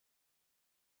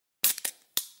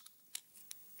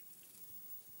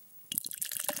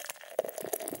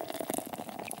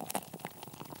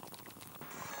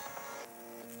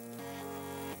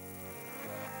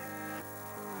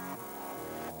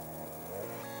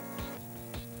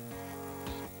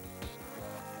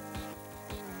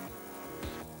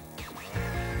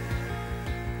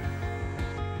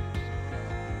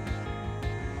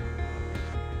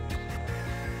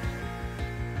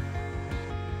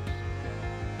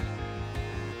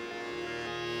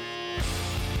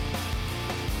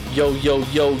Yo, yo,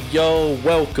 yo, yo,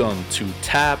 welcome to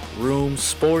Tap Room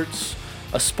Sports,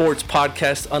 a sports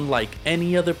podcast unlike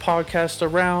any other podcast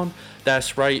around.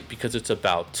 That's right, because it's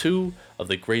about two of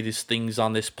the greatest things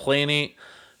on this planet,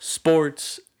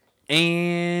 sports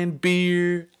and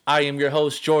beer. I am your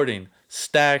host, Jordan.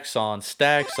 Stacks on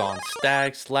stacks on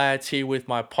stacks, lads, here with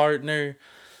my partner,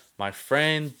 my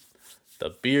friend, the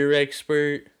beer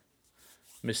expert,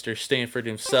 Mr. Stanford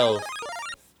himself.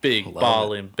 Big Love it.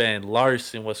 ballin' Ben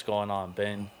Larson. What's going on,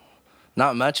 Ben?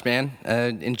 Not much, man.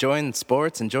 Enjoying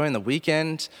sports, enjoying the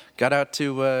weekend. Got out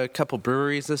to a couple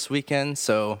breweries this weekend,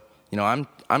 so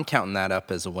I'm counting that up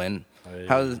as a win. Hey.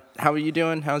 How are you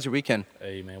doing? How's your weekend?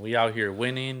 Hey, man, we out here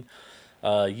winning.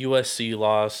 USC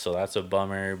lost, so that's a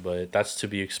bummer, but that's to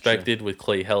be expected with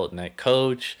Clay Helton at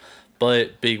coach.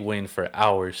 But big win for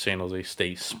our San Jose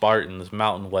State Spartans,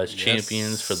 Mountain West Yes,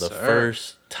 champions for the sir.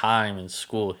 first time in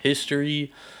school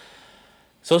history.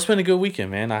 So it's been a good weekend,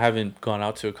 man. I haven't gone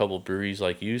out to a couple breweries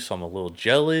like you, so I'm a little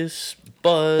jealous,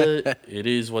 but it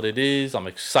is what it is. I'm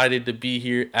excited to be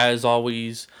here, as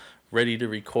always, ready to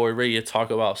record, ready to talk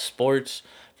about sports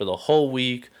for the whole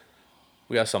week.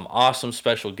 We got some awesome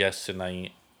special guests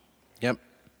tonight. Yep.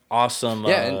 Awesome.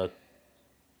 Yeah,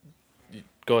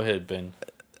 Go ahead, Ben.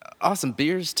 Awesome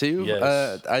beers too.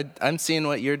 Yes. I'm seeing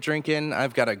what you're drinking.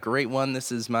 I've got a great one.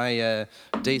 This is my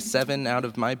day 7 out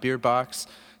of my beer box.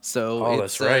 So Oh,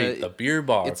 it's, that's right. The beer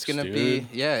box. It's gonna dude.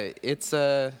 it's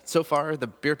so far the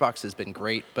beer box has been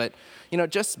great, but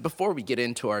just before we get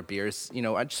into our beers,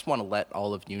 I just want to let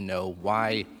all of you know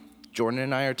why Jordan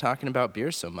and I are talking about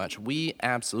beer so much. We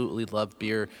absolutely love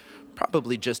beer,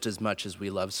 probably just as much as we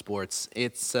love sports.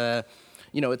 It's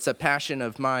it's a passion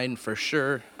of mine for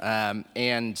sure, and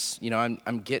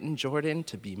I'm getting Jordan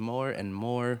to be more and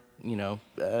more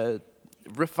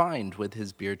refined with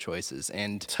his beer choices,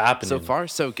 and It's happening. so far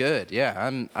so good.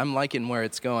 Yeah, I'm liking where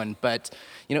it's going. But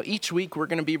each week we're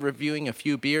going to be reviewing a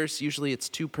few beers. Usually it's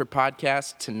 2 per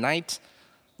podcast. Tonight,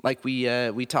 like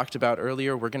we talked about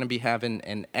earlier, we're going to be having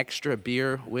an extra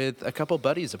beer with a couple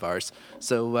buddies of ours.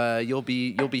 So you'll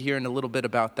be hearing a little bit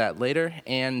about that later.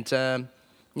 And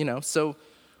so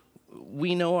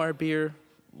we know our beer,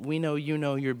 we know you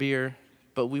know your beer,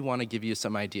 but we want to give you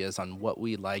some ideas on what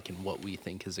we like and what we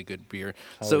think is a good beer.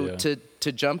 Yeah.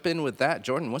 To jump in with that,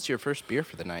 Jordan, what's your first beer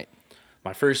for the night?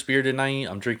 My first beer tonight,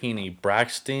 I'm drinking a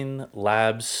Braxton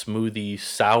Labs Smoothie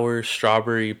Sour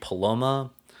Strawberry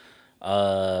Paloma.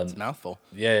 It's a mouthful.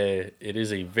 Yeah, it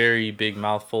is a very big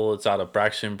mouthful. It's out of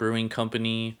Braxton Brewing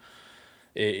Company.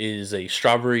 It is a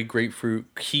strawberry grapefruit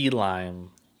key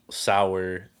lime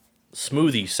sour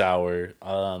smoothie sour.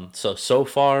 So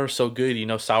far so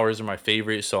good. Sours are my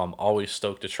favorite, so I'm always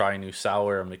stoked to try a new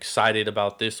sour. I'm excited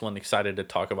about this one. Excited to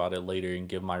talk about it later and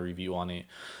give my review on it.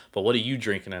 But what are you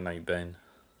drinking tonight, Ben?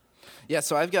 Yeah,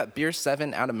 so I've got beer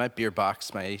 7 out of my beer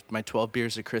box, my 12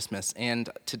 beers of Christmas, and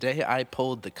today I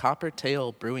pulled the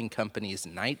Coppertail Brewing Company's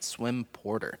Night Swim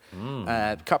Porter.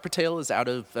 Coppertail is out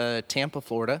of Tampa,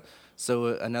 Florida,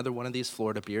 so another one of these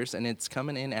Florida beers, and it's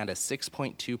coming in at a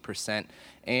 6.2%,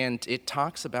 and it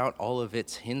talks about all of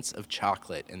its hints of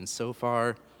chocolate, and so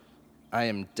far I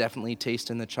am definitely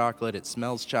tasting the chocolate. It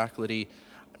smells chocolatey.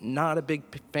 Not a big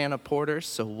fan of porters,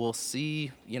 so we'll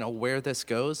see, where this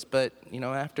goes. But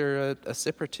after a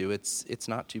sip or two, it's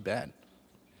not too bad.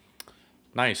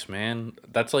 Nice, man.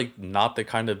 That's like not the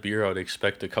kind of beer I would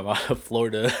expect to come out of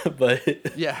Florida,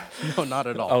 but Yeah, no, not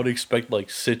at I all. would expect like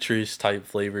citrus type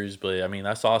flavors. But I mean,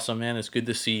 that's awesome, man. It's good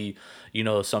to see,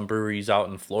 some breweries out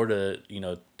in Florida,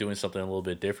 doing something a little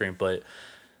bit different. But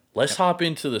let's hop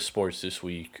into the sports this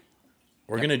week.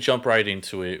 We're going to jump right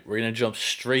into it. We're going to jump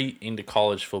straight into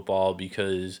college football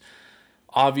because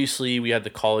obviously we had the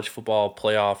college football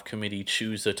playoff committee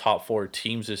choose the top 4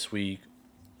 teams this week.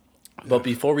 But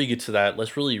before we get to that,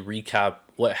 let's really recap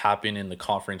what happened in the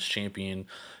conference championship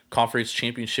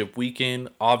weekend.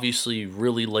 Obviously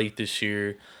really late this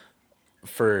year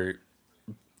for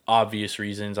obvious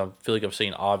reasons. I feel like I'm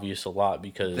saying obvious a lot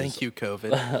because Thank you,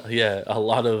 COVID. yeah, a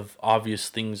lot of obvious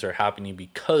things are happening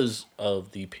because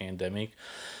of the pandemic.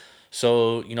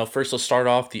 So, first let's start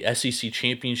off the SEC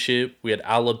championship. We had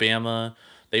Alabama.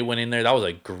 They went in there. That was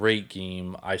a great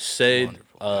game. I said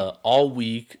all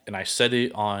week, and I said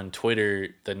it on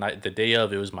Twitter the day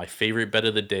of. It was my favorite bet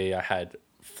of the day. I had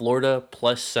Florida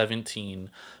plus 17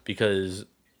 because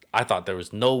I thought there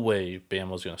was no way Bama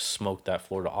was going to smoke that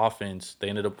Florida offense. They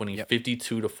ended up winning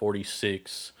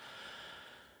 52-46.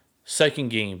 Second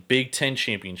game, Big Ten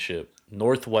championship,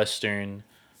 Northwestern.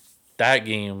 that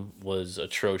game was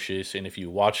atrocious. And if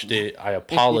you watched it, I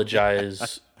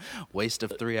apologize. Waste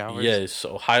of 3 hours. Yes,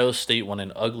 Ohio State won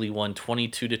an ugly one,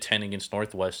 22-10 against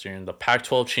Northwestern. The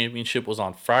Pac-12 championship was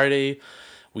on Friday.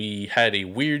 We had a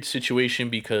weird situation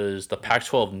because the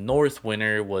Pac-12 North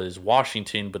winner was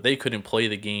Washington, but they couldn't play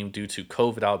the game due to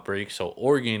COVID outbreak, so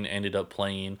Oregon ended up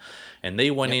playing, and they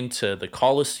went into the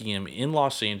Coliseum in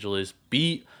Los Angeles,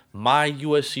 beat my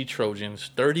USC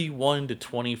Trojans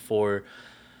 31-24.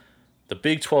 The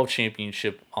Big 12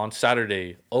 championship on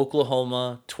Saturday,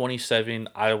 Oklahoma 27,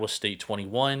 Iowa State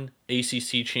 21.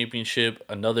 ACC championship,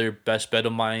 another best bet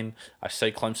of mine. I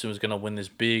said Clemson was going to win this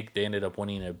big. They ended up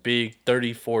winning it big,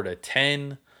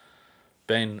 34-10.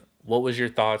 Ben, what was your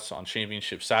thoughts on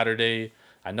championship Saturday?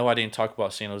 I know I didn't talk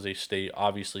about San Jose State,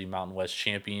 obviously Mountain West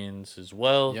champions as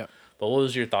well. Yep. But what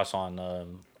was your thoughts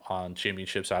on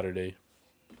championship Saturday?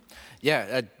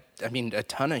 Yeah, I mean, a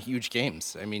ton of huge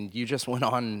games. I mean, you just went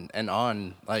on and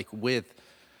on, like, with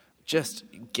just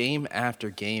game after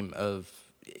game of,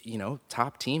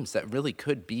 top teams that really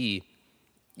could be,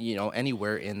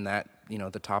 anywhere in that,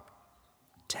 the top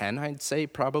 10, I'd say,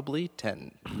 probably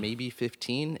 10, maybe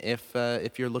 15, if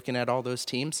you're looking at all those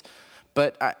teams.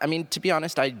 But, I mean, to be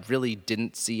honest, I really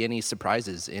didn't see any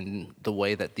surprises in the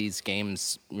way that these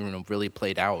games, really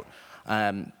played out.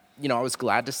 I was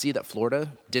glad to see that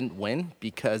Florida didn't win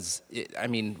because,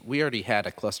 we already had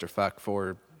a clusterfuck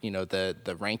for,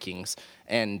 the rankings.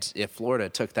 And if Florida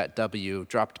took that W,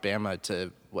 dropped Bama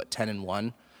to,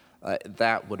 10-1,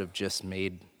 that would have just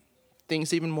made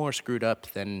things even more screwed up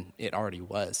than it already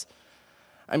was.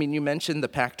 I mean, you mentioned the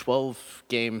Pac-12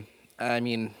 game. I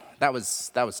mean, that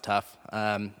was tough.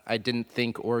 I didn't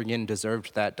think Oregon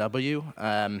deserved that W.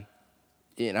 And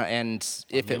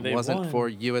if it wasn't for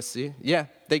USC,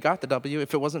 they got the W.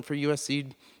 If it wasn't for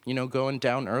USC, going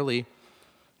down early,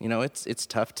 it's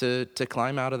tough to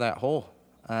climb out of that hole.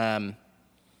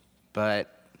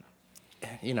 But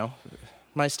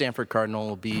my Stanford Cardinal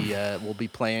will be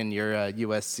playing your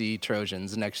USC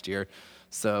Trojans next year.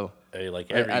 So Hey,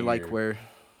 like I like year. where,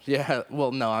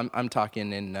 Well, no, I'm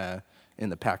talking in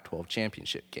the Pac-12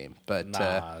 championship game, but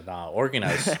Oregon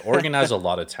has a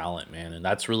lot of talent, man, and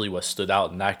that's really what stood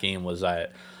out in that game was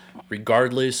that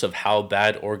regardless of how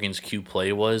bad Oregon's Q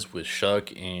play was with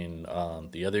Shuck and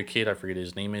the other kid, I forget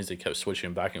his name is, they kept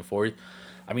switching back and forth.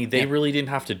 I mean, they really didn't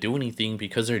have to do anything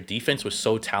because their defense was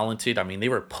so talented. I mean, they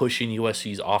were pushing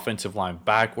USC's offensive line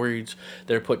backwards.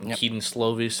 They're putting Keaton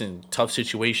Slovis in tough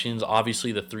situations.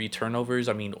 Obviously, the 3 turnovers.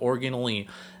 I mean, Oregon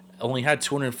only had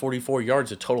 244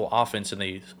 yards of total offense, and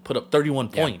they put up 31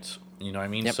 points. You know what I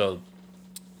mean? So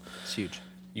it's huge.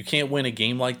 You can't win a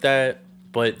game like that,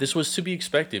 but this was to be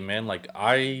expected, man. Like,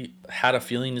 I had a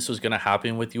feeling this was going to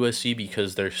happen with USC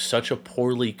because they're such a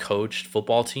poorly coached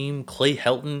football team. Clay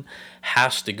Helton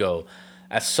has to go.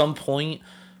 At some point,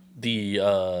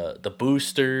 the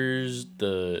boosters,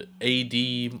 the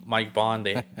AD, Mike Bond,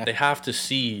 they have to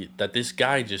see that this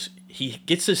guy he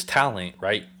gets his talent,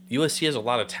 right? USC has a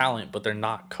lot of talent, but they're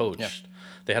not coached. Yeah.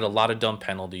 They had a lot of dumb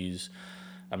penalties.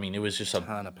 I mean, it was just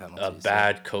a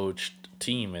bad coached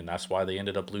team, and that's why they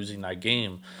ended up losing that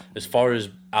game. As far as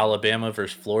Alabama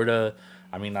versus Florida,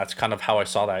 I mean, that's kind of how I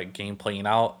saw that game playing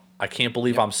out. I can't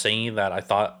believe I'm saying that I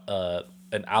thought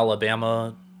an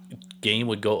Alabama game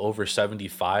would go over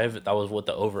 75. That was what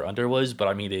the over-under was, but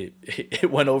I mean,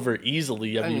 it went over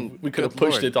easily. I mean, we could have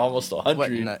pushed it to almost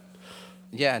 100.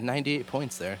 98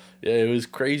 points there. Yeah, it was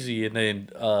crazy. And then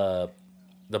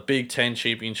the Big Ten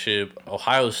championship,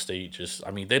 Ohio State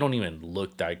they don't even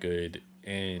look that good.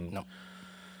 And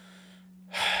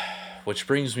which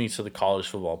brings me to the college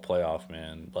football playoff,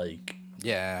 man. Like,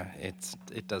 yeah,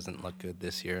 it doesn't look good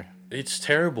this year. It's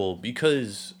terrible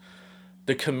because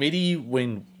the committee,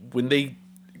 when they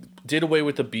did away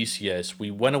with the BCS,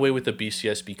 we went away with the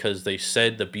BCS because they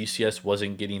said the BCS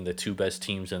wasn't getting the 2 best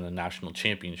teams in the national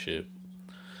championship.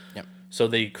 So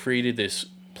they created this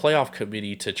playoff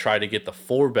committee to try to get the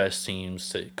 4 best teams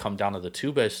to come down to the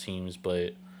 2 best teams.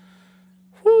 But,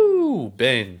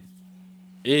 Ben,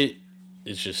 it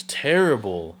is just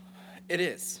terrible. It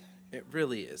is. It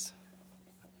really is.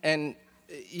 And,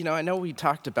 I know we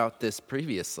talked about this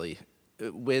previously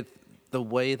with the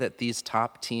way that these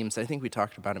top teams, I think we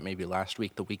talked about it maybe last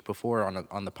week, the week before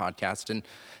on the podcast,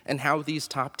 and how these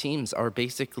top teams are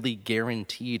basically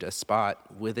guaranteed a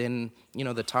spot within,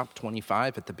 the top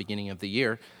 25 at the beginning of the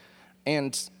year.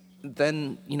 And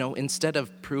then, instead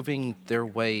of proving their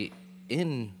way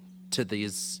into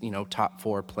these, top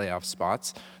 4 playoff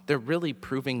spots, they're really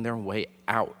proving their way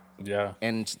out. Yeah.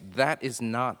 And that is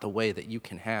not the way that you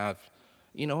can have,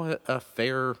 a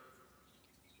fair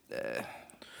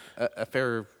a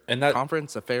fair And that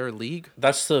conference, a fair league.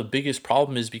 that's the biggest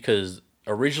problem is because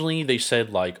originally they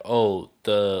said like, oh,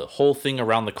 the whole thing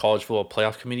around the college football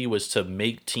playoff committee was to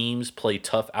make teams play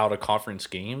tough out of conference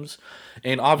games.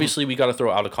 And obviously we got to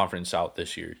throw out of conference out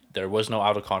this year. There was no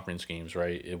out of conference games,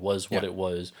 right? It was what it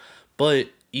was. But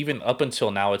even up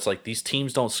until now, it's like these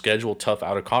teams don't schedule tough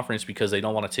out of conference because they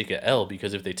don't want to take an L,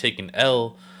 because if they take an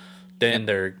L, then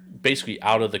they're basically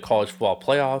out of the college football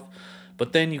playoff.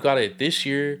 But then you got it this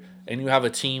year, and you have a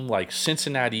team like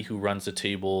Cincinnati who runs the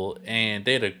table, and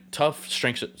they had a tough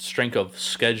strength of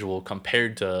schedule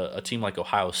compared to a team like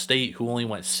Ohio State, who only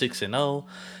went 6-0.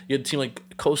 You had a team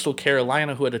like Coastal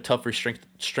Carolina, who had a tougher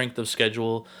strength of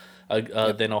schedule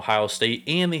than Ohio State,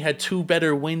 and they had two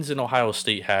better wins than Ohio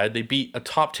State had. They beat a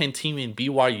top 10 team in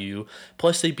BYU,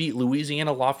 plus they beat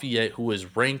Louisiana Lafayette, who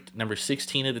was ranked number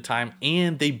 16 at the time,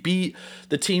 and they beat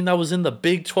the team that was in the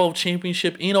Big 12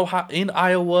 championship in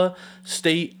Iowa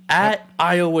State at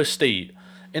Iowa State,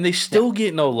 and they still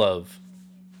get no love.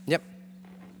 Yep.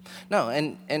 No,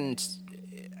 and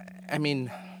I mean,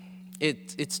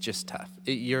 it's just tough.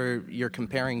 You're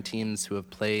comparing teams who have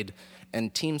played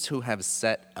and teams who have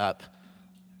set up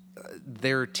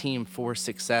their team for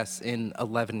success in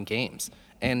 11 games.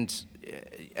 And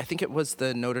I think it was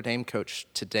the Notre Dame coach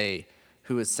today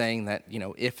who was saying that, you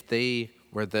know, if the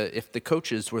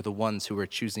coaches were the ones who were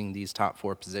choosing these top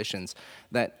four positions,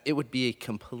 that it would be a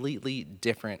completely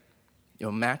different, you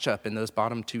know, matchup in those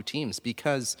bottom two teams,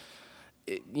 because,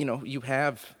 you know, you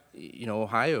have, you know,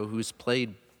 Ohio, who's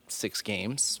played 6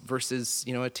 games, versus,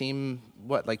 you know, a team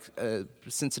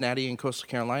Cincinnati and Coastal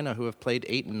Carolina, who have played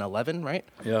 8 and 11, right?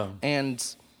 Yeah.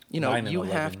 And you know, 9 and you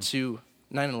 11. have to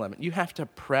 9 and 11. You have to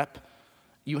prep.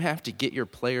 You have to get your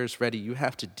players ready. You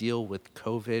have to deal with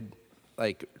COVID,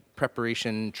 like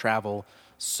preparation, travel,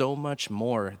 so much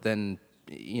more than,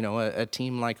 you know, a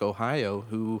team like Ohio,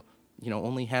 who, you know,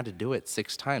 only had to do it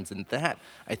 6 times. And that,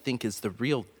 I think, is the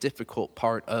real difficult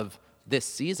part of this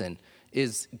season,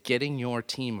 is getting your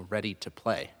team ready to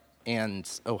play. And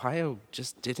Ohio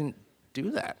just didn't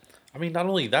do that. I mean, not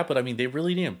only that, but I mean, they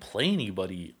really didn't play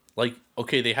anybody. Like,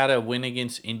 okay, they had a win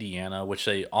against Indiana, which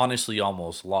they honestly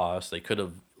almost lost. They could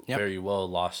have very well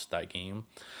lost that game.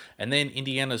 And then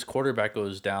Indiana's quarterback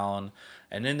goes down,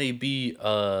 and then they beat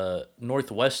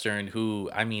Northwestern, who,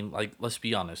 I mean, like, let's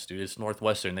be honest, dude, it's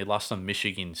Northwestern. They lost to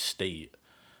Michigan State.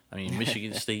 I mean,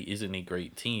 Michigan State isn't a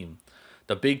great team.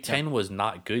 The Big Ten was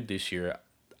not good this year.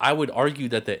 I would argue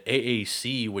that the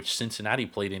AAC, which Cincinnati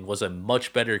played in, was a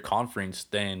much better conference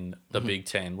than the Big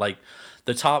Ten. Like,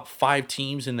 the top 5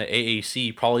 teams in the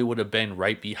AAC probably would have been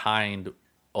right behind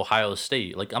Ohio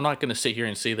State. Like, I'm not going to sit here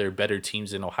and say they're better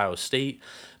teams than Ohio State,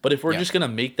 but if we're just going to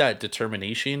make that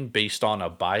determination based on a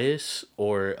bias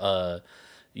or,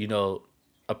 you know,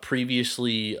 a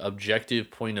previously objective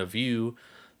point of view,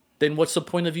 then what's the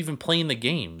point of even playing the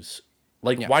games?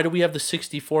 Like, why do we have the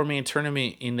 64-man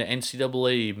tournament in the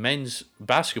NCAA men's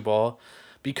basketball?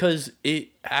 Because it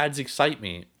adds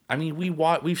excitement. I mean,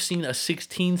 we've seen a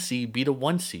 16 seed beat a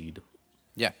 1 seed.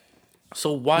 Yeah.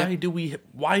 So why do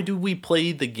we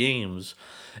play the games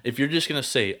if you're just gonna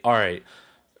say, all right,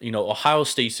 you know, Ohio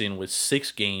State's in with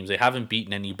 6 games, they haven't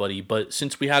beaten anybody, but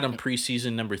since we had them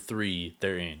preseason number 3,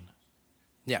 they're in.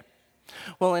 Yeah.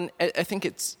 Well, and I think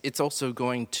it's also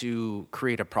going to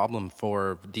create a problem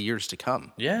for the years to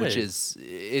come, which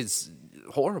is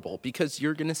horrible, because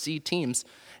you're going to see teams,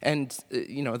 and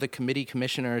you know, the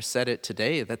commissioner said it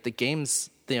today, that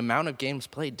the amount of games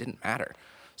played didn't matter.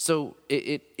 So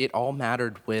it all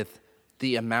mattered with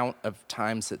the amount of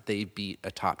times that they beat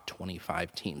a top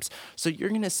 25 teams. So you're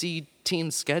going to see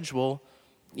teams schedule,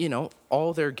 you know,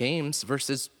 all their games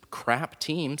versus crap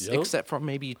teams, except for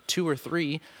maybe 2 or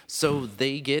 3, so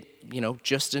they get, you know,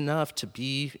 just enough to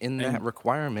be in that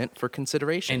requirement for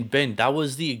consideration. And Ben, that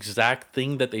was the exact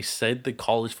thing that they said the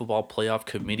College Football Playoff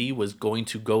Committee was going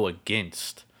to go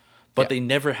against, but they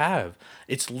never have.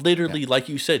 It's literally, like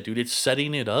you said, dude, it's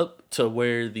setting it up to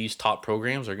where these top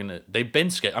programs are they've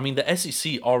been scheduled. I mean, the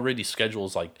SEC already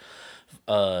schedules like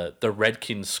the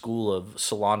Redkins School of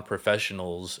Salon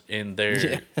Professionals in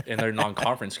their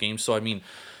non-conference games. So I mean,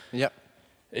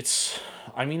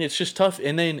 it's just tough.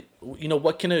 And then, you know,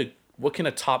 what can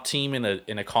a top team in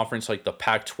a conference like the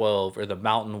Pac-12 or the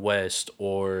Mountain West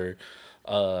or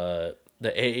the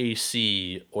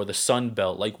AAC or the Sun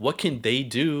Belt, like, what can they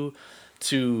do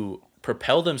to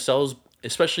propel themselves,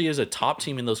 especially as a top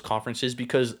team in those conferences?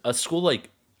 Because a school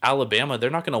like Alabama, they're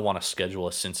not going to want to schedule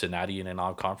a Cincinnati in a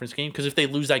non-conference game, because if they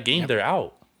lose that game, they're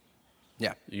out.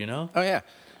 Yeah. You know? Oh, yeah.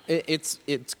 It's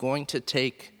going to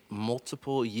take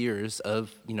multiple years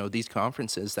of, you know, these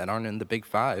conferences that aren't in the Big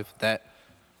Five, that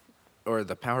or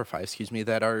the Power Five, excuse me,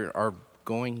 that are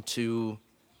going to,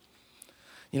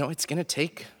 it's going to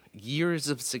take years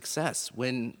of success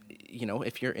when,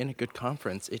 if you're in a good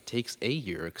conference, it takes a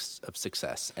year of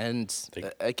success. And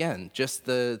again, just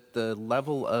the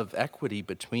level of equity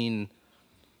between,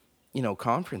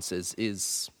 conferences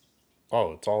is.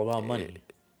 Oh, it's all about money.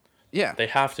 Yeah. They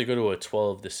have to go to a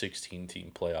 12 to 16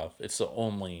 team playoff. It's the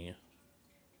only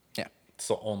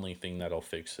thing that'll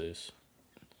fix this.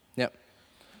 Yep.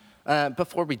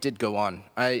 Before we did go on,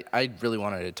 I really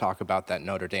wanted to talk about that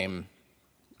Notre Dame,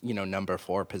 number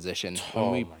 4 position.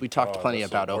 When we talked plenty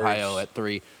about Ohio at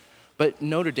 3, but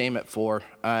Notre Dame at 4.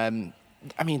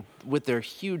 With their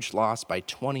huge loss by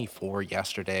 24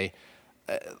 yesterday,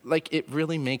 it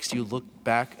really makes you look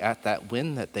back at that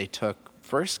win that they took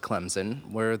first Clemson,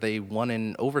 where they won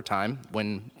in overtime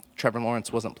when Trevor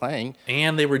Lawrence wasn't playing.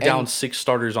 And they were down 6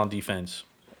 starters on defense.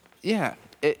 Yeah.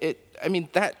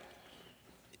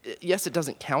 Yes, it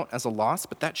doesn't count as a loss,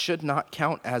 but that should not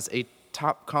count as a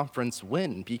top conference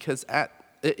win, because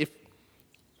if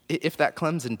that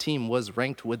Clemson team was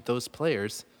ranked with those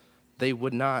players, they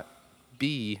would not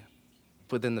be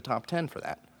within the top 10 for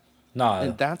that. Nah.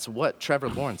 And that's what Trevor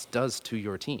Lawrence does to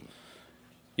your team.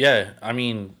 Yeah,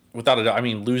 without a doubt,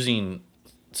 losing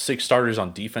 6 starters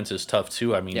on defense is tough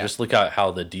too. Just look at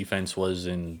how the defense was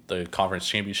in the conference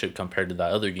championship compared to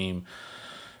that other game.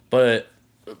 But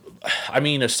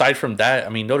aside from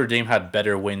that, Notre Dame had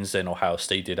better wins than Ohio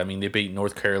State did. They beat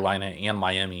North Carolina and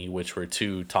Miami, which were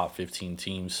 2 top 15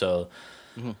 teams. So,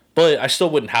 but I still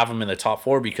wouldn't have them in the top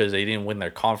 4 because they didn't win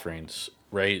their conference,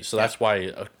 right? So that's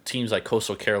why teams like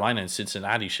Coastal Carolina and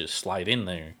Cincinnati should slide in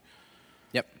there.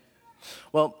 Yep.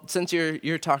 Well, since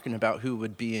you're talking about who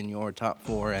would be in your top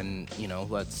 4, and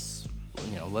let's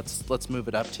move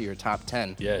it up to your top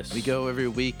 10. Yes. We go every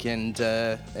week and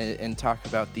talk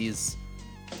about these.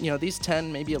 These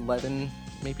 10, maybe 11,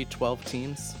 maybe 12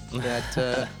 teams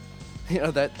that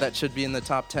that should be in the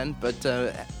top 10. But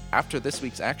after this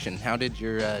week's action, how did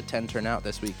your 10 turn out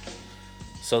this week?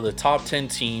 So the top 10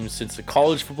 teams, since the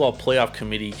College Football Playoff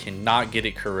Committee cannot get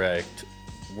it correct,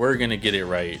 we're going to get it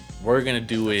right. We're going to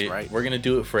do it. Right. We're going to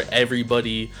do it for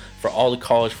everybody, for all the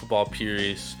college football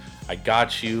purists. I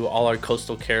got you, all our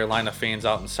Coastal Carolina fans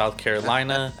out in South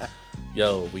Carolina.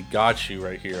 Yo, we got you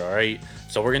right here, all right?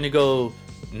 So we're going to go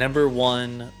number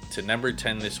 1 to number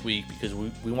 10 this week, because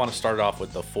we want to start off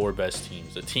with the 4 best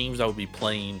teams, the teams that will be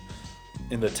playing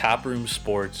in the Taproom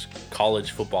Sports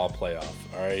College Football Playoff.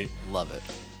 All right, love it.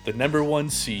 The number 1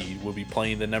 seed will be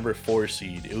playing the number 4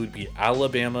 seed. It would be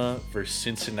Alabama versus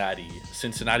Cincinnati.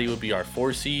 Cincinnati would be our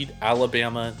 4 seed,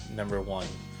 Alabama number 1.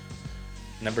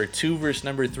 Number 2 versus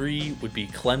number 3 would be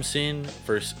Clemson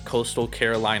versus Coastal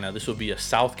Carolina. This would be a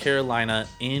South Carolina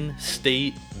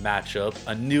in-state matchup,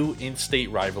 a new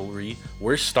in-state rivalry.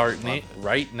 We're starting it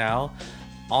right now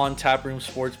on Taproom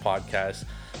Sports Podcast.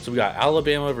 So we got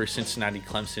Alabama versus Cincinnati,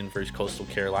 Clemson versus Coastal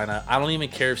Carolina. I don't even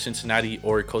care if Cincinnati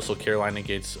or Coastal Carolina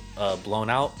gets blown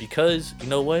out, because you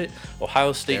know what?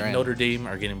 Ohio State and Notre Dame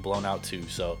are getting blown out too.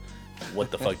 So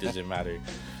what the fuck does it matter?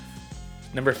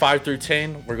 Number 5 through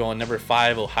 10, we're going number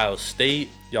 5, Ohio State.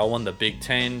 Y'all won the Big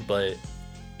Ten, but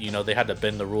they had to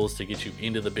bend the rules to get you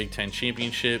into the Big Ten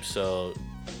championship. So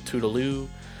toodaloo.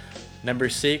 Number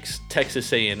 6,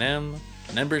 Texas A&M.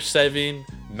 Number 7,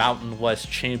 Mountain West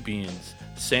champions,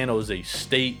 San Jose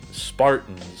State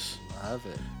Spartans. Love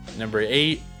it. Number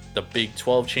 8, the Big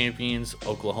 12 champions,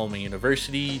 Oklahoma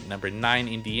University. Number 9,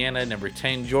 Indiana. Number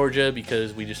 10, Georgia,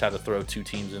 because we just had to throw 2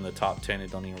 teams in the top 10.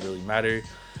 It don't even really matter.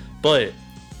 But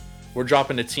we're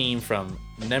dropping a team from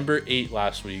number 8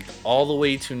 last week all the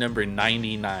way to number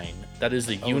 99. That is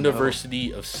the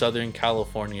University of Southern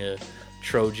California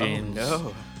Trojans. Oh,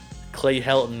 no. Clay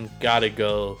Helton gotta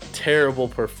go. Terrible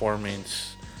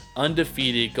performance.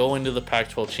 Undefeated. Go into the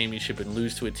Pac-12 championship and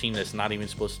lose to a team that's not even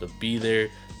supposed to be there.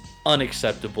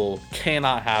 Unacceptable.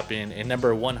 Cannot happen. And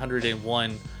number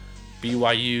 101,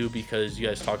 BYU, because you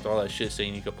guys talked all that shit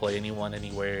saying you could play anyone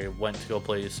anywhere, went to go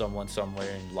play someone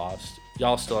somewhere and lost.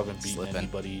 Y'all still haven't beaten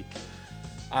anybody.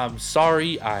 I'm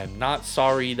sorry. I'm not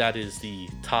sorry. That is the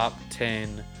top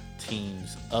 10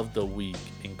 teams of the week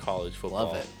in college football.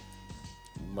 Love it.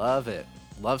 Love it.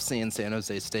 Love seeing San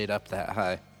Jose State up that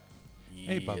high.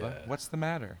 Hey, Bubba, what's the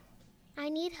matter? I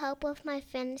need help with my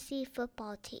fantasy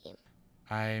football team.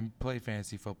 I play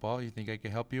fantasy football. You think I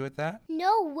could help you with that?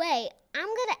 No way. I'm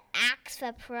going to ask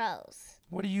the pros.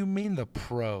 What do you mean the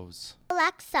pros?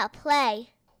 Alexa, play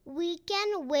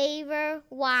Weekend Waiver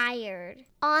Wired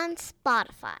on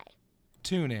Spotify.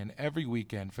 Tune in every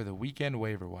weekend for the Weekend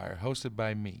Waiver Wire, hosted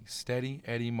by me, Steady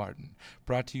Eddie Martin,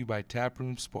 brought to you by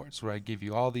Taproom Sports, where I give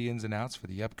you all the ins and outs for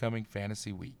the upcoming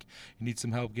fantasy week. You need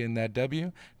some help getting that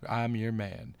W? I'm your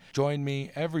man. Join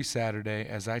me every Saturday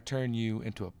as I turn you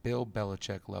into a Bill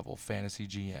Belichick-level fantasy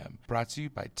GM, brought to you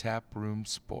by Taproom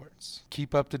Sports.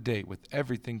 Keep up to date with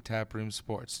everything Taproom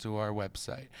Sports to our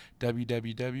website,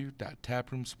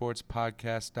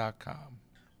 www.taproomsportspodcast.com.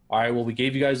 All right, well, we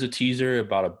gave you guys a teaser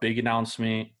about a big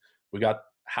announcement. We got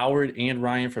Howard and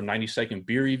Ryan from 90-Second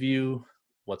Beer Review.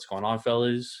 What's going on,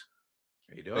 fellas?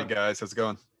 How you doing? Hey, guys. How's it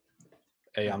going?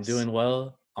 Hey, Nice. I'm doing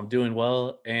well.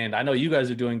 And I know you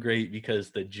guys are doing great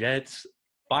because the Jets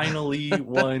finally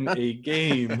won a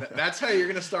game. That's how you're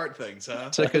going to start things, huh?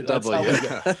 Took a That's W.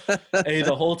 how Hey,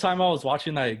 the whole time I was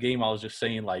watching that game, I was just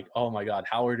saying, like, oh my God,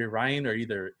 Howard and Ryan are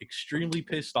either extremely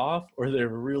pissed off or they're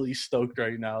really stoked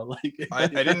right now. Like, I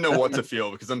didn't know what to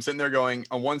feel because I'm sitting there going,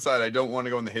 on one side, I don't want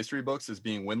to go in the history books as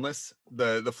being winless.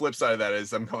 The flip side of that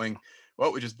is I'm going,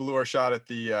 well, we just blew our shot at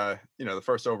the the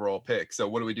first overall pick. So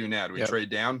what do we do now? Do we trade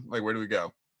down? Like, where do we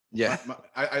go? Yeah.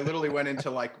 I literally went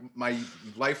into like my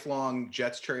lifelong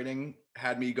Jets trading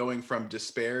had me going from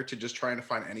despair to just trying to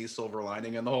find any silver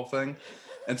lining in the whole thing.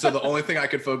 And so the only thing I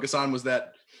could focus on was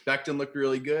that Becton looked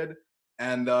really good.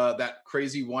 And that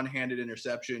crazy one-handed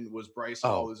interception was Bryce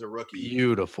Hall, who's a rookie.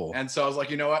 Beautiful. And so I was like,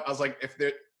 you know what? I was like,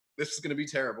 this is going to be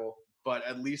terrible, but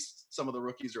at least some of the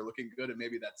rookies are looking good, and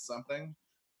maybe that's something.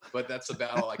 But that's the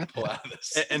battle I can pull out of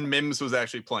this. And Mims was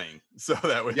actually playing, so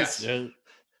that was yeah.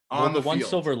 On the the one field.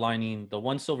 silver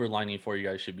lining for you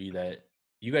guys should be that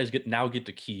you guys get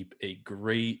to keep a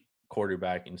great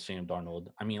quarterback in Sam Darnold.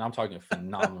 I mean, I'm talking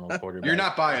phenomenal quarterback. You're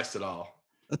not biased at all.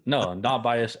 No, not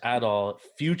biased at all.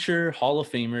 Future Hall of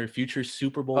Famer, future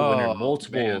Super Bowl winner,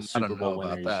 multiple Super Bowl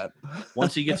winners. That.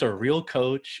 Once he gets a real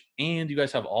coach, and you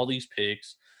guys have all these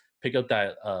picks, pick up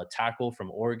that tackle from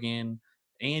Oregon,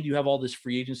 and you have all this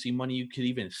free agency money, you could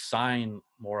even sign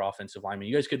more offensive linemen.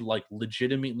 You guys could like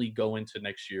legitimately go into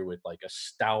next year with like a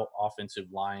stout offensive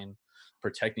line,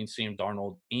 protecting Sam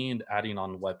Darnold and adding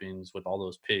on weapons with all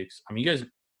those picks. I mean, you guys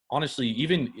honestly,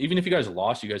 even if you guys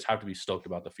lost, you guys have to be stoked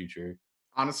about the future.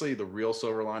 Honestly, the real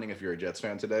silver lining, if you're a Jets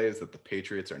fan today, is that the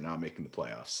Patriots are not making the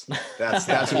playoffs.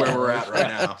 That's where we're at right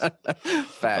now.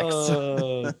 Facts.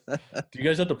 Do you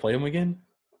guys have to play them again?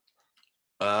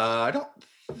 I don't.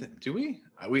 Do we?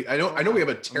 I don't. I know we have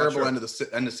a terrible sure. end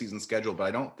of season schedule, but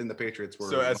I don't think the Patriots were.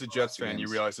 So as a Jets fan, you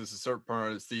realize this is a certain part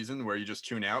of the season where you just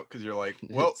tune out because you're like,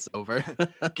 well, It's over.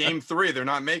 game 3, they're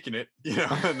not making it,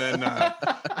 and then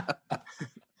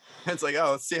it's like,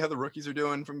 oh, let's see how the rookies are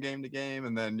doing from game to game,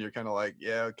 and then you're kind of like,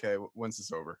 yeah, okay, when's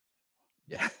this over?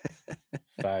 Yeah.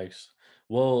 Facts.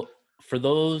 Well, for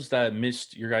those that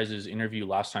missed your guys' interview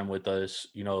last time with us,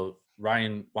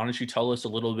 Ryan, why don't you tell us a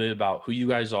little bit about who you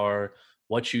guys are,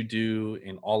 what you do,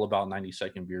 and all about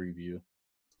 90-Second Beer Review?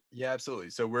 Yeah, absolutely.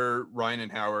 So we're Ryan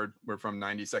and Howard. We're from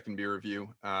 90-Second Beer Review.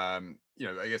 I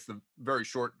guess the very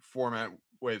short format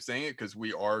way of saying it, because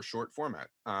we are short format.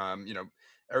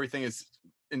 Everything is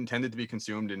intended to be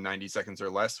consumed in 90 seconds or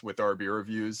less with our beer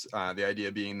reviews. The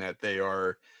idea being that they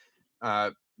are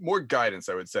more guidance,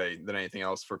 I would say, than anything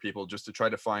else for people, just to try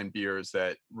to find beers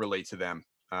that relate to them.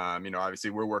 Obviously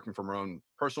we're working from our own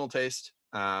personal taste.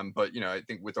 But I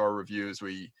think with our reviews,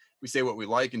 we say what we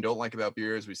like and don't like about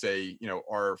beers. We say,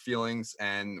 our feelings,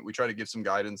 and we try to give some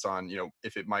guidance on,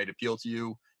 if it might appeal to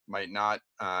you, might not.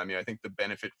 I think the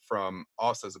benefit from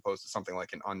us as opposed to something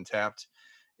like an Untapped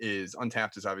is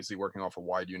obviously working off a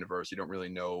wide universe. You don't really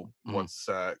know what's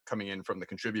coming in from the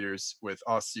contributors. With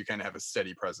us, you kind of have a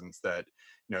steady presence that,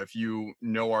 if you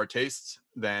know our tastes,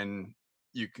 then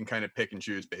you can kind of pick and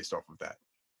choose based off of that.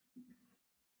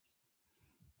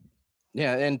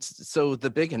 Yeah, and so the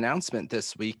big announcement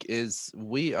this week is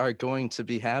we are going to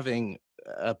be having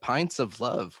a Pints of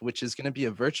Love, which is going to be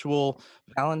a virtual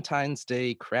Valentine's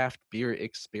Day craft beer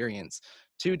experience.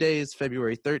 2 days,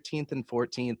 February 13th and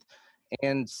 14th,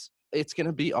 and it's going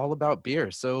to be all about beer.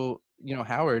 So,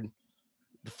 Howard,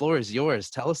 the floor is yours.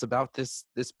 Tell us about this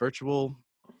virtual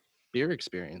beer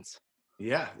experience.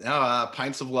 Yeah, no,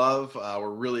 Pints of Love. We're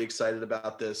really excited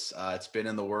about this. It's been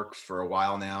in the works for a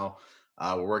while now.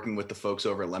 We're working with the folks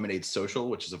over at Lemonade Social,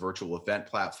 which is a virtual event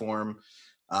platform.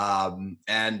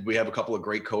 And we have a couple of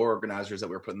great co-organizers that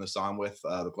we're putting this on with,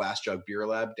 the Glass Jug Beer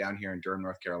Lab down here in Durham,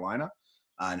 North Carolina,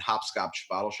 and Hopscotch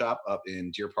Bottle Shop up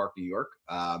in Deer Park, New York.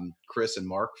 Chris and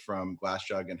Mark from Glass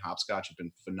Jug and Hopscotch have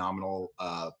been phenomenal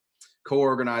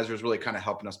co-organizers, really kind of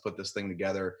helping us put this thing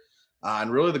together.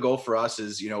 And really the goal for us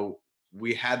is,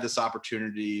 we had this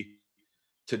opportunity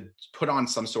to put on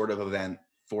some sort of event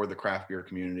for the craft beer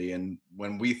community. And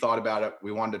when we thought about it,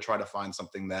 we wanted to try to find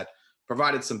something that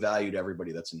provided some value to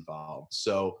everybody that's involved.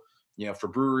 So, for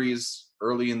breweries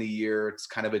early in the year, it's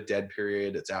kind of a dead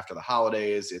period. It's after the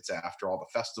holidays. It's after all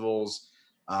the festivals.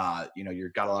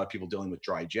 You've got a lot of people dealing with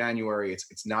dry January.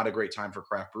 It's not a great time for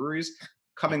craft breweries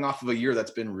coming off of a year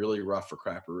that's been really rough for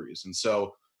craft breweries. And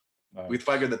so we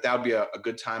figured that would be a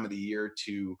good time of the year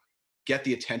to get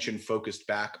the attention focused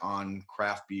back on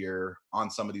craft beer, on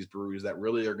some of these breweries that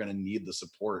really are going to need the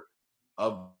support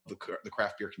of the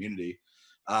craft beer community.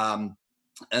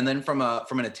 And then from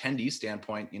an attendee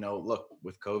standpoint, look,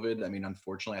 with COVID, I mean,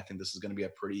 unfortunately, I think this is going to be a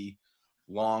pretty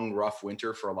long, rough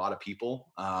winter for a lot of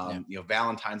people.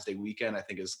 Valentine's Day weekend, I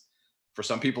think, is, for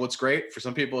some people it's great. For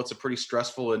some people, it's a pretty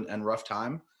stressful and rough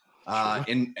time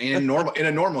in a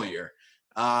normal year.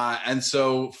 And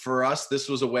so for us, this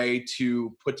was a way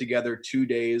to put together 2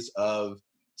 days of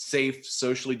safe,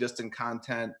 socially distant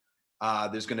content.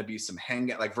 There's going to be some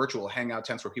virtual hangout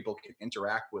tents where people can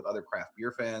interact with other craft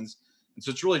beer fans. And so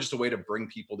it's really just a way to bring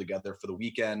people together for the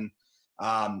weekend.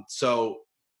 So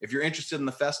if you're interested in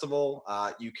the festival,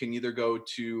 you can either go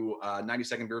to 90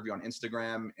 Second Beer Review on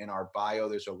Instagram. In our bio,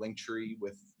 there's a link tree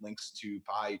with links to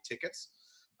buy tickets.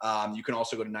 You can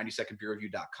also go to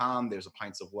 90secondbeerreview.com. There's a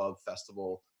Pints of Love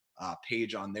Festival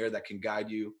page on there that can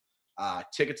guide you.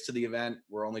 Tickets to the event,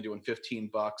 we're only doing $15,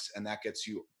 and that gets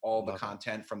you all the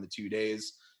content from the 2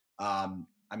 days. I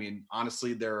mean,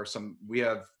 honestly, we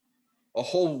have a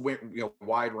whole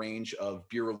wide range of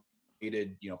beer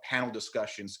related panel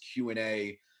discussions,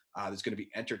 Q&A. There's going to be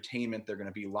entertainment. There are going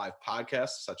to be live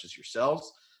podcasts such as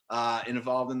yourselves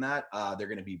involved in that. There are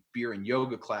going to be beer and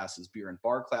yoga classes, beer and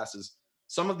bar classes.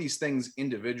 Some of these things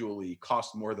individually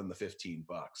cost more than the $15.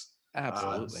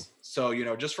 Absolutely.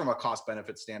 So, just from a cost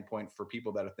benefit standpoint for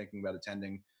people that are thinking about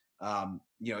attending,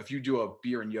 if you do a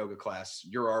beer and yoga class,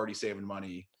 you're already saving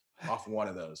money off one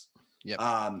of those. Yep.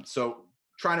 So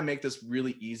trying to make this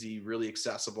really easy, really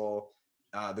accessible.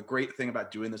 The great thing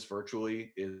about doing this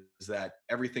virtually is that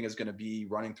everything is going to be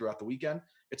running throughout the weekend.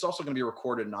 It's also going to be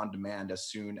recorded and on demand as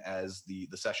soon as the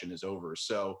session is over.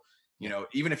 So,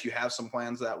 even if you have some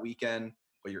plans that weekend,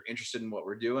 but you're interested in what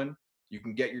we're doing, you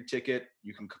can get your ticket.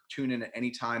 You can tune in at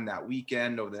any time that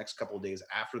weekend over the next couple of days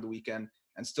after the weekend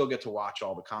and still get to watch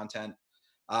all the content.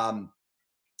 And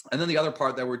then the other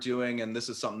part that we're doing, and this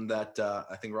is something that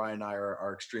I think Ryan and I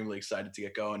are extremely excited to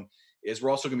get going, is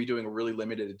we're also going to be doing a really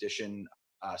limited edition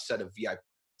set of VIPs.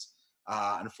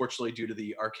 Unfortunately, due to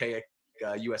the archaic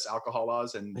U.S. alcohol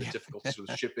laws and the difficulties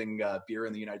with shipping beer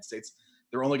in the United States,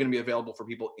 they're only going to be available for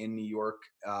people in New York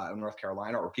and North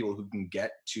Carolina, or people who can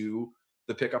get to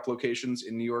the pickup locations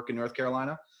in New York and North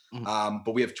Carolina. Mm-hmm.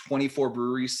 But we have 24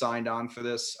 breweries signed on for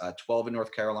this, 12 in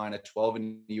North Carolina, 12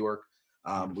 in New York.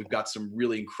 We've got some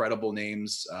really incredible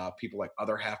names, people like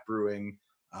Other Half Brewing,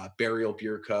 Burial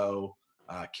Beer Co.,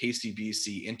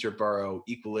 KCBC, Interborough,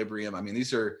 Equilibrium. I mean,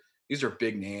 these are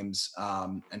big names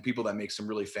and people that make some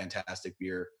really fantastic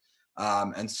beer.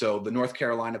 And so the North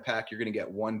Carolina pack, you're going to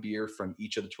get one beer from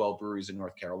each of the 12 breweries in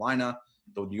North Carolina.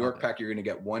 The New York pack, you're going to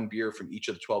get one beer from each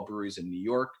of the 12 breweries in New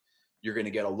York. You're going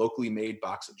to get a locally made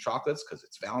box of chocolates because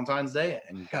it's Valentine's Day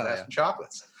and you got to have some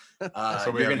chocolates.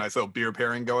 So we have a nice little beer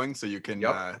pairing going, so you can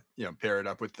pair it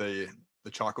up with the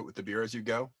chocolate with the beer as you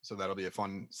go. So that'll be a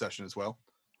fun session as well.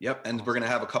 Yep, and we're going to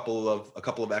have a couple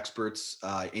of experts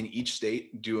in each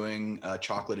state doing a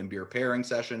chocolate and beer pairing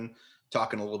session,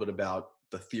 talking a little bit about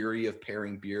the theory of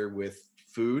pairing beer with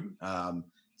food.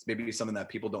 It's maybe something that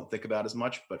people don't think about as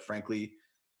much, but frankly,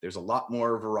 there's a lot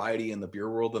more variety in the beer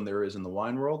world than there is in the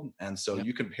wine world, and so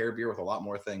you can pair beer with a lot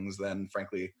more things than,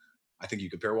 frankly, I think you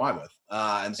could pair wine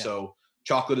with. So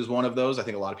chocolate is one of those. I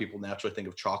think a lot of people naturally think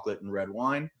of chocolate and red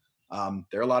wine.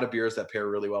 There are a lot of beers that pair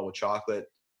really well with chocolate.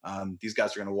 These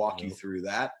guys are going to walk you through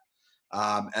that.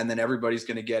 And then everybody's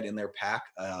going to get in their pack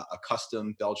a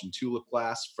custom Belgian tulip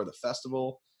glass for the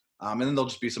festival. And then there'll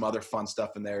just be some other fun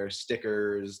stuff in there,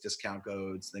 stickers, discount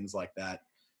codes, things like that.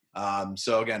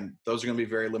 So again, those are going to be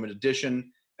very limited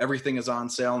edition. Everything is on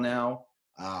sale now.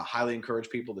 Highly encourage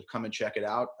people to come and check it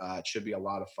out. It should be a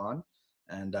lot of fun.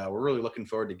 And we're really looking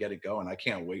forward to get it going. I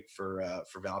can't wait for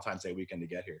Valentine's Day weekend to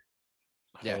get here.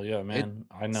 Yeah, man.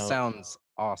 I know. Sounds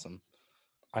awesome.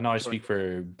 I know I speak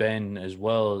for Ben as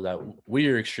well that we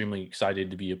are extremely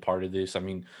excited to be a part of this. I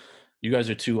mean, you guys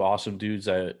are two awesome dudes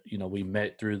that, we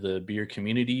met through the beer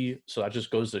community. So that just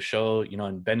goes to show,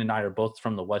 and Ben and I are both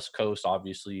from the West Coast,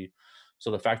 obviously. So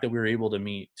the fact that we were able to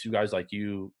meet two guys like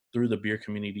you through the beer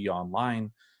community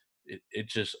online, it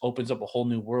just opens up a whole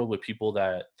new world with people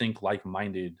that think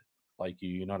like-minded like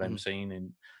you know what I'm saying?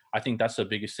 And I think that's the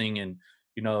biggest thing. And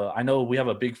you know, I know we have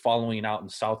a big following out in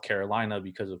South Carolina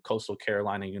because of Coastal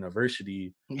Carolina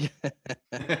University.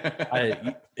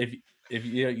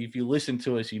 If you listen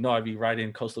to us, you know I'd be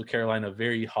riding Coastal Carolina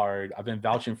very hard. I've been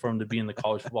vouching for them to be in the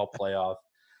college football playoff.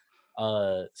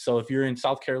 So if you're in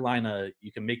South Carolina,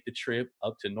 you can make the trip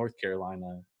up to North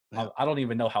Carolina. I don't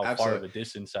even know how far of a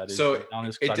distance that is, to So be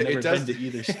honest, because I've never it does been to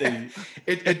either state.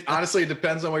 it honestly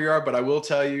depends on where you are, but I will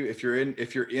tell you, if you're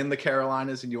in the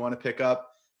Carolinas and you want to pick up,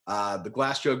 the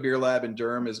Glass Jug Beer Lab in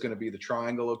Durham is going to be the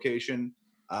Triangle location.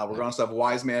 We're going to also have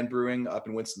Wise Man Brewing up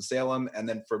in Winston-Salem, and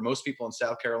then for most people in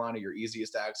South Carolina, your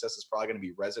easiest access is probably going to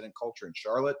be Resident Culture in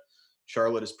Charlotte.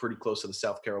 Charlotte is pretty close to the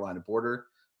South Carolina border,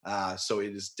 so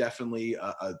it is definitely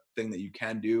a thing that you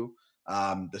can do.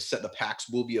 The packs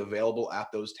will be available at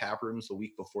those tap rooms the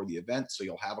week before the event, so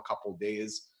you'll have a couple of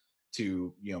days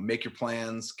to make your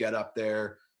plans, get up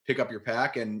there, pick up your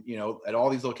pack, and at all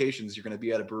these locations you're going to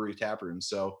be at a brewery tap room.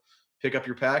 So pick up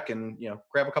your pack and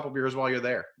grab a couple beers while you're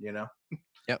there.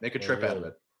 Yep. Make a trip out of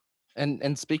it.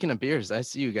 And speaking of beers, I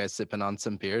see you guys sipping on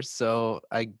some beers, so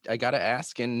I gotta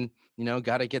ask, and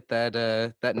gotta get that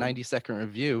 90-second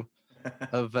review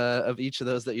of each of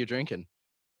those that you're drinking.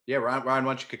 Yeah, Ryan, why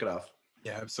don't you kick it off?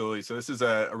 Yeah, absolutely. So this is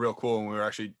a real cool one. We were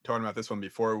actually talking about this one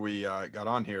before we got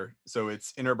on here. So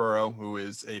it's Interborough, who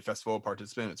is a festival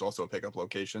participant. It's also a pickup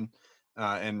location,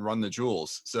 and Run the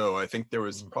Jewels. So I think there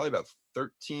was probably about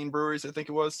 13 breweries, I think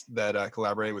it was, that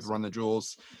collaborated with Run the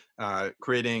Jewels,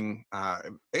 creating, I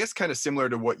guess, kind of similar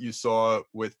to what you saw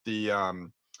with the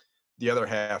other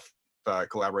half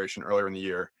collaboration earlier in the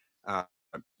year.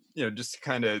 Just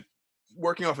kind of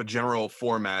working off a general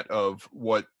format of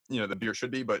what the beer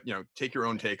should be, but take your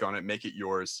own take on it, make it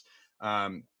yours.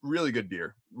 Really good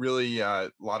beer, really a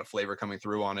lot of flavor coming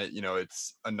through on it.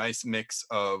 It's a nice mix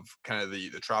of kind of the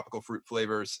tropical fruit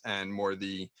flavors and more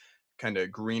the kind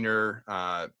of greener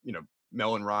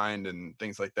melon rind and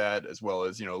things like that, as well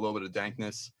as a little bit of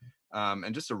dankness,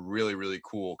 and just a really, really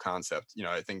cool concept.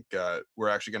 I think we're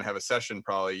actually going to have a session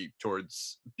probably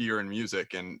towards beer and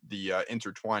music and the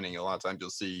intertwining. A lot of times you'll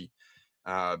see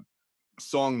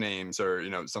song names or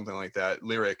something like that,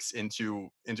 lyrics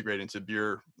integrate into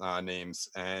beer names,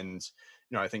 and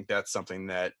I think that's something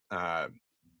that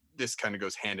this kind of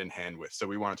goes hand in hand with. So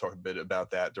we want to talk a bit about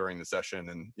that during the session,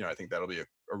 and I think that'll be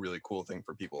a really cool thing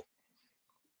for people.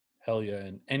 Hell yeah.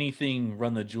 And anything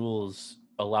Run the Jewels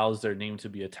allows their name to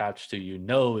be attached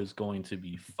to, is going to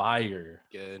be fire.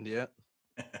 Good. Yeah.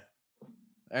 All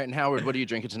right, and Howard, what are you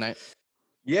drinking tonight?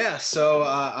 Yeah, so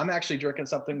I'm actually drinking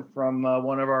something from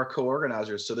one of our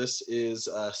co-organizers. So this is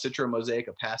Citra Mosaic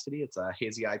Opacity. It's a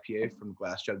hazy IPA from the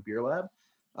Glass Jug Beer Lab.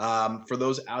 For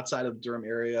those outside of the Durham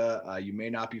area, you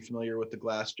may not be familiar with the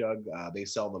Glass Jug. They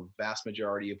sell the vast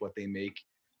majority of what they make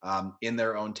in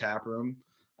their own tap room.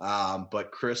 But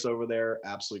Chris over there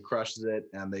absolutely crushes it,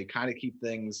 and they kind of keep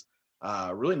things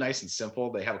really nice and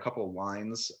simple. They have a couple of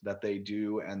lines that they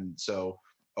do, and so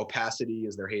Opacity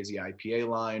is their hazy IPA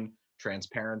line.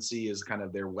 Transparency is kind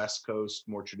of their West Coast,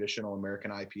 more traditional American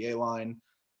IPA line.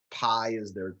 Pie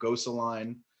is their Gosa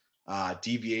line.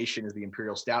 Deviation is the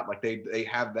Imperial Stout. Like they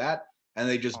have that, and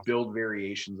they just build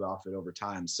variations off it over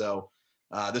time. So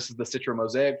this is the Citra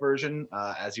Mosaic version,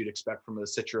 as you'd expect from a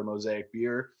Citra Mosaic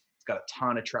beer. It's got a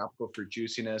ton of tropical fruit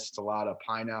juiciness. It's a lot of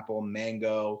pineapple,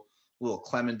 mango, a little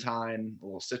clementine, a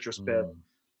little citrus pip.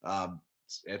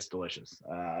 It's delicious.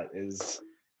 Is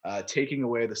taking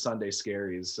away the Sunday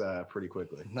scaries pretty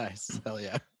quickly. Nice. Hell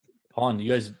yeah. Hold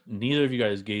on, neither of you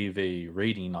guys gave a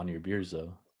rating on your beers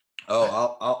though.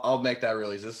 Oh, I'll make that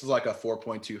really easy. This is like a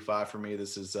 4.25 for me.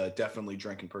 This is definitely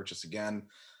drink and purchase again.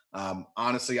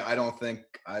 Honestly, I don't think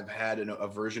I've had a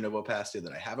version of Opacity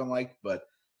that I haven't liked, but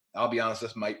I'll be honest,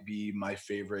 this might be my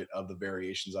favorite of the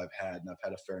variations I've had, and I've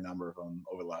had a fair number of them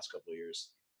over the last couple of years.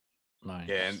 Nice.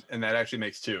 Yeah, and that actually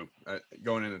makes two.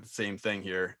 Going into the same thing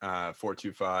here,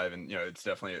 4.25, and it's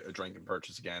definitely a drink and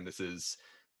purchase again. This is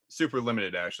super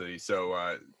limited actually.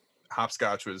 So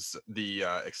Hopscotch was the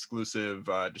exclusive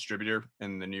distributor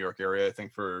in the New York area, I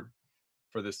think, for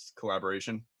this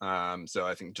collaboration. So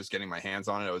I think just getting my hands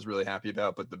on it, I was really happy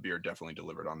about. But the beer definitely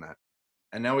delivered on that.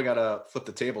 And now we got to flip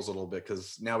the tables a little bit,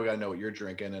 because now we got to know what you're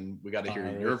drinking, and we got to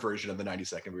hear your version of the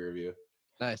 90-second beer review.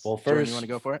 Nice. Well, Jordan, you want to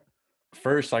go for it?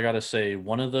 First, I got to say,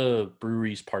 one of the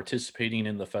breweries participating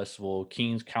in the festival,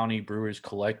 Kings County Brewers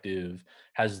Collective,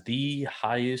 has the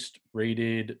highest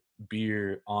rated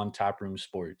beer on Taproom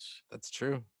Sports. That's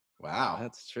true. Wow.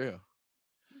 That's true.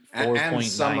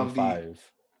 4.95.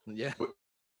 Yeah.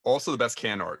 Also the best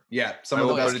can art. Yeah, some of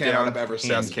the best can art I've ever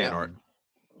seen. Best can art.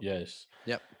 Yes.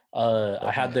 Yep.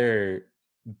 I had their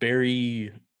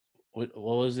berry. What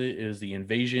was it? It was the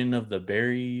Invasion of the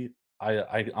Berry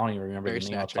I don't even remember Berry the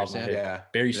name off the top of my Snatchers, head. yeah.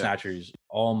 Berry Yeah. Snatchers.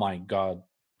 Oh my god,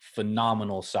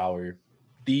 phenomenal sour.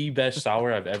 The best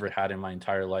sour I've ever had in my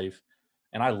entire life.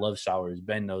 And I love sours.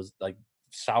 Ben knows, like,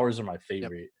 sours are my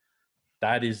favorite.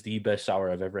 That is the best sour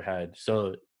I've ever had.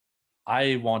 So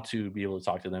I want to be able to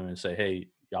talk to them and say, hey,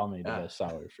 y'all made the best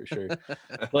sour for sure.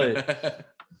 But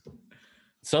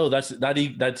so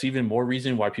that's even more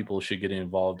reason why people should get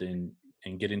involved in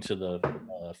and get into the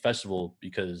festival,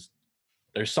 because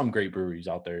there's some great breweries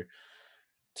out there.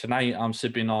 Tonight I'm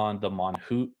sipping on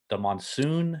the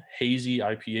Monsoon Hazy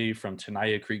IPA from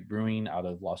Tenaya Creek Brewing out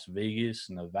of Las Vegas,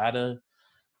 Nevada.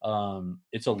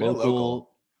 It's a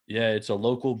local, yeah, it's a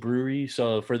local brewery.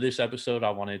 So for this episode,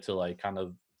 I wanted to like kind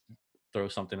of throw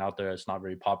something out there that's not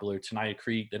very popular. Tenaya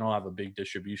Creek, they don't have a big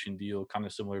distribution deal, kind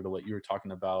of similar to what you were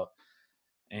talking about.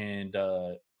 And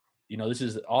this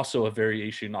is also a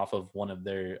variation off of one of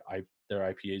their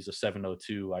IPAs, the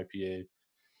 702 IPA.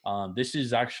 This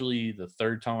is actually the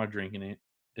third time I'm drinking it.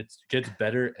 It gets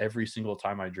better every single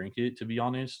time I drink it, to be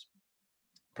honest.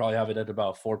 Probably have it at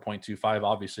about 4.25.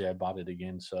 Obviously, I bought it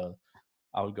again, so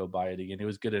I would go buy it again. It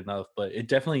was good enough, but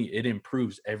it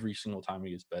improves every single time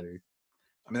it gets better.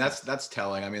 I mean, that's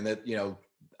telling. I mean, that,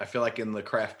 I feel like in the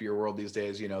craft beer world these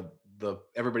days,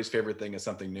 everybody's favorite thing is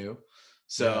something new.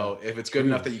 So if it's good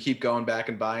enough that you keep going back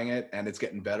and buying it and it's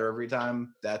getting better every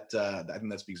time, I think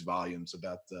that speaks volumes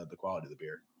about the quality of the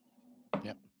beer.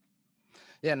 Yep.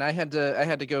 Yeah, and I had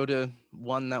to go to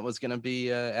one that was going to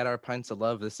be at our Pints of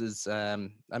Love. This is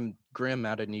I'm Grimm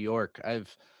out of New York.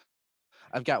 I've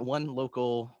got one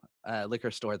local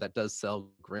liquor store that does sell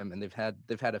Grimm, and they've had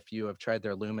a few. I've tried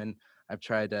their Lumen. I've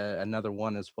tried another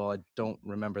one as well. I don't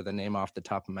remember the name off the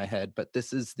top of my head, but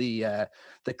this is the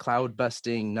Cloud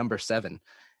Busting number 7,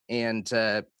 and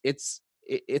it's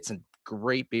a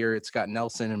great beer. It's got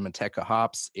Nelson and Manteca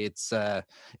hops.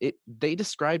 They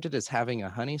described it as having a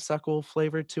honeysuckle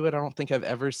flavor to it. I don't think I've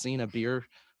ever seen a beer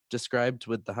described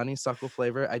with the honeysuckle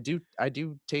flavor. I do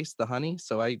taste the honey,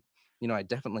 so I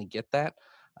definitely get that.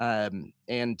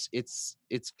 And it's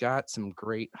got some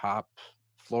great hop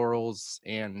florals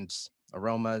and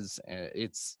aromas.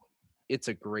 It's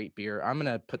a great beer. I'm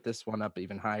gonna put this one up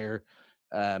even higher.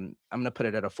 I'm gonna put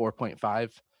it at a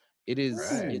 4.5.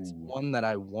 It's one that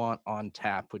I want on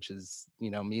tap, which is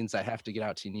means I have to get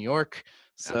out to New York.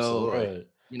 So Absolutely.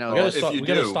 we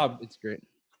gotta stop. It's great.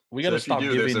 We gotta stop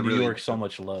giving New York so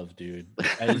much love, dude.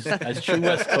 As true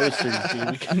West Coasters,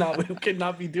 dude, we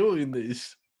cannot be doing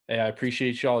this. Hey, I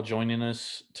appreciate y'all joining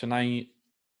us tonight.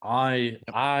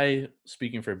 I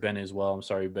speaking for Ben as well. I'm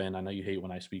sorry, Ben. I know you hate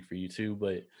when I speak for you too,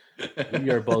 but we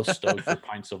are both stoked for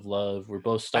Pints of Love. We're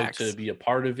both stoked to be a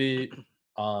part of it.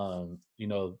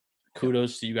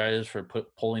 Kudos to you guys for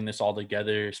pulling this all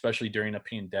together, especially during a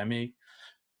pandemic.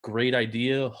 Great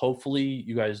idea. Hopefully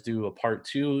you guys do a part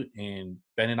 2, and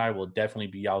Ben and I will definitely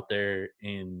be out there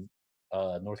in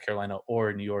North Carolina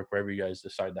or New York, wherever you guys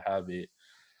decide to have it.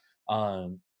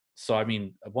 So, I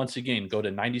mean, once again, go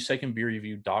to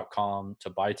 90secondbeerreview.com to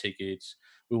buy tickets.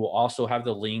 We will also have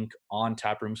the link on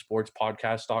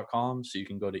taproomsportspodcast.com. So you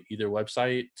can go to either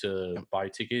website to buy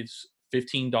tickets.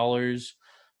 $15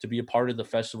 to be a part of the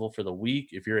festival for the week.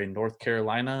 If you're in North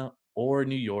Carolina or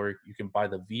New York, you can buy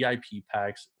the VIP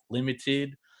packs,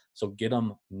 limited. So get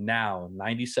them now,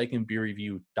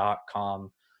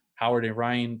 90secondbeerreview.com. Howard and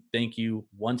Ryan, thank you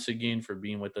once again for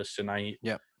being with us tonight.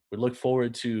 Yep. We look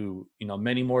forward to,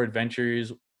 many more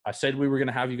adventures. I said we were going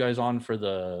to have you guys on for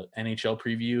the NHL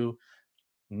preview.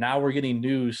 Now we're getting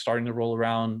news starting to roll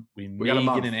around. We may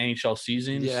get an NHL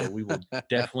season, so we will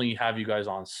definitely have you guys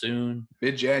on soon.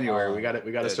 Mid-January, we got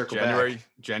to circle back.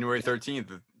 January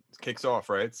 13th it kicks off,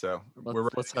 right? So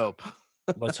let's hope.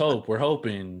 Let's hope. We're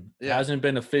hoping. It hasn't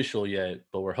been official yet,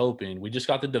 but we're hoping. We just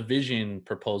got the division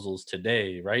proposals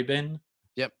today, right, Ben?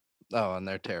 Yep. Oh, and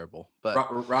they're terrible.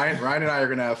 But Ryan and I are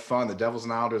gonna have fun. The Devils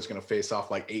and Islanders are gonna face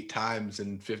off like 8 times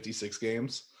in 56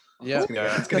 games. Yeah,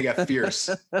 it's gonna get fierce.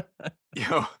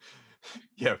 Yeah,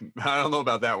 I don't know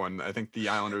about that one. I think the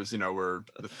Islanders, were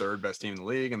the 3rd best team in the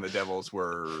league, and the Devils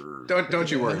were.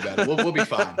 Don't you worry about it. We'll be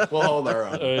fine. We'll hold our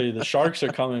own. The Sharks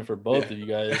are coming for both of you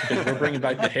guys because we're bringing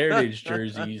back the Heritage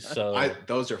jerseys. So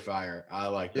those are fire. I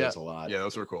like those a lot. Yeah,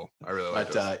 those were cool. I really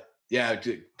like those. Yeah,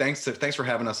 thanks for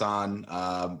having us on.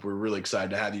 We're really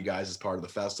excited to have you guys as part of the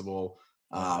festival.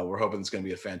 We're hoping it's going to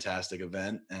be a fantastic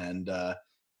event. And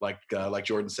like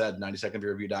Jordan said,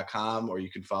 90secondbeerreview.com, or you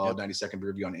can follow 90 Second Beer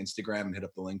Review on Instagram and hit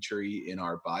up the link tree in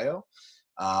our bio.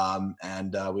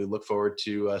 And we look forward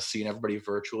to seeing everybody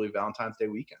virtually Valentine's Day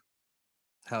weekend.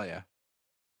 Hell yeah.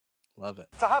 Love it.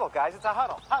 It's a huddle, guys. It's a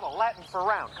huddle. Huddle, Latin for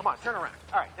round. Come on, turn around.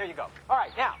 All right, there you go. All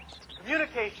right, now,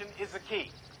 communication is the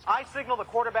key. I signal the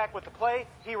quarterback with the play,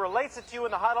 he relates it to you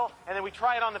in the huddle, and then we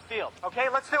try it on the field. Okay,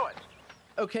 let's do it.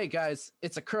 Okay, guys,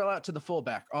 it's a curl out to the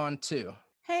fullback on 2.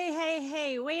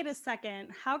 Hey, wait a second.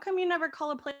 How come you never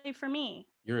call a play for me?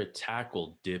 You're a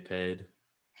tackle, diphead.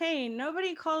 Hey,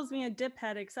 nobody calls me a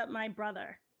diphead except my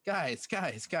brother. Guys,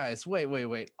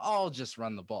 wait. I'll just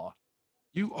run the ball.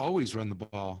 You always run the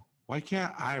ball. Why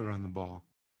can't I run the ball?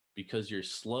 Because you're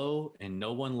slow and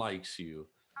no one likes you.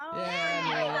 Oh,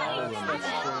 That's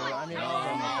true. I mean,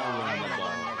 I'll run the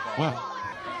ball. Well,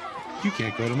 you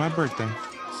can't go to my birthday.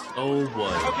 So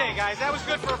what? Okay, guys, that was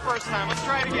good for a first time. Let's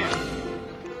try it again.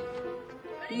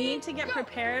 Need to get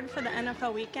prepared for the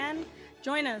NFL weekend?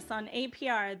 Join us on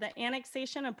APR, The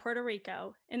Annexation of Puerto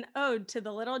Rico, an ode to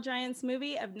the Little Giants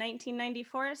movie of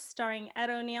 1994 starring Ed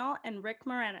O'Neill and Rick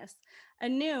Moranis, a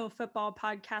new football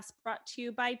podcast brought to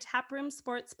you by Taproom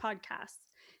Sports Podcasts.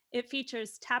 It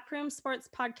features Taproom Sports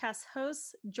Podcast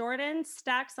hosts Jordan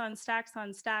Stacks on Stacks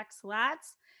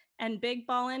Latz and Big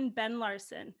Ballin' Ben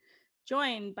Larson,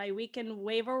 joined by Weekend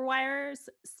Waiver Wire's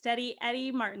Steady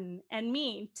Eddie Martin and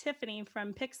me, Tiffany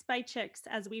from Picks by Chicks,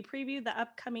 as we preview the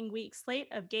upcoming week slate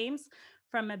of games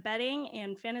from a betting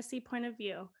and fantasy point of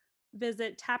view.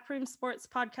 Visit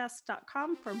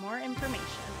taproomsportspodcast.com for more information.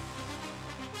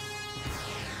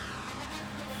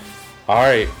 All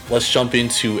right, let's jump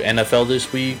into NFL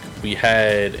this week. We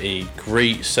had a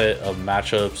great set of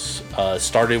matchups.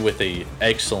 Started with an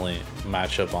excellent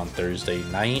matchup on Thursday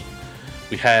night.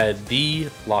 We had the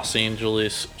Los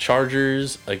Angeles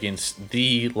Chargers against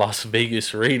the Las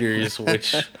Vegas Raiders,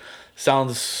 which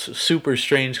sounds super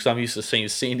strange because I'm used to saying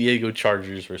San Diego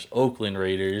Chargers versus Oakland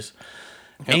Raiders.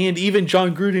 Yep. And even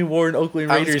John Gruden wore an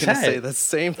Oakland Raiders hat. I was going to say the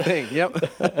same thing.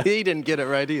 Yep. He didn't get it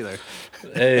right either.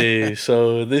 Hey,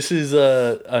 so this is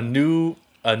a new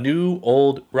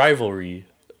old rivalry,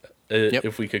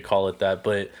 if we could call it that.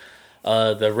 But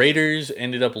the Raiders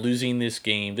ended up losing this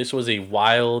game. This was a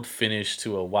wild finish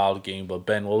to a wild game. But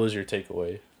Ben, what was your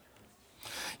takeaway?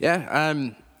 Yeah,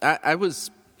 I was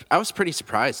pretty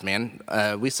surprised, man.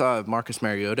 We saw Marcus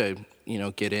Mariota,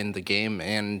 get in the game,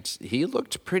 and he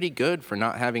looked pretty good for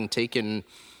not having taken,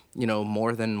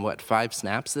 more than 5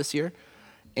 snaps this year.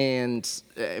 And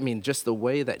I mean, just the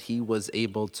way that he was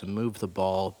able to move the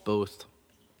ball, both,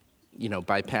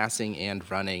 by passing and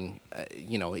running,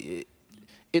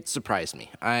 it surprised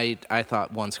me. I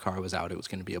thought once Carr was out, it was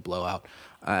going to be a blowout.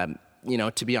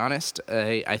 To be honest,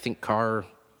 I think Carr,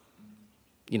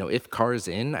 if Carr's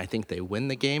in, I think they win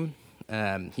the game.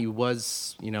 He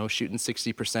was, shooting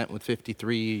 60% with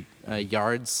 53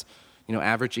 yards,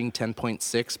 averaging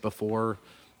 10.6 before,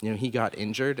 he got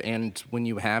injured. And when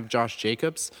you have Josh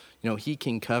Jacobs, he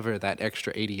can cover that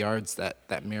extra 80 yards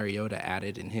that Mariota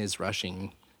added in his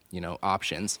rushing,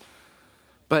 options.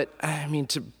 But, I mean,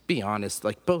 to be honest,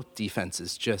 both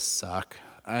defenses just suck.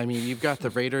 I mean, you've got the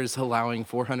Raiders allowing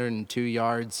 402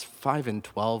 yards, 5 and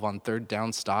 12 on third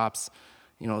down stops.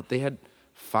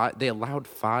 They allowed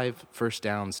 5 first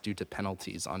downs due to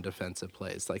penalties on defensive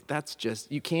plays. That's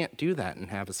just, you can't do that and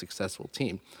have a successful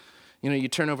team. You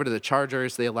turn over to the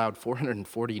Chargers, they allowed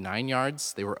 449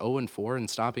 yards. They were 0-4 in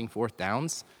stopping fourth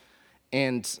downs.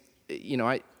 And,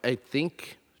 I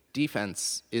think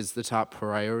defense is the top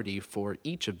priority for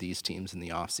each of these teams in the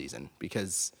offseason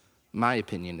because my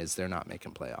opinion is they're not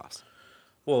making playoffs.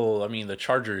 Well, I mean, the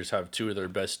Chargers have 2 of their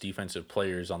best defensive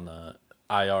players on the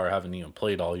IR, haven't even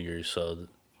played all year. So,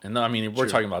 and I mean, we're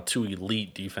talking about 2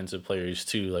 elite defensive players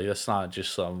too. That's not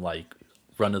just some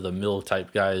run of the mill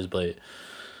type guys. But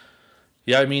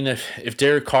yeah, I mean, if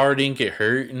Derek Carr didn't get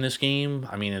hurt in this game,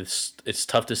 I mean, it's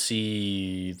tough to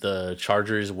see the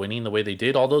Chargers winning the way they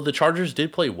did. Although the Chargers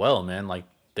did play well, man.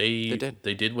 They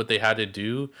did what they had to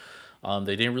do.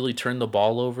 They didn't really turn the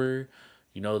ball over.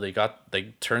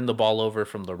 They turned the ball over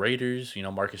from the Raiders.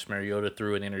 Marcus Mariota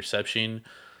threw an interception.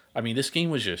 I mean, this game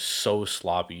was just so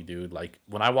sloppy, dude.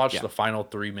 When I watched the final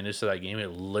 3 minutes of that game, it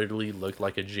literally looked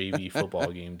like a JV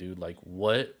football game, dude.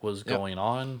 What was going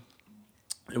on?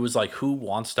 It was who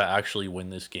wants to actually win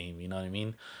this game? You know what I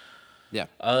mean? Yeah.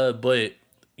 But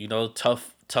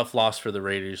tough loss for the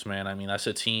Raiders, man. I mean, that's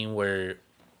a team where,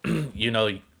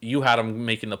 you had them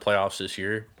making the playoffs this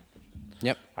year.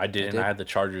 Yep. I didn't. I had the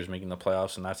Chargers making the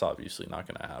playoffs, and that's obviously not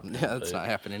going to happen. Yeah, that's not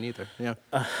happening either. Yeah.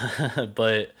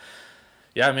 But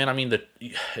yeah, man. I mean,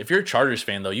 if you're a Chargers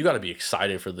fan, though, you got to be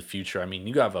excited for the future. I mean,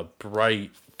 you have a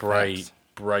bright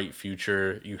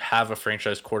future. You have a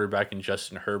franchise quarterback in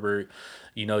Justin Herbert.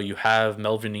 You have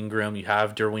Melvin Ingram. You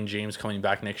have Derwin James coming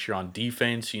back next year on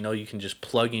defense. You can just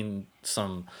plug in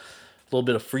a little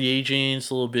bit of free agents,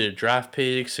 a little bit of draft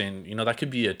picks, and that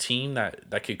could be a team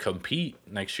that could compete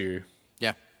next year.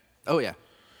 Yeah. Oh yeah.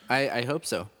 I hope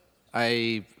so.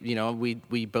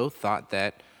 We both thought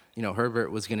that,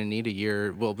 Herbert was going to need a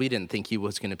year. Well, we didn't think he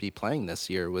was going to be playing this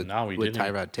year with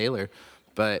Tyrod Taylor,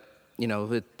 but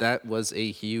that was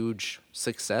a huge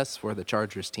success for the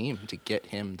Chargers team to get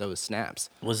him those snaps.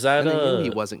 Was that and they knew he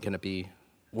wasn't going to be?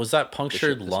 Was that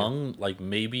punctured lung like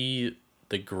maybe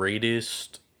the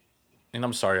greatest? And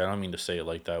I'm sorry, I don't mean to say it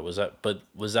like that. Was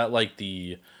that like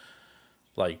the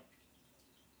like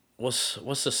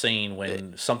what's the saying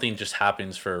when something just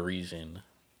happens for a reason?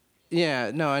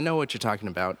 Yeah, no, I know what you're talking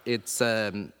about. It's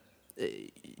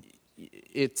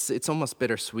almost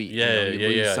bittersweet. Yeah, you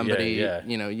lose somebody, yeah.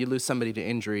 You lose somebody to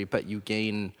injury, but you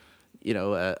gain,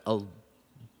 a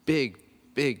big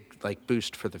like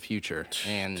boost for the future.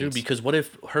 And dude, because what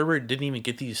if Herbert didn't even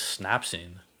get these snaps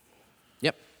in?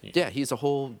 Yep. Yeah, he's a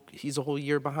whole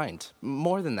year behind.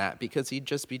 More than that, because he'd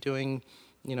just be doing,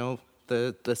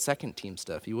 the second team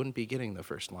stuff. He wouldn't be getting the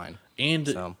first line. And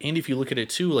if you look at it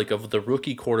too, like of the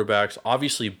rookie quarterbacks,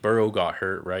 obviously Burrow got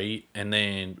hurt, right? And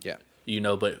then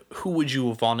but who would you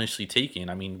have honestly taken?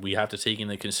 I mean, we have to take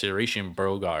into consideration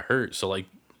Burrow got hurt. So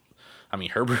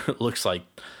Herbert looks like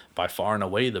by far and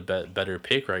away the better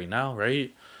pick right now,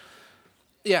 right?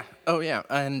 Yeah. Oh yeah.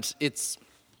 And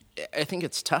I think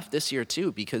it's tough this year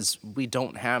too, because we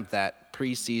don't have that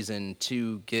preseason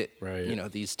to get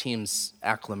these teams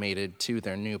acclimated to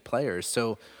their new players.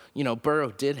 So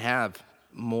Burrow did have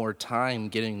more time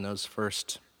getting those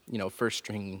first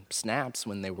string snaps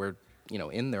when they were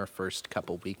in their first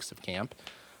couple weeks of camp.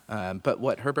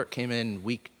 But Herbert came in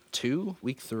week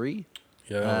 3.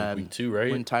 Yeah, week 2,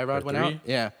 right? When Tyrod went out.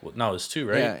 Yeah. Well, no, it was 2,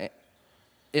 right?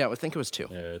 Yeah. I think it was 2.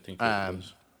 Yeah, I think it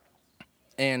was.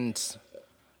 And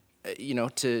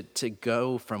to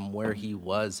go from where he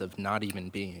was of not even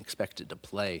being expected to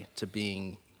play to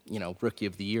being, rookie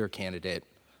of the year candidate,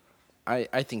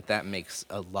 I think that makes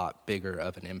a lot bigger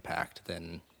of an impact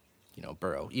than,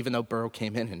 Burrow. Even though Burrow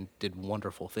came in and did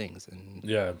wonderful things. And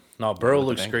Burrow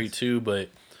looks great too, but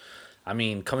I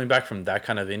mean, coming back from that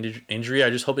kind of injury,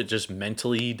 I just hope it just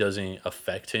mentally doesn't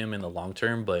affect him in the long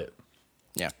term. But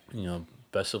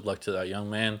best of luck to that young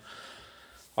man.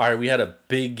 All right, we had a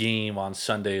big game on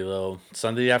Sunday, though.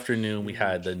 Sunday afternoon, we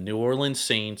had the New Orleans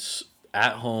Saints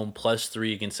at home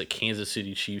 +3 against the Kansas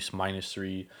City Chiefs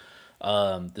 -3.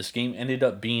 This game ended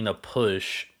up being a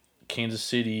push. Kansas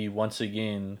City, once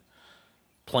again,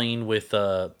 playing with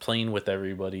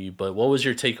everybody. But what was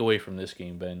your takeaway from this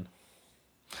game, Ben?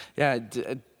 Yeah,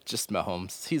 just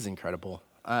Mahomes. He's incredible.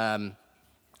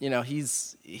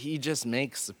 He just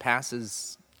makes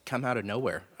passes come out of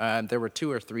nowhere. There were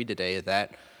 2 or 3 today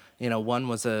that, one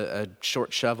was a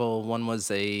short shovel, one was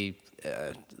a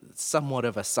somewhat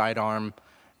of a sidearm,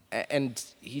 and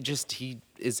he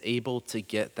is able to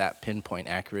get that pinpoint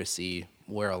accuracy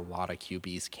where a lot of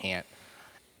QBs can't.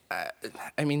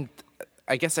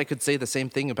 I guess I could say the same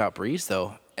thing about Brees,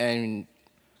 though, and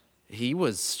he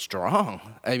was strong.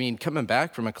 Coming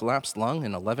back from a collapsed lung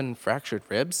and 11 fractured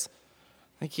ribs,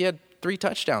 he had 3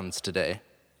 touchdowns today.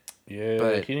 Yeah,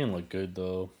 but he didn't look good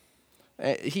though.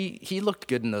 He looked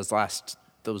good in those last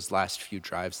few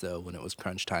drives though, when it was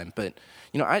crunch time. But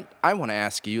I want to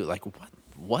ask you,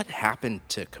 what happened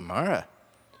to Kamara?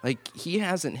 He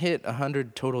hasn't hit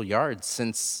 100 total yards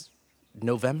since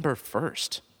November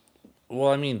 1st.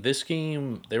 Well, this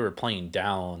game they were playing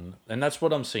down, and that's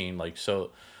what I'm saying.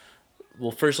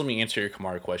 Well, first let me answer your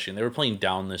Kamara question. They were playing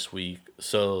down this week,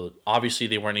 so obviously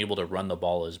they weren't able to run the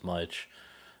ball as much.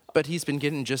 But he's been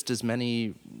getting just as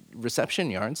many reception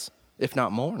yards, if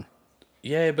not more.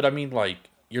 Yeah, but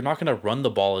you're not going to run the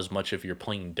ball as much if you're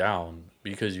playing down,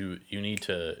 because you need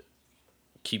to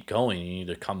keep going. You need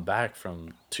to come back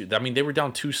from 2. They were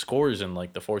down 2 scores in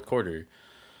the fourth quarter.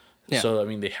 Yeah. So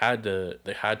they had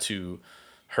to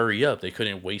hurry up. They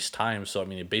couldn't waste time. So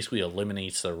it basically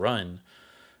eliminates the run.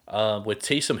 With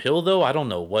Taysom Hill though, I don't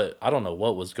know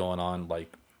what was going on.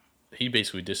 He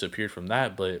basically disappeared from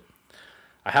that, but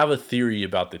I have a theory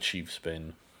about the Chiefs,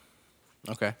 Ben.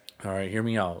 Okay. All right, hear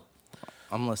me out.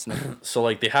 I'm listening.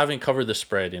 So, they haven't covered the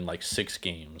spread in, 6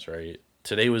 games, right?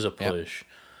 Today was a push. Yep.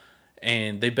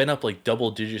 And they've been up,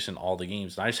 double digits in all the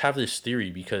games. And I just have this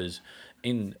theory because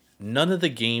in none of the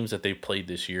games that they played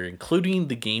this year, including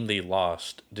the game they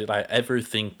lost, did I ever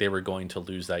think they were going to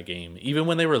lose that game. Even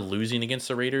when they were losing against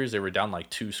the Raiders, they were down,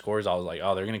 2 scores. I was like,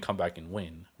 oh, they're going to come back and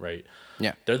win, right?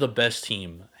 Yeah. They're the best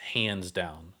team, hands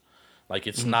down.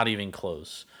 It's not even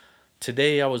close.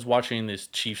 Today I was watching this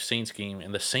Chiefs-Saints game,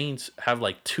 and the Saints have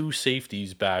 2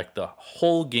 safeties back the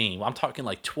whole game. I'm talking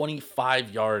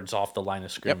 25 yards off the line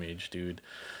of scrimmage, dude.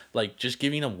 Just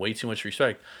giving them way too much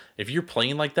respect. If you're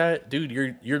playing like that, dude,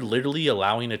 you're literally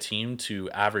allowing a team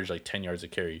to average like 10 yards a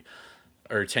carry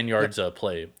or 10 yards a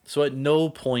play. So at no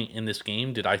point in this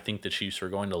game did I think the Chiefs were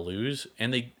going to lose.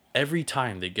 And they every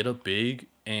time they get up big,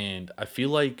 and I feel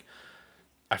like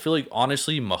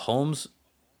honestly Mahomes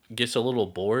gets a little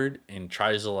bored and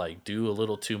tries to like do a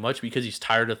little too much because he's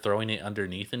tired of throwing it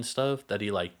underneath and stuff, that he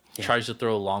like tries to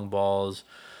throw long balls,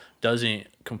 doesn't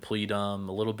complete them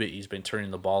a little bit. He's been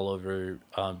turning the ball over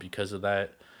because of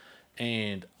that.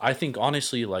 And I think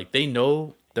honestly, like, they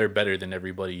know they're better than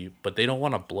everybody, but they don't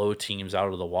want to blow teams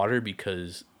out of the water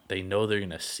because they know they're going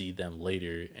to see them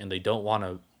later, and they don't want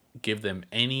to give them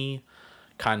any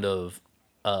kind of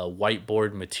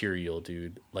whiteboard material,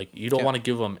 dude. Like, you don't want to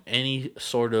give them any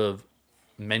sort of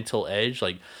mental edge.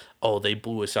 Like, oh, they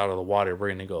blew us out of the water, we're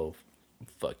going to go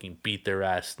fucking beat their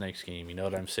ass next game. You know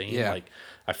what I'm saying? Yeah. Like,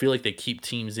 I feel like they keep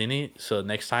teams in it, so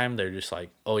next time they're just like,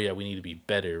 oh yeah, we need to be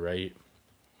better, right?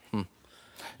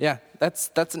 Yeah,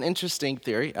 that's an interesting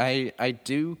theory. I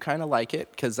do kind of like it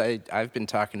because I've been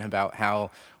talking about how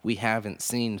we haven't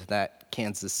seen that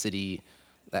Kansas City,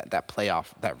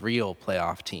 that real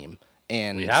playoff team,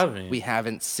 and we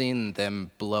haven't seen them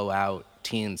blow out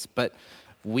teams. But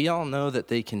we all know that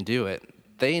they can do it.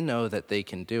 They know that they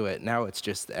can do it. Now it's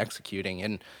just the executing.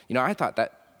 And I thought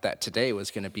that today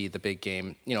was going to be the big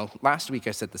game. Last week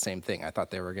I said the same thing. I thought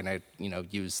they were going to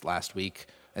use last week.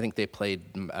 I think they played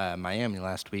Miami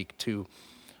last week to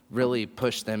really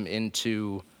push them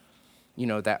into,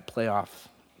 that playoff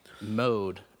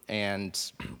mode, and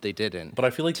they didn't. But I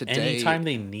feel like today, anytime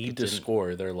they need to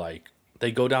score, they're like,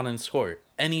 they go down and score.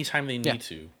 Anytime they need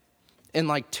to. In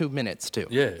like 2 minutes, too.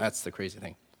 Yeah. That's the crazy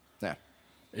thing. Yeah.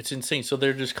 It's insane. So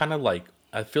they're just kind of like,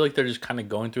 I feel like they're just kind of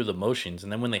going through the motions,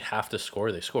 and then when they have to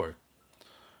score, they score.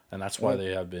 And that's why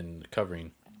they have been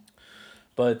covering.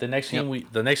 But the next game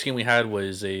we had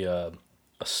was a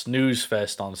snooze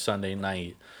fest on Sunday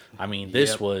night. I mean,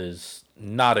 this was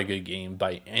not a good game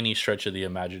by any stretch of the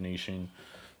imagination.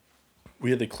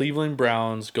 We had the Cleveland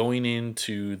Browns going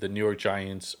into the New York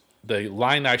Giants. The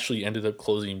line actually ended up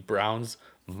closing Browns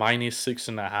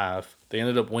 -6.5. They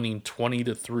ended up winning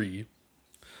 20-3.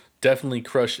 Definitely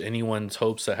crushed anyone's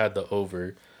hopes that had the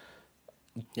over.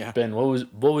 Yeah. Ben,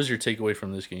 what was your takeaway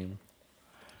from this game?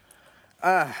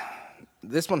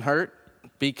 This one hurt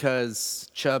because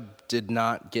Chubb did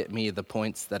not get me the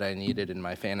points that I needed in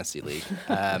my fantasy league.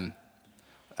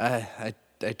 I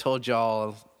told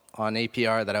y'all on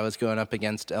APR that I was going up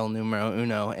against El Numero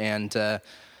Uno, and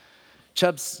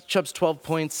Chubb's 12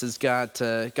 points has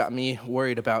got me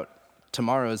worried about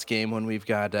tomorrow's game when we've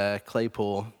got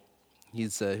Claypool.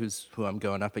 He's who I'm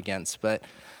going up against, but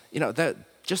that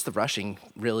just the rushing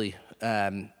really.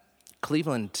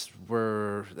 Cleveland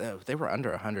were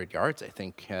under 100 yards, I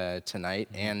think, tonight,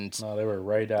 and no, they were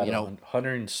right at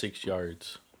 106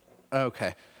 yards.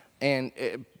 Okay,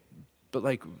 but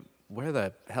like, where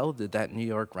the hell did that New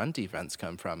York run defense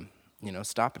come from?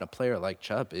 Stopping a player like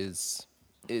Chubb is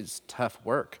tough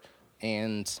work,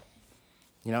 and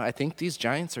I think these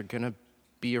Giants are gonna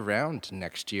be around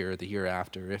next year or the year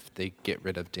after if they get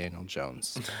rid of Daniel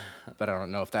Jones, but I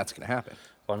don't know if that's gonna happen.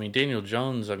 Well, I mean, Daniel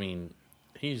Jones,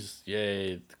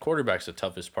 the quarterback's the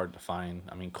toughest part to find.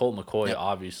 I mean, Colt McCoy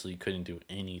obviously couldn't do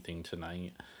anything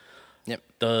tonight. Yep.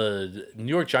 The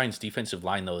New York Giants defensive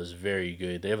line, though, is very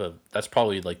good. They have that's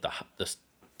probably like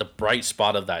the bright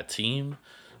spot of that team.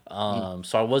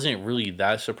 So I wasn't really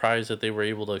that surprised that they were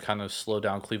able to kind of slow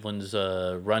down Cleveland's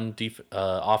run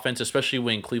offense, especially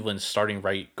when Cleveland's starting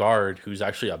right guard, who's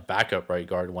actually a backup right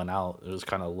guard, went out. It was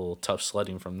kind of a little tough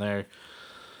sledding from there.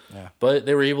 Yeah. But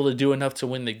they were able to do enough to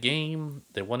win the game.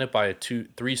 They won it by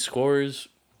 3 scores.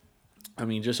 I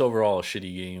mean, just overall a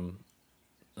shitty game.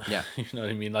 Yeah. You know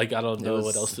what I mean? Like, I don't know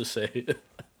what else to say.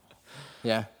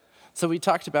 Yeah. So we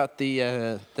talked about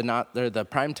the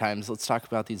prime times. Let's talk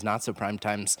about these not so prime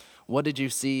times. What did you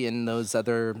see in those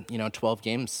other 12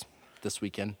 games this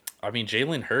weekend? I mean,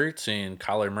 Jalen Hurts and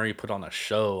Kyler Murray put on a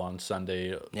show on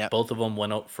Sunday. Yep. Both of them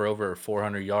went up for over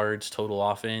 400 yards total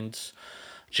offense.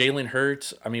 Jalen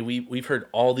Hurts, I mean, we've heard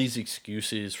all these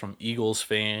excuses from Eagles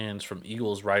fans, from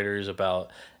Eagles writers about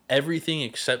everything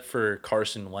except for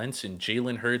Carson Wentz, and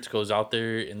Jalen Hurts goes out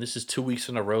there, and this is 2 weeks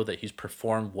in a row that he's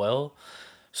performed well.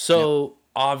 So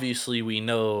obviously we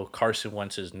know Carson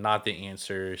Wentz is not the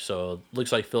answer. So it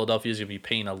looks like Philadelphia is going to be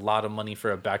paying a lot of money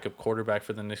for a backup quarterback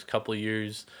for the next couple of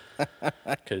years,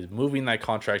 because moving that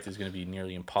contract is going to be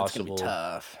nearly impossible. It's going to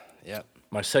be tough. Yep.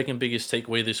 My second biggest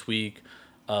takeaway this week,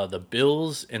 the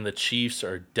Bills and the Chiefs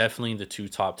are definitely the 2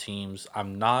 top teams. I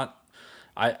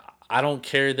don't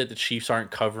care that the Chiefs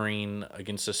aren't covering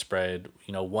against the spread.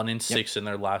 1-6 in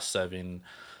their last 7.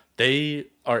 They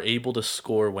are able to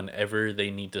score whenever they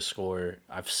need to score.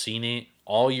 I've seen it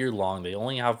all year long. They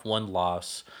only have one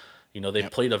loss. They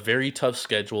played a very tough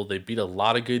schedule. They beat a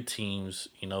lot of good teams.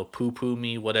 Poo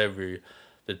me, whatever.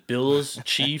 The Bills,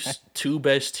 Chiefs, two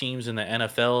best teams in the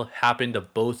NFL, happen to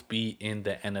both be in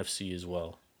the NFC as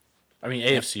well. I mean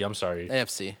AFC. I'm sorry.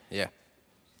 AFC. Yeah.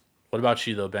 What about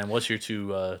you though, Ben? What's your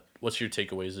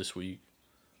takeaways this week?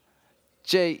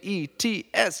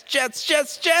 Jets,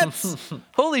 Jets.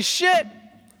 Holy shit.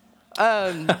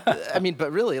 I mean,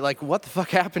 but really, like, what the fuck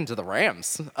happened to the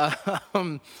Rams?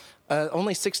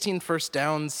 Only 16 first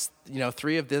downs,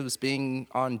 3 of those being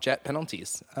on Jet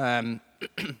penalties.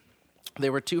 They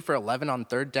were 2 for 11 on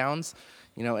third downs,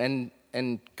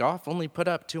 and Goff only put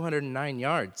up 209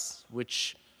 yards,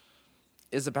 which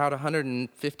is about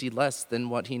 150 less than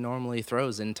what he normally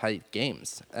throws in tight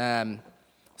games.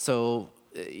 So,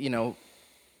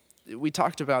 we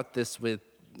talked about this with,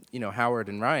 Howard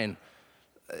and Ryan.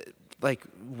 Like,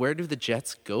 where do the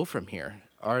Jets go from here?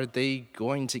 Are they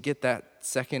going to get that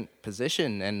second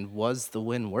position, and was the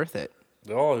win worth it?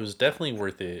 Oh, it was definitely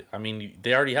worth it. I mean,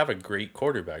 they already have a great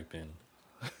quarterback, Ben.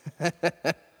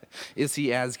 Is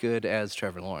he as good as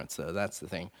Trevor Lawrence, though? That's the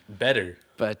thing. Better.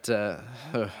 But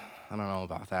I don't know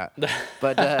about that.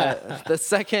 But the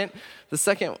second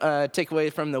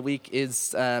takeaway from the week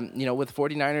is, with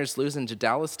 49ers losing to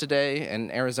Dallas today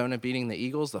and Arizona beating the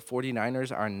Eagles, the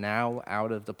 49ers are now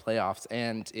out of the playoffs,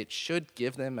 and it should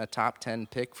give them a top 10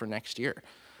 pick for next year.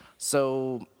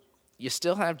 So you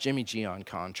still have Jimmy G on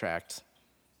contract.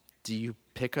 Do you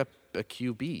pick up a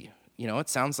QB? It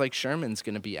sounds like Sherman's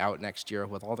going to be out next year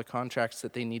with all the contracts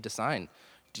that they need to sign.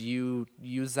 Do you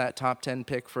use that top 10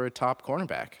 pick for a top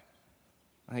cornerback?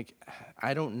 Like,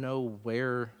 I don't know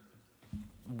where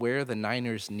the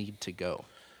Niners need to go.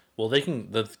 Well,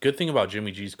 the good thing about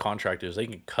Jimmy G's contract is they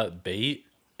can cut bait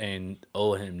and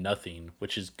owe him nothing,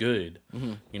 which is good.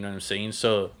 Mm-hmm. You know what I'm saying?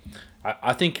 So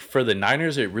I think for the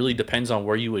Niners, it really depends on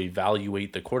where you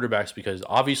evaluate the quarterbacks, because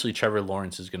obviously Trevor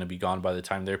Lawrence is going to be gone by the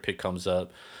time their pick comes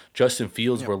up. Justin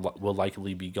Fields will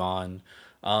likely be gone.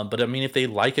 But I mean, if they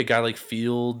like a guy like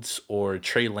Fields or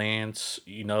Trey Lance,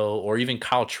 or even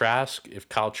Kyle Trask, if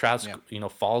Kyle Trask,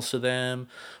 falls to them,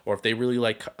 or if they really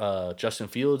like Justin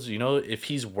Fields, if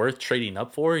he's worth trading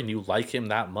up for and you like him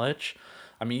that much,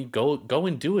 I mean, go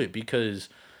and do it, because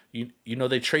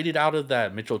they traded out of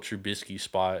that Mitchell Trubisky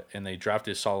spot and they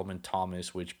drafted Solomon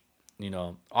Thomas, which,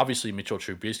 obviously Mitchell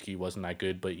Trubisky wasn't that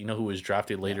good, but who was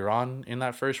drafted later on in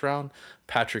that first round?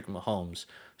 Patrick Mahomes.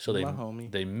 So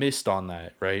they missed on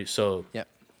that, right? So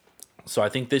So I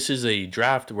think this is a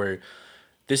draft where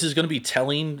this is going to be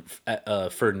telling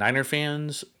for Niner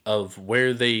fans of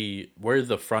where the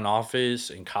front office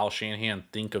and Kyle Shanahan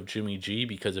think of Jimmy G,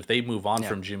 because if they move on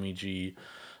from Jimmy G,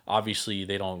 obviously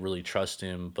they don't really trust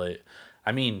him. But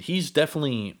I mean, he's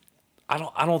definitely.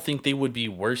 I don't think they would be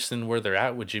worse than where they're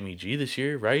at with Jimmy G this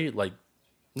year, right? Like,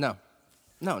 no,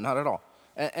 not at all.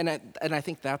 And I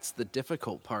think that's the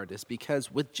difficult part, is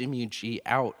because with Jimmy G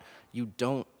out, you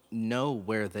don't know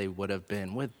where they would have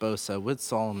been with Bosa, with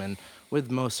Solomon, with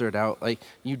Mostert out. Like,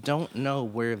 you don't know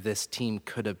where this team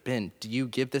could have been. Do you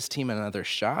give this team another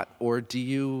shot, or do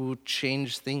you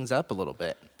change things up a little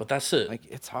bit? But that's it. Like,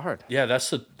 it's hard. Yeah,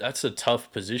 that's a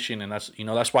tough position, and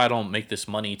that's why I don't make this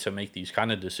money to make these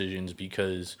kind of decisions,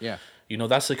 because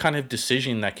that's the kind of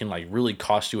decision that can like really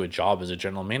cost you a job as a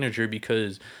general manager,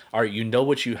 because all right,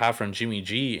 what you have from Jimmy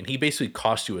G, and he basically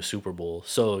cost you a Super Bowl.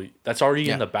 So that's already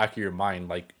in the back of your mind,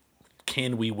 like,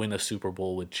 can we win a Super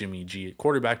Bowl with Jimmy G at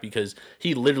quarterback? Because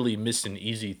he literally missed an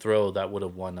easy throw that would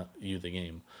have won you the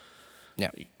game. Yeah.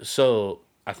 So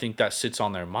I think that sits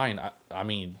on their mind. I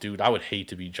mean, dude, I would hate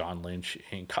to be John Lynch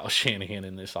and Kyle Shanahan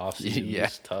in this offseason. Yeah.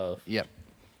 It's tough. Yep.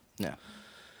 Yeah.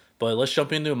 But let's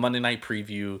jump into a Monday night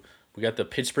preview. We got the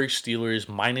Pittsburgh Steelers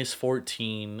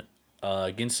 -14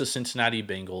 against the Cincinnati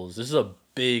Bengals. This is a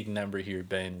big number here,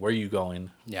 Ben. Where are you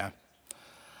going? Yeah.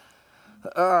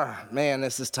 Man,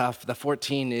 this is tough. The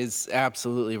 14 is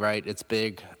absolutely right. It's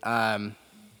big.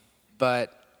 But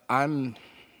I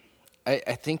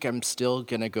think I'm still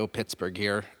going to go Pittsburgh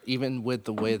here, even with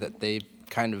the way that they've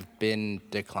kind of been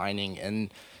declining,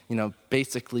 and,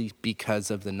 basically because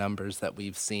of the numbers that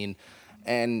we've seen.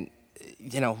 And,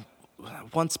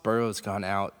 once Burrow's gone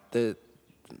out, the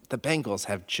Bengals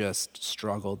have just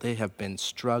struggled. They have been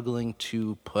struggling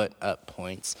to put up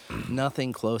points.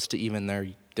 Nothing close to even their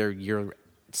year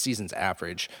season's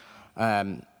average.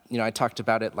 I talked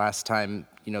about it last time.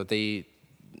 They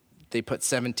put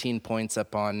 17 points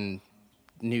up on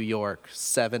New York,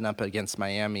 7 up against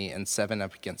Miami, and 7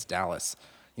 up against Dallas.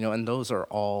 And those are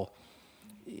all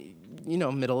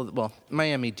middle. Well,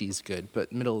 Miami D's good,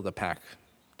 but middle of the pack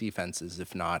defenses,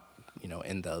 if not,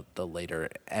 in the later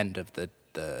end of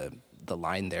the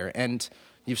line there. And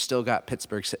you've still got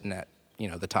Pittsburgh sitting at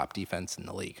the top defense in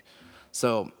the league.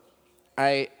 So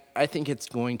I think it's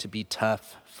going to be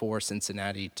tough for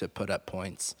Cincinnati to put up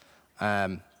points.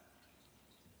 I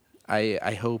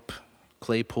hope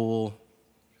Claypool,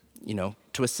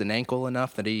 twists an ankle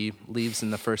enough that he leaves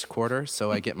in the first quarter,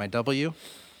 so I get my W.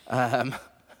 No,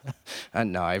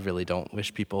 I really don't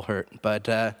wish people hurt, but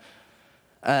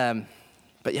yeah,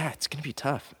 it's gonna be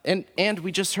tough. And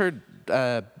we just heard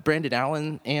Brandon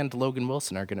Allen and Logan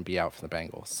Wilson are gonna be out for the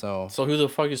Bengals. So who the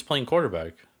fuck is playing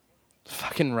quarterback?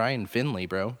 Fucking Ryan Finley,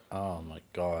 bro. Oh my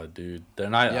god, dude. They're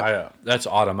not. That's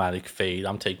automatic fade.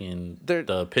 I'm taking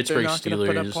the Pittsburgh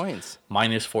Steelers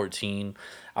minus 14.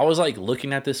 I was like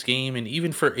looking at this game, and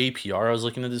even for APR, I was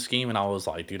looking at this game, and I was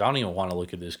like, dude, I don't even want to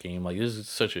look at this game. Like, this is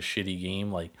such a shitty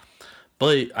game. Like,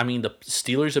 but I mean, the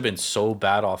Steelers have been so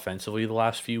bad offensively the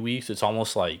last few weeks. It's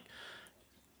almost like,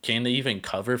 can they even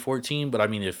cover 14? But I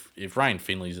mean, if Ryan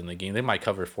Finley's in the game, they might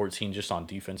cover 14 just on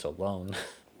defense alone.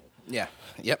 Yeah.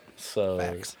 Yep. So,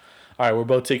 facts. All right, we're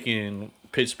both taking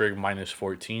Pittsburgh minus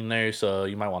 14 there. So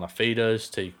you might want to fade us.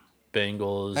 Take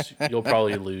Bengals. You'll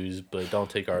probably lose, but don't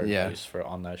take our advice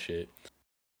on that shit.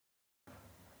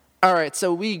 All right,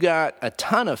 so we got a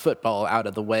ton of football out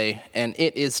of the way, and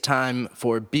it is time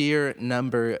for beer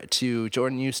number 2.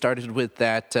 Jordan, you started with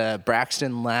that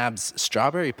Braxton Labs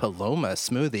Strawberry Paloma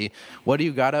smoothie. What do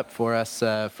you got up for us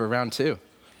for round 2?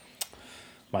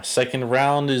 My second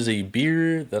round is a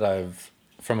beer that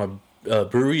from a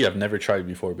brewery I've never tried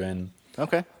before, Ben.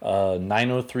 Okay.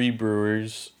 903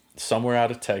 Brewers, somewhere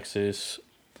out of Texas.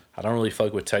 I don't really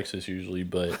fuck with Texas usually,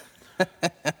 but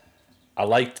I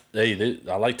like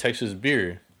Texas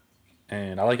beer,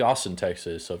 and I like Austin,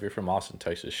 Texas. So if you're from Austin,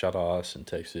 Texas, shout out Austin,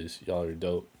 Texas. Y'all are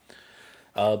dope.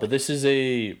 But this is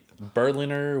a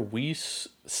Berliner Weiss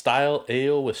style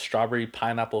ale with strawberry,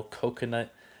 pineapple,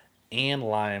 coconut, and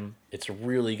lime. It's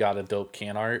really got a dope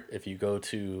can art. If you go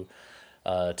to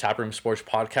Taproom Sports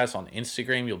Podcast on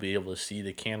Instagram, you'll be able to see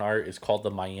the can art. It's called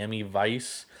the Miami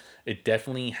Vice. It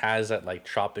definitely has that like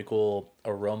tropical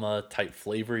aroma type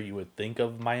flavor you would think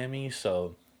of Miami.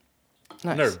 So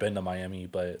nice. I've never been to Miami,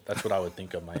 but that's what I would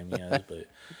think of Miami as. But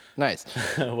nice.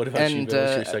 What about you? What's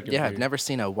your second beer? I've never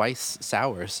seen a Weiss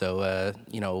sour, so a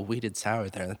wheated sour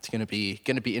there. That's gonna be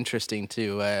interesting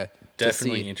to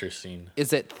definitely see. Interesting.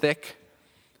 Is it thick?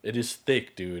 It is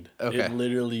thick, dude. Okay. It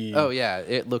literally. Oh yeah,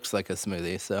 it looks like a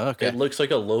smoothie. So okay. It looks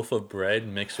like a loaf of bread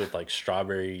mixed with like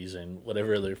strawberries and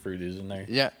whatever other fruit is in there.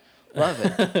 Yeah, love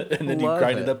it. And then you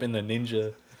grind it up in the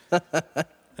Ninja.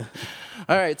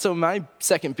 All right, so my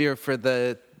second beer for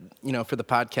the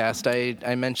podcast,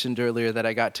 I mentioned earlier that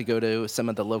I got to go to some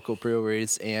of the local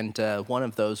breweries, and one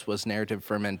of those was Narrative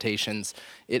Fermentations.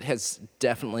 It has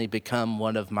definitely become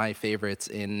one of my favorites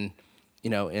in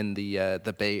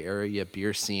the Bay Area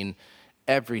beer scene.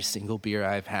 Every single beer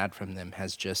I've had from them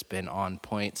has just been on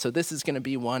point. So this is going to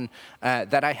be one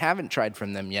that I haven't tried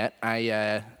from them yet.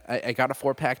 I got a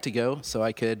 4-pack to go, so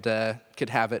I could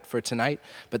have it for tonight.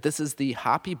 But this is the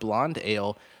Hoppy Blonde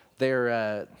Ale.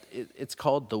 It's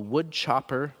called the Wood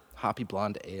Chopper Hoppy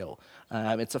Blonde Ale.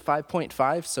 It's a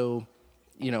 5.5, so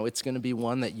it's going to be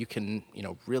one that you can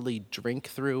really drink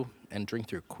through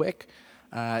quick.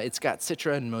 It's got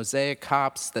Citra and Mosaic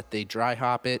hops that they dry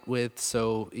hop it with,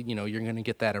 so you're going to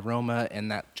get that aroma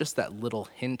and that little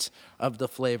hint of the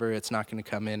flavor. It's not going to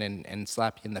come in and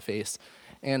slap you in the face.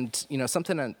 And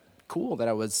something cool that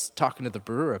I was talking to the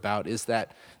brewer about is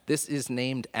that this is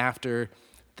named after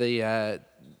the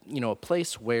a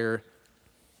place where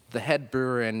the head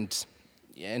brewer and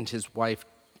his wife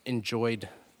enjoyed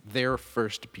their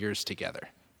first beers together.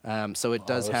 So it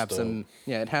does have dope.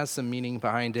 It has some meaning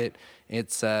behind it.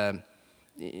 It's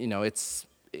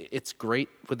it's great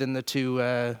within the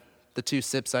two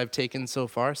sips I've taken so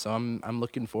far. So I'm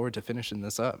looking forward to finishing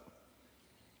this up.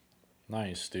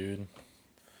 Nice, dude.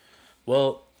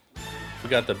 Well, we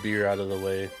got the beer out of the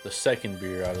way, the second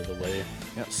beer out of the way.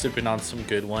 Yep. Sipping on some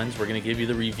good ones. We're gonna give you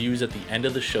the reviews at the end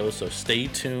of the show, so stay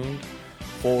tuned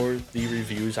for the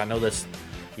reviews. I know that's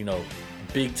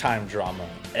big time drama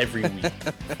every week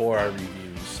for our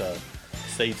reviews, so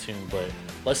stay tuned. But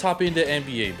let's hop into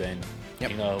NBA, Ben.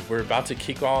 Yep. We're about to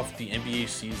kick off the NBA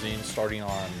season starting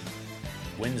on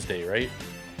Wednesday, right?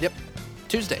 Yep.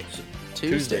 Tuesday.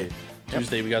 Yep.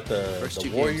 Tuesday we got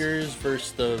the Warriors games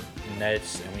versus the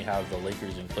Nets, and we have the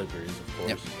Lakers and Clippers, of course.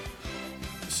 Yep.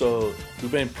 So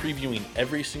we've been previewing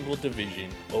every single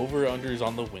division, over-unders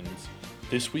on the wins.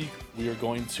 This week we are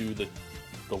going to the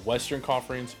the Western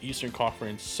Conference, Eastern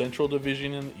Conference, Central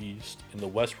Division in the East. In the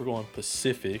West, we're going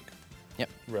Pacific. Yep.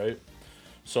 Right?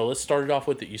 So let's start it off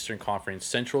with the Eastern Conference,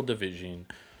 Central Division.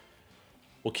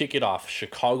 We'll kick it off.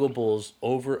 Chicago Bulls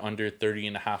over under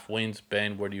 30.5 wins.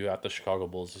 Ben, where do you have the Chicago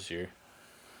Bulls this year?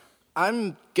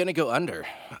 I'm going to go under.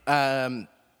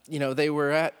 They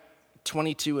were at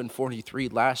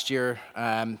 22-43 last year.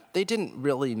 They didn't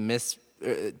really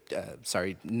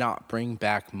not bring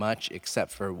back much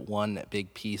except for one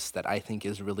big piece that I think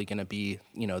is really going to be,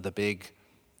 the big,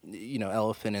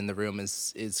 elephant in the room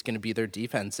is going to be their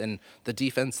defense, and the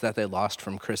defense that they lost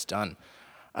from Chris Dunn.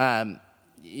 I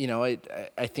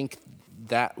think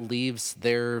that leaves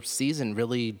their season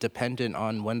really dependent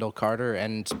on Wendell Carter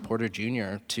and Porter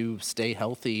Jr. to stay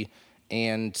healthy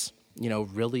and,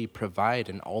 really provide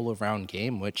an all-around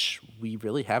game, which we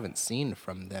really haven't seen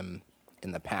from them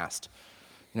in the past.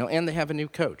 And they have a new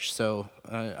coach, so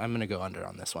I'm going to go under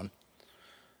on this one.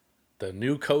 The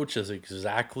new coach is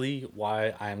exactly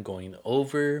why I'm going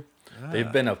over.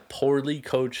 They've been a poorly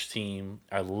coached team.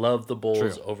 I love the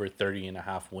Bulls over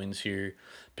 30.5 wins here.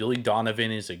 Billy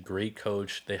Donovan is a great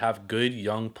coach. They have good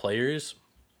young players.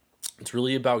 It's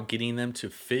really about getting them to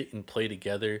fit and play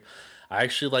together. I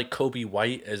actually like Kobe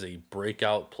White as a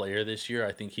breakout player this year.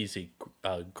 I think he's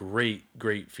a great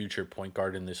future point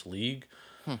guard in this league.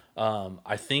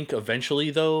 I think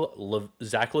eventually, though,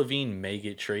 Zach LaVine may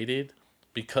get traded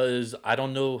because I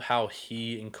don't know how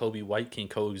he and Kobe White can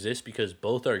coexist because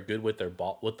both are good with the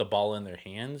ball in their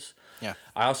hands. Yeah.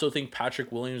 I also think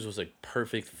Patrick Williams was a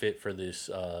perfect fit for this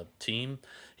team.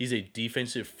 He's a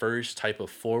defensive first type of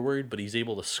forward, but he's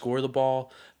able to score the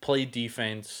ball, play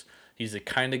defense. He's the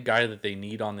kind of guy that they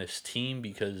need on this team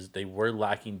because they were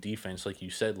lacking defense, like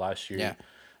you said last year. Yeah.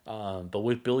 But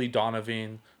with Billy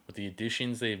Donovan, with the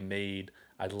additions they've made,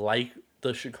 I like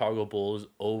the Chicago Bulls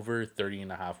over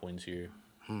 30.5 wins here.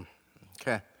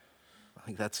 Okay. I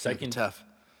think that's going to be tough.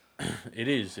 It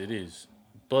is.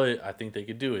 But I think they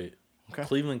could do it. Okay.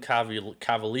 Cleveland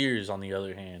Cavaliers, on the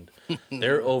other hand,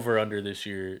 they're over under this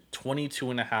year,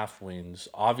 22.5 wins.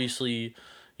 Obviously,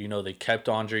 they kept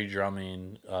Andre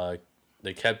Drummond.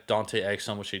 They kept Dante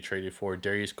Exum, which they traded for.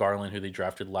 Darius Garland, who they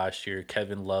drafted last year.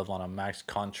 Kevin Love on a max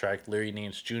contract. Larry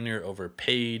Nance Jr.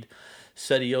 overpaid.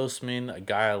 Seti Osman, a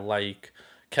guy I like.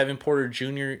 Kevin Porter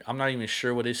Jr., I'm not even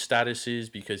sure what his status is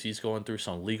because he's going through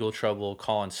some legal trouble.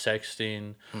 Colin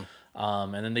Sexton.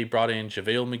 And then they brought in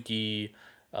JaVale McGee.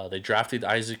 They drafted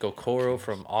Isaac Okoro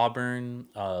from Auburn.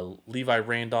 Levi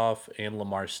Randolph and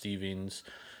Lamar Stevens.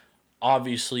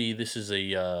 Obviously, this is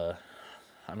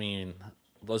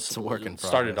let's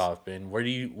start it off, Ben. Where do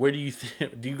you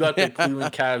think, do you got the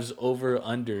Cleveland Cavs over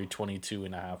under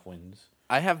 22.5 wins?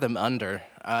 I have them under.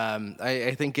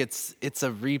 I think it's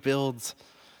a rebuild.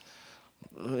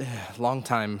 Long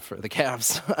time for the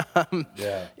Cavs.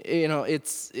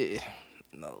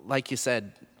 Like you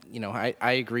said.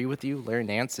 I agree with you. Larry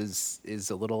Nance is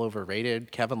a little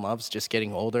overrated. Kevin Love's just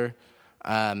getting older,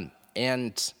 and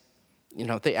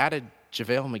they added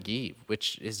JaVale McGee,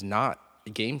 which is not a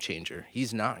game changer.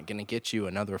 He's not going to get you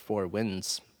another 4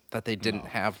 wins that they didn't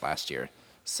have last year.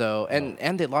 So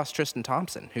and they lost Tristan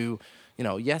Thompson, who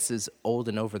yes is old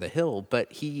and over the hill,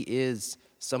 but he is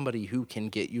somebody who can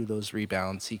get you those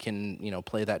rebounds. He can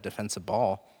play that defensive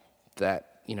ball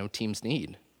that teams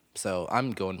need. So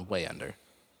I'm going way under.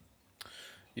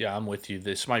 Yeah, I'm with you.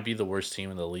 This might be the worst team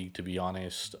in the league, to be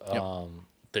honest. Yep.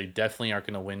 They definitely aren't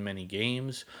going to win many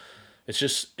games.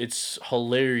 It's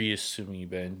hilarious to me,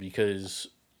 Ben, because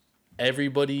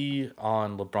everybody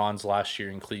on LeBron's last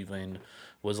year in Cleveland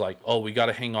was like, oh, we got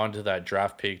to hang on to that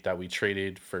draft pick that we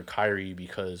traded for Kyrie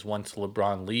because once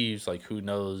LeBron leaves, who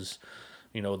knows,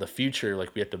 the future,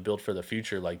 we have to build for the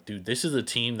future. Dude, this is a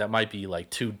team that might be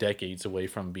 2 decades away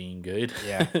from being good.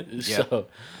 Yeah. So,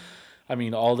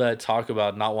 all that talk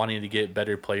about not wanting to get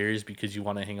better players because you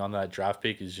want to hang on to that draft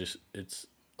pick is it's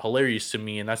hilarious to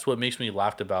me. And that's what makes me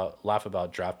laugh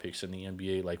about draft picks in the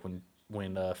NBA.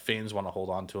 When fans want to hold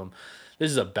on to them, this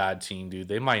is a bad team, dude.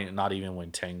 They might not even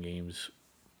win 10 games.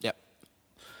 Yep.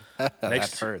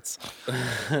 That hurts.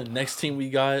 Next team we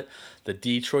got, the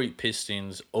Detroit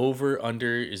Pistons. Over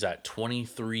under is at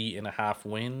 23.5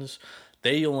 wins.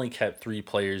 They only kept 3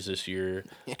 players this year.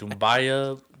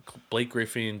 Doumbia, Blake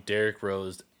Griffin, Derrick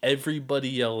Rose.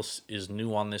 Everybody else is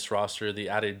new on this roster. They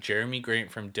added Jeremy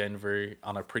Grant from Denver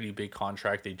on a pretty big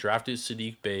contract. They drafted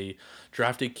Sadiq Bey,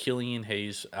 drafted Killian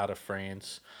Hayes out of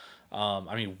France.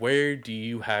 Where do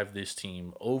you have this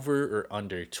team? Over or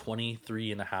under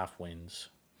 23.5 wins?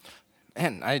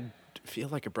 Man, I feel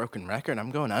like a broken record.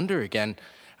 I'm going under again.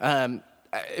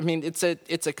 I mean, it's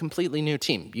a completely new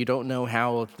team. You don't know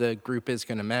how the group is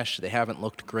going to mesh. They haven't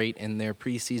looked great in their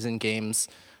preseason games.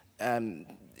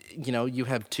 You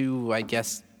have two, I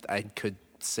guess I could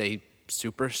say,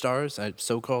 superstars,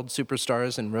 so-called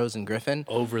superstars in Rose and Griffin.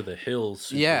 Over the hill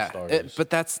superstars. Yeah, but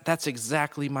that's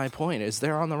exactly my point, is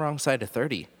they're on the wrong side of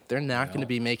 30. They're not going to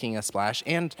be making a splash,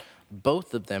 and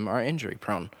both of them are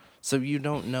injury-prone. So you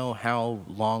don't know how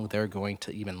long they're going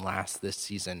to even last this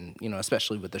season,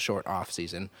 especially with the short off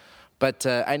season. But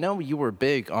I know you were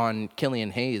big on Killian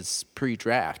Hayes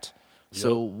pre-draft.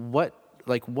 So what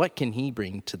can he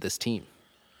bring to this team?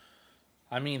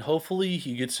 I mean, hopefully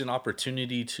he gets an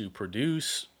opportunity to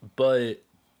produce, but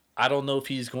I don't know if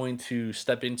he's going to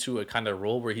step into a kind of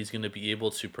role where he's going to be able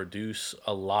to produce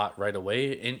a lot right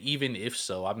away. And even if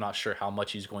so, I'm not sure how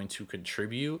much he's going to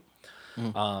contribute.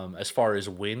 As far as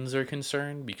wins are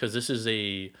concerned, because this is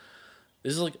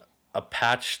like a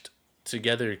patched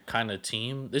together kind of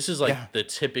team. This is like the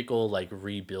typical like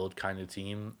rebuild kind of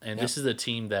team, and this is a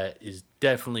team that is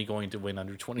definitely going to win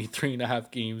under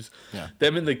 23.5 games.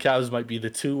 Them and the Cavs might be the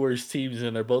two worst teams,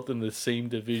 and they're both in the same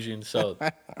division. So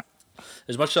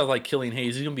as much as I like Killian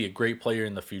Hayes, he's gonna be a great player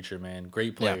in the future, man.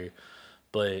 Great player.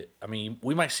 But, I mean,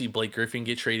 we might see Blake Griffin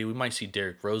get traded. We might see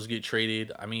Derrick Rose get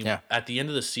traded. I mean, at the end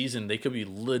of the season, they could be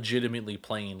legitimately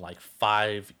playing like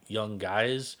 5 young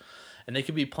guys. And they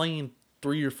could be playing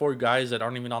 3 or 4 guys that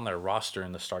aren't even on their roster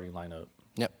in the starting lineup.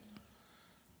 Yep.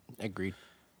 Agreed.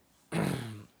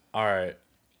 All right.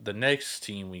 The next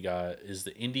team we got is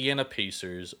the Indiana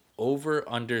Pacers, over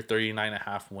under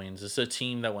 39.5 wins. This is a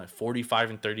team that went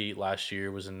 45-38 last year,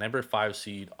 was a number 5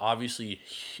 seed, obviously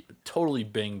totally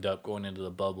banged up going into the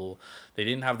bubble. They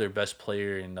didn't have their best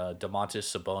player in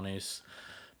Domantas Sabonis.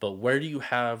 But where do you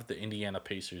have the Indiana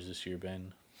Pacers this year,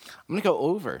 Ben? I'm going to go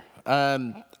over.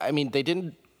 I mean, they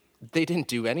didn't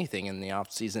do anything in the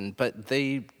offseason, but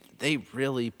they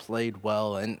really played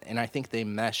well, and I think they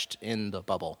meshed in the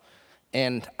bubble.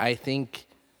 And I think,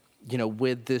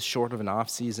 with this short of an off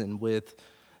season, with,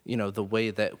 the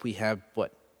way that we have,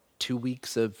 2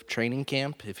 weeks of training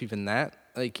camp, if even that,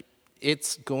 like,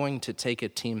 it's going to take a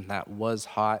team that was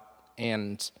hot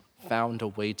and found a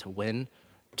way to win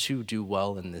to do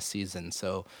well in this season.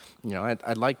 So,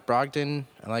 I like Brogdon.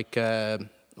 I like,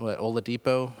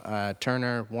 Oladipo,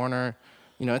 Turner, Warner.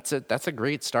 That's a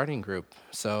great starting group.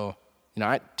 So,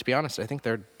 to be honest, I think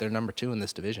they're number 2 in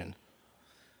this division.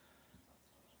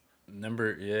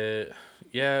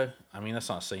 Yeah. I mean, that's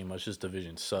not saying much. This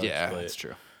division sucks. Yeah, but, that's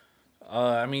true.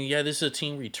 I mean, this is a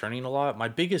team returning a lot. My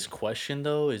biggest question,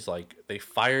 though, is like they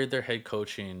fired their head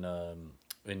coach in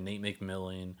Nate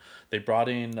McMillan. They brought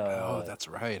in. Oh, that's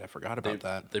right. I forgot about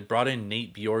that. They brought in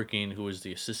Nate Bjorken, who was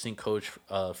the assistant coach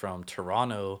from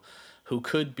Toronto, who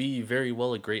could be very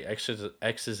well a great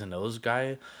X's and O's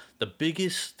guy. The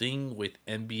biggest thing with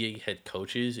NBA head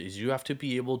coaches is you have to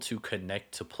be able to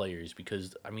connect to players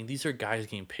because, I mean, these are guys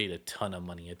getting paid a ton of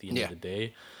money at the end of the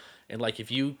day. And, like,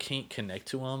 if you can't connect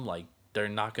to them, like, they're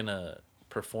not going to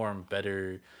perform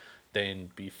better than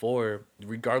before,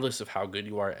 regardless of how good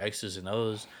you are at X's and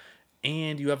O's.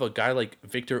 And you have a guy like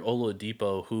Victor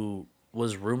Oladipo who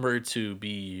was rumored to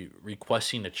be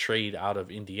requesting a trade out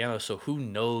of Indiana. So who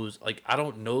knows? Like, I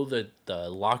don't know the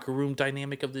locker room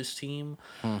dynamic of this team.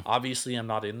 Obviously, I'm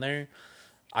not in there.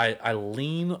 I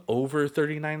lean over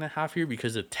 39.5 here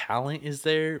because the talent is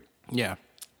there. Yeah.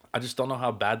 I just don't know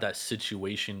how bad that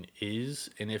situation is.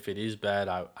 And if it is bad,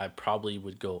 I probably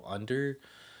would go under.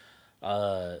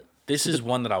 This is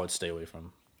one that I would stay away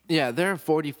from. Yeah, they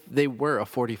were a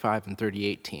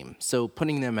 45-38 team. So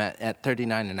putting them at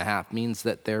 39.5 means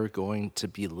that they're going to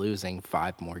be losing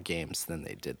 5 more games than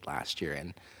they did last year.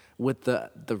 And with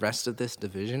the rest of this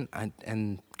division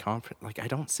and conference, like, I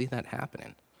don't see that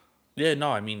happening. Yeah,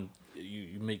 no, I mean,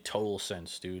 you make total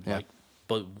sense, dude. Yeah. Like,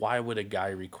 but why would a guy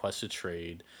request a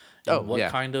trade? And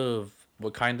what kind of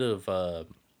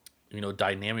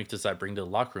dynamic does that bring to the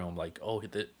locker room? Like, oh,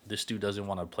 this dude doesn't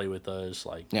want to play with us.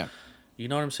 Like, you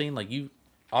know what I'm saying? Like,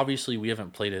 obviously we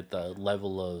haven't played at the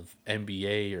level of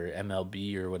NBA or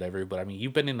MLB or whatever, but I mean,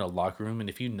 you've been in a locker room, and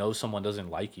if you know someone doesn't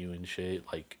like you and shit,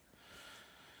 like,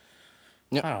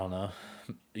 I don't know.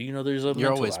 There's a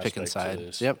You're always mental picking aspect to sides.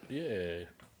 this. Yep. Yeah.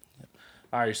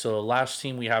 All right, so the last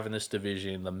team we have in this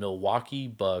division, the Milwaukee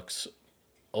Bucks,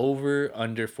 over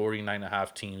under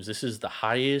 49.5 teams. This is the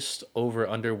highest over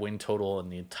under win total in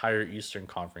the entire Eastern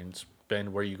Conference.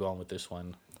 Ben, where are you going with this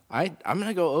one? I'm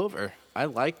gonna go over. I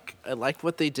like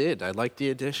what they did. I like the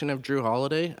addition of Drew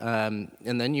Holiday, and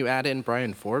then you add in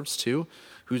Brian Forbes too,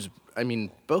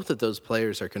 both of those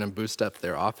players are gonna boost up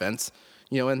their offense.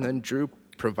 And then Drew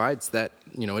provides that,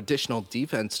 additional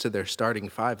defense to their starting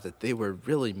five that they were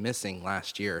really missing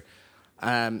last year.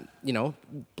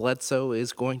 Bledsoe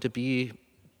is going to be,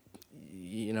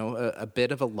 a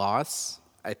bit of a loss.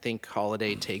 I think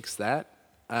Holiday takes that.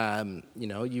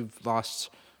 You've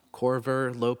lost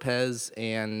Corver, Lopez,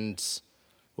 and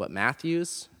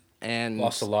Matthews, and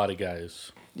Lost a lot of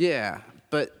guys. Yeah,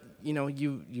 but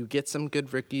you get some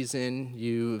good rookies in.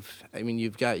 You've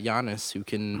got Giannis who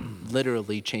can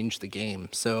literally change the game.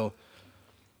 So,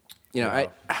 Yeah.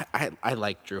 I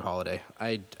like Drew Holiday.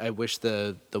 I wish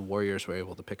the Warriors were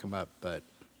able to pick him up, but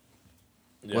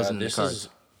wasn't in the cards.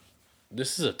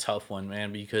 This is a tough one,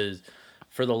 man, because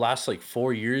for the last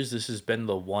 4 years, this has been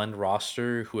the one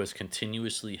roster who has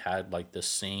continuously had the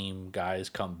same guys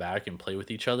come back and play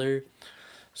with each other.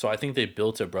 So I think they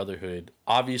built a brotherhood.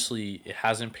 Obviously, it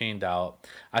hasn't panned out.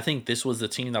 I think this was the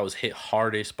team that was hit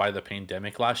hardest by the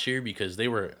pandemic last year because they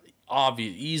were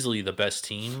easily the best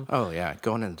team. Oh yeah,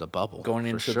 going into the bubble. Going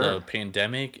into the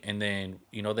pandemic, and then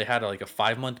they had a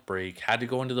 5-month break, had to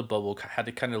go into the bubble, had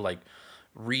to kind of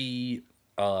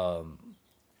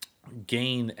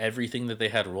gain everything that they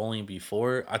had rolling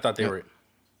before. I thought they were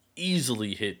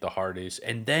easily hit the hardest,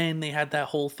 and then they had that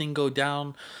whole thing go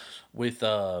down with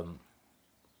oh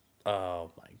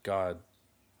my god,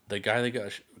 the guy that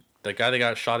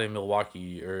got shot in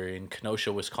Milwaukee or in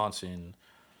Kenosha, Wisconsin.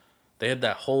 They had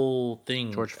that whole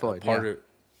thing. George Floyd.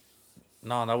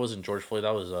 No, that wasn't George Floyd.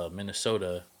 That was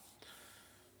Minnesota.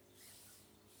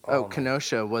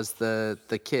 Kenosha was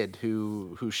the kid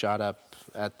who shot up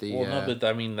at the. Well, no, but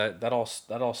I mean that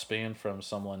all spanned from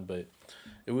someone, but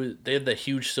they had that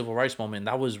huge civil rights moment.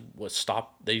 That was what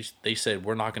stopped. They said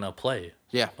we're not gonna play.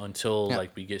 Yeah. Until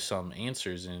we get some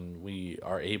answers and we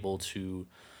are able to,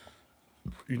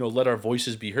 let our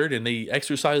voices be heard, and they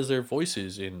exercise their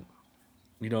voices and,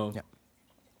 Yep.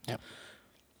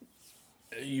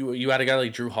 You had a guy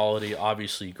like Drew Holiday,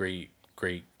 obviously great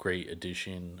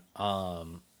addition. I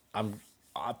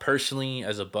personally,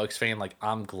 as a Bucks fan,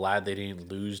 I'm glad they didn't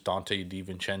lose Dante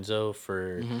DiVincenzo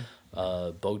for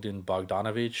Bogdan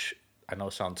Bogdanovic. I know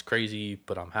it sounds crazy,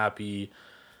 but I'm happy.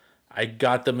 I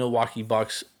got the Milwaukee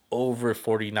Bucks over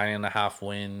 49.5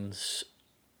 wins.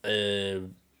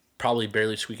 Probably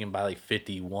barely squeaking by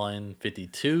 51,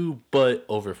 52, but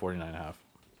over 49.5.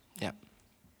 Yep.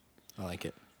 I like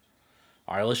it.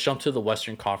 All right, let's jump to the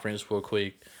Western Conference real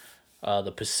quick.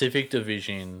 The Pacific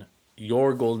Division,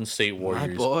 your Golden State Warriors.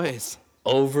 My boys.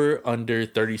 Over under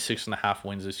 36.5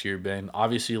 wins this year, Ben.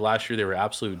 Obviously, last year they were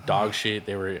absolute dog shit.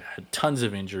 They had tons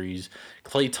of injuries.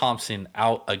 Klay Thompson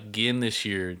out again this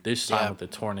year, this time with a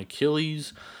torn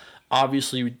Achilles.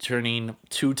 Obviously, returning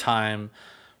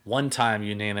one-time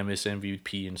unanimous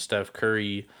MVP in Steph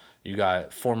Curry. You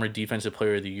got former Defensive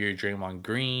Player of the Year Draymond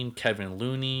Green, Kevin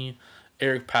Looney,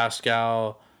 Eric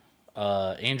Pascal,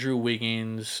 Andrew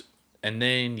Wiggins, and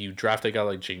then you draft a guy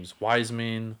like James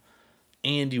Wiseman,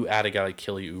 and you add a guy like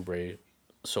Kelly Oubre.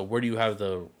 So where do you have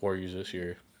the Warriors this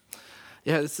year?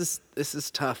 Yeah, this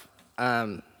is tough.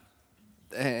 And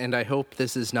I hope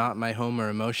this is not my Homer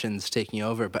emotions taking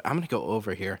over, but I'm going to go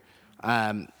over here.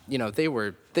 They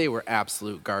were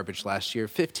absolute garbage last year.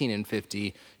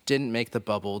 15-50, didn't make the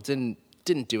bubble, didn't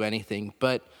do anything,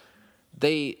 but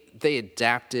they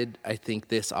adapted, I think,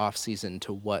 this offseason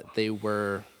to what they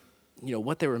were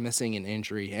missing in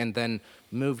injury, and then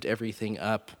moved everything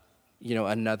up,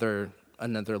 another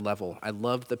level. I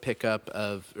love the pickup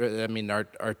of,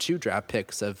 our 2 draft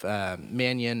picks of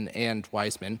Mannion and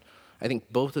Wiseman. I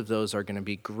think both of those are going to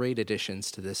be great additions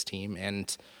to this team,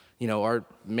 and our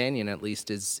Mannion at least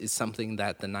is something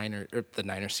that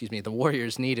the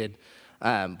Warriors needed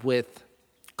with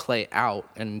Klay out,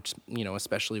 and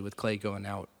especially with Klay going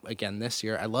out again this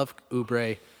year. I love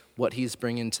Oubre, what he's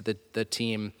bringing to the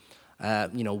team.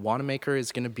 Wanamaker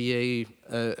is going to be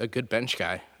a good bench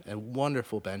guy, a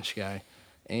wonderful bench guy.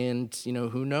 And,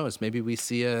 who knows, maybe we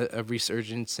see a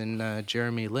resurgence in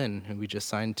Jeremy Lin, who we just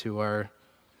signed to our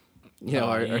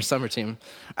summer team.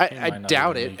 I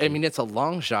doubt it. I mean, it's a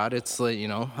long shot. It's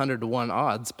 100-1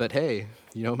 odds, but hey,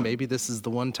 maybe this is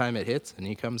the one time it hits and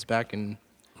he comes back and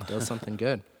does something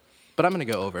good. But I'm going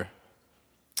to go over.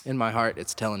 In my heart,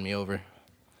 it's telling me over.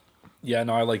 Yeah,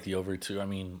 no, I like the over too. I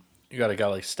mean, you got a guy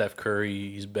like Steph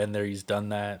Curry. He's been there. He's done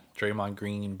that. Draymond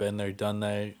Green, been there, done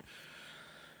that.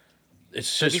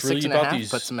 It's just really about these.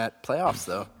 Puts them at playoffs,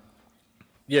 though.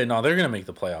 Yeah, no, they're going to make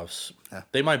the playoffs. Yeah.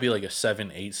 They might be like a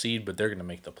 7-8 seed, but they're going to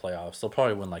make the playoffs. They'll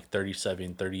probably win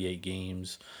 37, 38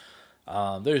 games.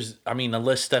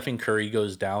 Unless Stephen Curry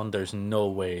goes down, there's no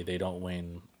way they don't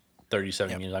win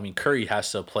 37 games. I mean, Curry has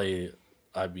to play,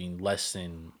 less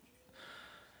than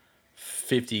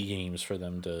 50 games for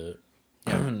them to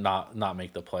not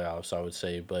make the playoffs, I would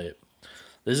say. But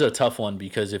this is a tough one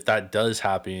because if that does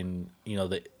happen,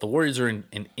 the Warriors are in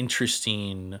an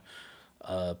interesting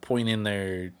point in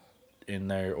their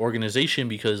organization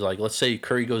because, like, let's say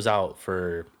Curry goes out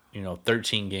for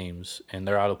 13 games and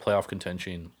they're out of playoff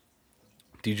contention.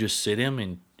 Do you just sit him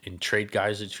and trade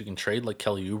guys that you can trade, like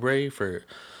Kelly Oubre, for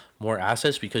more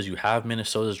assets because you have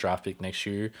Minnesota's draft pick next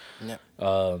year? Yeah.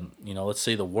 Let's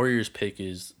say the Warriors pick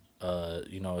is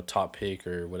a top pick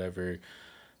or whatever.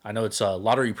 I know it's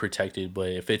lottery protected, but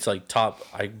if it's like top,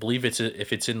 I believe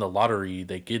if it's in the lottery,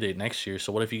 they get it next year.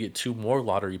 So what if you get 2 more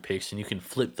lottery picks and you can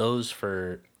flip those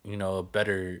for a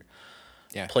better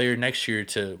player next year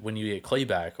to when you get Clay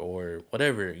back or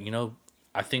whatever?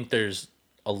 I think there's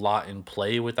a lot in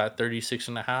play with that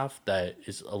 36.5 that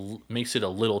makes it a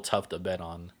little tough to bet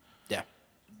on. Yeah,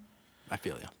 I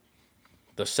feel you.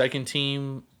 The second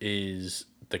team is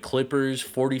the Clippers,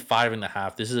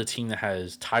 45.5. This is a team that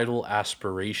has title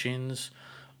aspirations.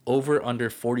 Over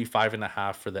under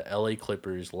 45.5 for the LA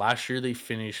Clippers. Last year they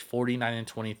finished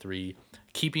 49-23,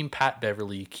 keeping Pat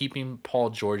Beverly, keeping Paul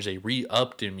George. They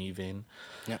re-upped him even.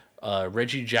 Yeah.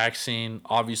 Reggie Jackson,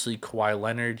 obviously Kawhi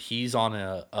Leonard. He's on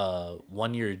a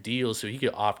 1-year deal, so he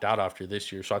could opt out after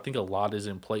this year. So I think a lot is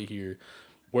in play here.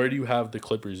 Where do you have the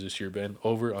Clippers this year, Ben?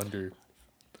 Over, under?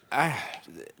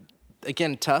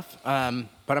 Again, tough, but I'm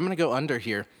going to go under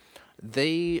here.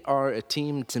 They are a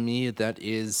team to me that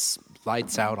is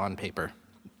lights out on paper,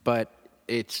 but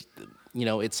it's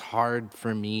hard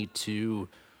for me to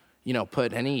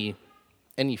put any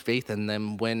faith in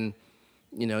them when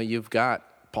you've got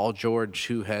Paul George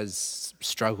who has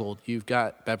struggled, you've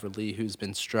got Beverly who's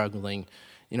been struggling,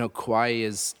 Kawhi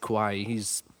is Kawhi,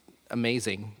 he's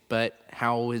amazing, but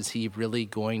how is he really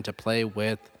going to play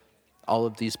with all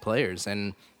of these players?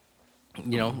 And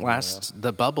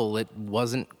the bubble, it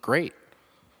wasn't great.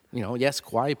 Yes,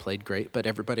 Kawhi played great, but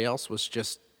everybody else was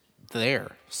just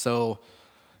there. So,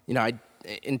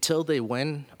 until they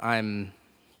win, I'm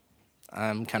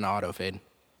kind of auto fade.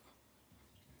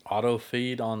 Auto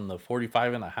fade on the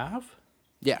 45.5?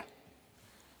 Yeah.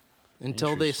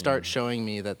 Until they start showing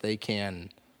me that they can,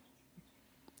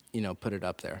 put it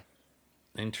up there.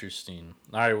 Interesting.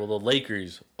 All right, well, the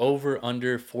Lakers, over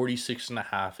under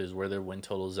 46.5 is where their win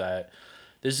total's at.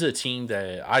 This is a team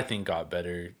that I think got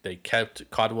better. They kept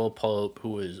Caldwell Pope, who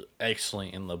was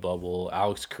excellent in the bubble,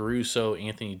 Alex Caruso,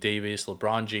 Anthony Davis,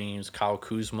 LeBron James, Kyle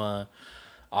Kuzma,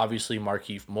 obviously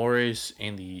Markieff Morris,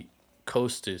 and the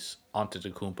Kostas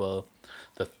Antetokounmpo,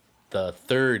 the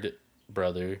third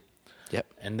brother. Yep.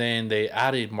 And then they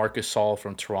added Marc Gasol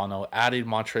from Toronto, added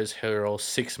Montrezl Harrell,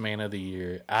 6th man of the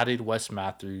year, added Wes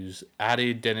Matthews,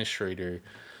 added Dennis Schroeder.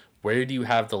 Where do you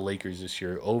have the Lakers this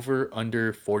year? Over,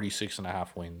 under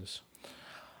 46.5 wins?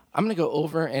 I'm going to go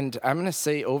over, and I'm going to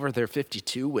say over their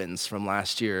 52 wins from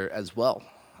last year as well.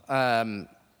 I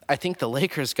think the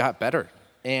Lakers got better.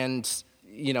 And,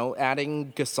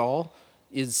 adding Gasol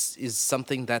is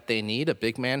something that they need, a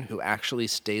big man who actually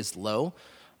stays low.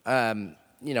 I'd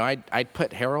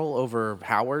put Harrell over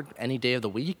Howard any day of the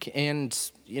week. And,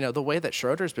 the way that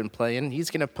Schroeder's been playing, he's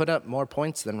going to put up more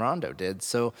points than Rondo did.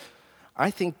 So I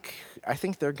think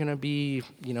they're going to be,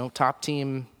 top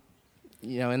team,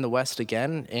 in the West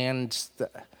again. And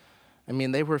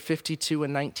they were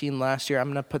 52-19 last year. I'm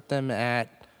going to put them at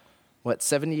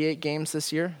 78 games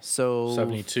this year. So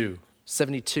 72.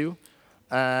 72.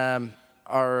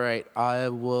 All right, I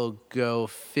will go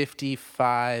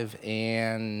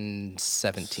 55-17.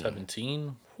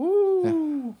 17? Woo!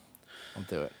 Yeah, I'll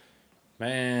do it.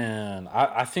 Man,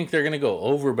 I think they're going to go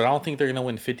over, but I don't think they're going to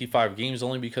win 55 games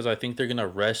only because I think they're going to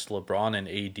rest LeBron and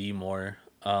AD more.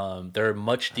 They're a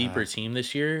much deeper team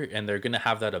this year, and they're going to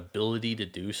have that ability to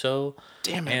do so.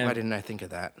 Damn it, why didn't I think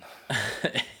of that?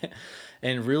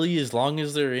 And really, as long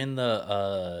as they're in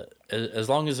the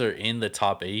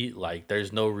top 8, like,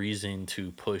 there's no reason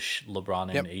to push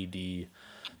LeBron and AD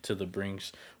to the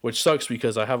brinks, which sucks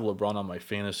because I have LeBron on my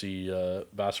fantasy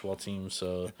basketball team,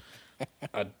 so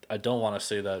I don't want to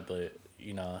say that, but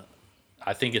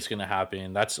I think it's gonna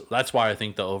happen. That's why I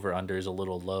think the over under is a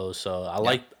little low. So I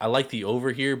like the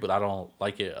over here, but I don't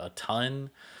like it a ton.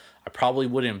 I probably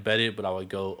wouldn't bet it, but I would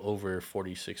go over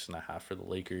 46.5 for the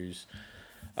Lakers.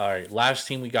 All right,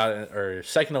 second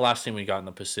to last team we got in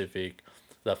the Pacific,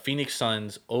 the Phoenix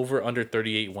Suns, over under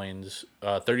 38 wins,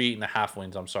 38.5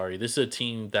 wins. I'm sorry. This is a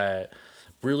team that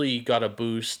really got a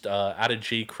boost. Added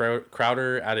Jay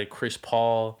Crowder, added Chris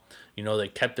Paul. They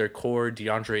kept their core: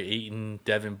 DeAndre Ayton,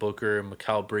 Devin Booker,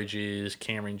 Mikal Bridges,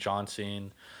 Cameron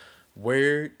Johnson.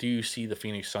 Where do you see the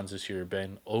Phoenix Suns this year,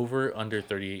 Ben? Over, under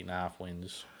 38.5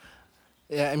 wins?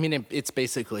 Yeah, I mean, it's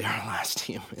basically our last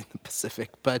team in the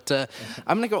Pacific. But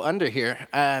I'm going to go under here.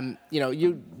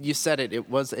 You said it. It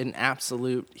was an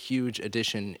absolute huge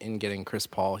addition in getting Chris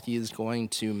Paul. He is going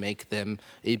to make them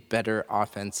a better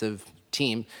offensive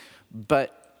team.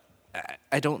 But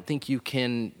I don't think you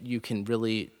can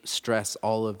really stress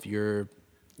all of your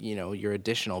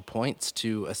additional points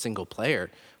to a single player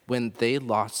when they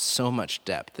lost so much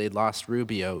depth. They lost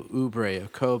Rubio, Oubre,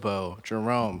 Okobo,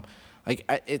 Jerome.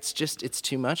 It's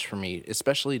too much for me,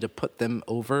 especially to put them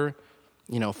over,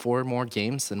 4 more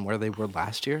games than where they were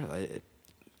last year.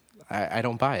 I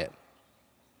don't buy it.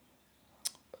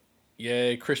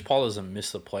 Yeah, Chris Paul doesn't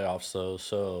miss the playoffs, though.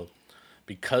 So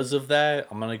because of that,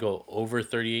 I'm going to go over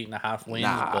 38.5 wins.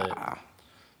 Nah. But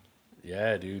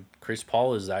yeah, dude, Chris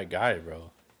Paul is that guy, bro.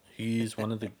 He's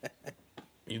one of the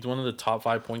top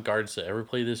 5 point guards to ever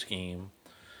play this game.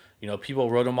 People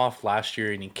wrote him off last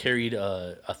year, and he carried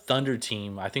a Thunder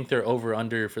team. I think their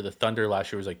over-under for the Thunder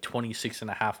last year was like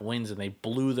 26.5 wins, and they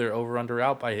blew their over-under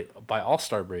out by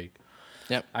All-Star break.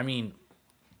 Yep. I mean,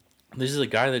 this is a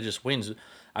guy that just wins.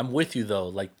 I'm with you,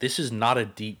 though. This is not a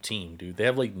deep team, dude. They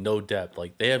have, no depth.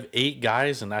 They have 8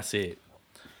 guys, and that's it.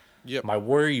 Yep. My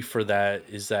worry for that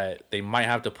is that they might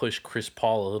have to push Chris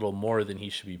Paul a little more than he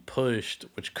should be pushed,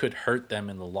 which could hurt them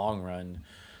in the long run.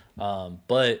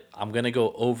 But I'm going to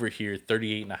go over here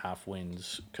 38.5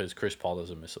 wins because Chris Paul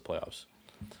doesn't miss the playoffs.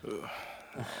 Ooh,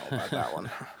 about that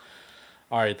one.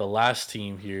 All right, the last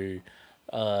team here,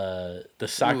 the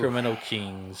Sacramento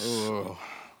Kings. Ooh.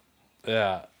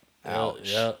 Yeah.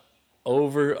 Ouch. Yeah.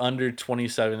 Over, under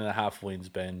 27.5 wins,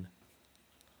 Ben.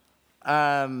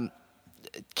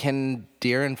 Can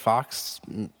De'Aaron Fox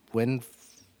win,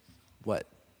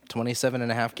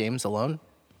 27.5 games alone?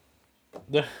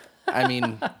 I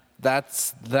mean,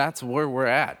 that's where we're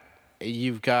at.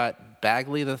 You've got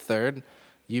Bagley the third.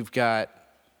 You've got,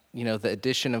 the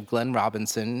addition of Glenn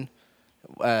Robinson,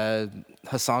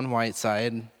 Hassan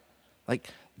Whiteside.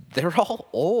 They're all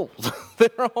old.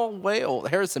 They're all way old.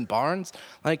 Harrison Barnes.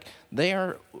 They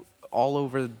are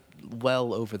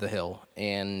well over the hill.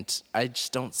 And I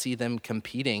just don't see them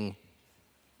competing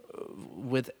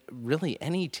with really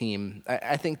any team.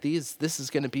 I think this is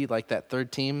going to be like that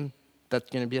third team that's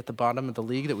going to be at the bottom of the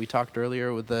league that we talked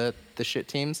earlier with the shit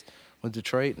teams with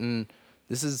Detroit, and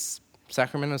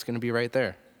Sacramento's going to be right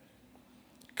there.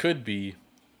 Could be,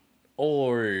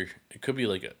 or it could be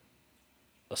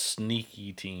a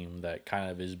sneaky team that kind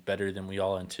of is better than we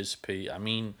all anticipate. I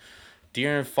mean,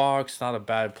 De'Aaron Fox, not a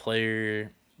bad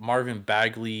player. Marvin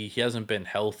Bagley, he hasn't been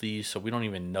healthy, so we don't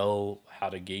even know how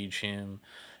to gauge him.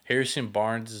 Harrison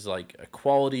Barnes is a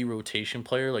quality rotation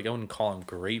player. I wouldn't call him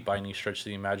great by any stretch of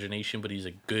the imagination, but he's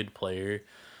a good player.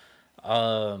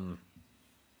 But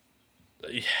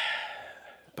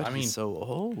he's so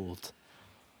old.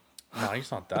 No,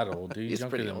 he's not that old, dude. He's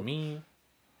younger than me.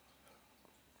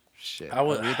 Shit, are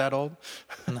we that old?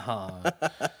 Nah.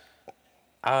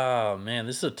 Man,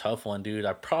 this is a tough one, dude.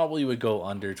 I probably would go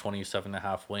under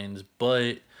 27.5 wins,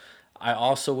 but I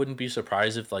also wouldn't be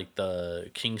surprised if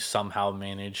the Kings somehow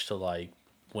managed to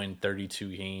win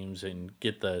 32 games and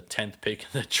get the 10th pick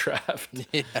in the draft.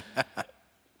 Yeah.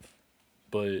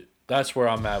 But that's where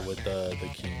I'm at with the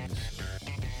Kings.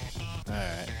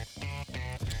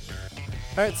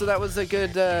 All right, so that was a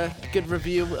good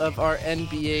review of our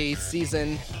NBA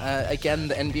season. Again,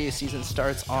 the NBA season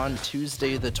starts on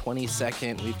Tuesday the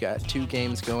 22nd. We've got 2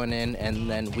 games going in,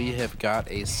 and then we have got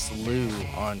a slew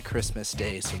on Christmas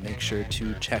Day, so make sure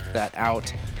to check that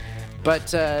out.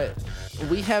 But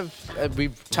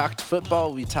we've talked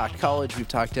football, we've talked college, we've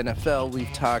talked NFL,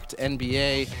 we've talked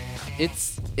NBA.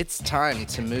 It's time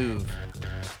to move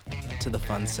to the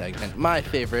fun segment. My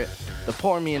favorite, the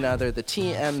Pour Me Another, the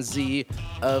TMZ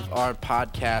of our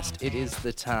podcast. It is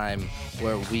the time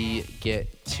where we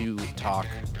get to talk,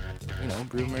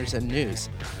 rumors and news.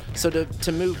 So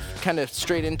to move kind of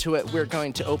straight into it, we're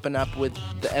going to open up with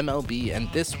the MLB.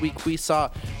 And this week we saw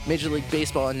Major League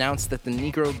Baseball announce that the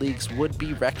Negro Leagues would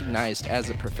be recognized as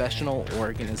a professional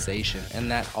organization and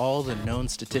that all the known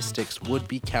statistics would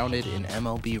be counted in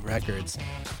MLB records.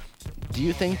 Do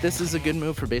you think this is a good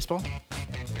move for baseball?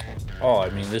 Oh, I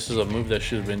mean, this is a move that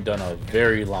should have been done a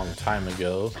very long time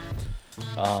ago.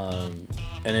 And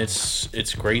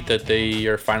it's great that they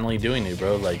are finally doing it,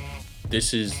 bro.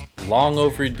 This is long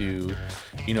overdue.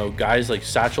 Guys like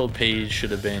Satchel Paige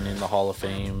should have been in the Hall of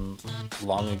Fame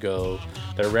long ago.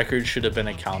 Their record should have been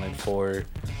accounted for.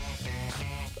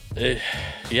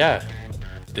 Yeah.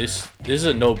 This is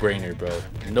a no-brainer, bro.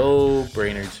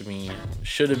 No-brainer to me.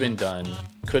 Should have been done.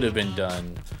 Could have been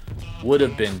done. Would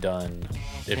have been done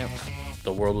if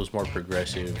the world was more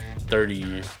progressive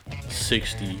 30,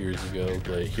 60 years ago,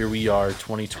 but here we are,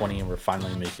 2020, and we're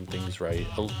finally making things right,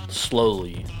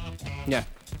 slowly. Yeah,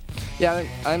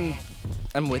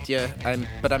 I'm with you.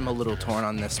 But I'm a little torn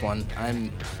on this one.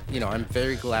 I'm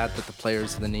very glad that the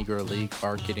players of the Negro League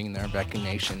are getting their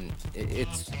recognition.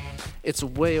 It's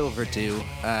way overdue.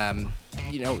 The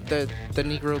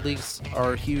Negro Leagues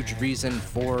are a huge reason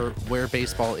for where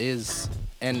baseball is,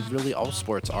 and really all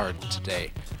sports are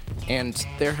today. And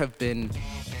there have been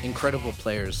incredible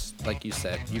players, like you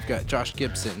said. You've got Josh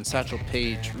Gibson, Satchel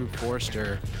Paige, Rube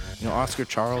Forster, Oscar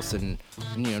Charleston,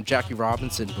 and, Jackie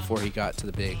Robinson before he got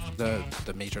to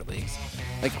the major leagues.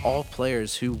 Like, all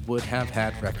players who would have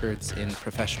had records in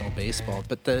professional baseball.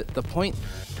 But the point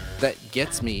that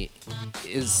gets me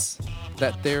is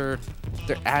that they're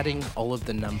adding all of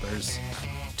the numbers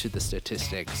to the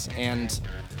statistics, and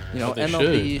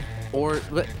MLB should.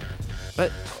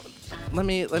 but let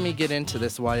me get into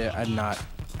this why I'm not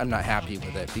happy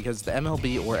with it, because the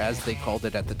MLB, or as they called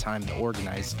it at the time, the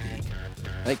organized league,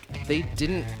 like, they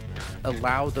didn't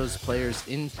allow those players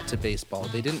into baseball.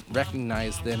 They didn't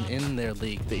recognize them in their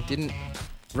league. They didn't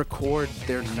record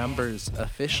their numbers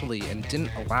officially, and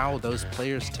didn't allow those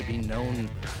players to be known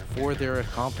for their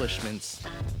accomplishments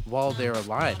while they're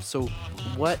alive. So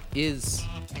what is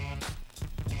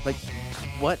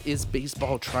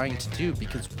baseball trying to do?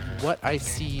 Because what I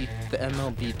see the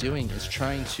MLB doing is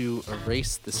trying to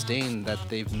erase the stain that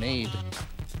they've made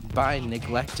by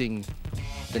neglecting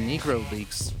the Negro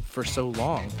Leagues for so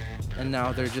long. And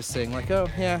now they're just saying, like, oh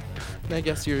yeah, I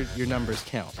guess your numbers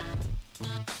count.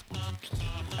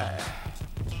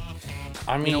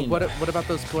 I mean, what about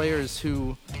those players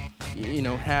who,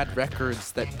 had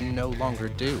records that no longer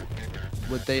do?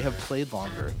 Would they have played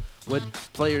longer? Would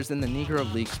players in the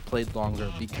Negro Leagues played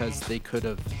longer because they could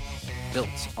have built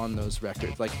on those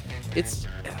records? Like,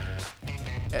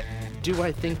 do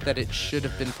I think that it should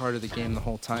have been part of the game the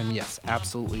whole time? Yes,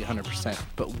 absolutely, 100%.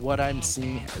 But what I'm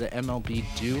seeing the MLB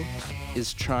do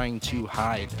is trying to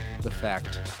hide the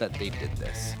fact that they did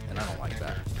this, and I don't like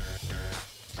that.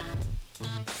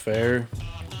 Fair.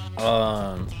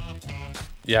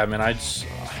 Yeah, I mean, I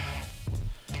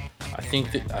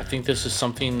think this is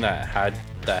something that had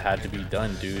to be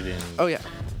done, dude. And oh yeah,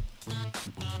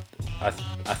 I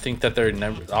think that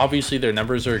obviously their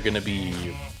numbers are gonna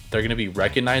be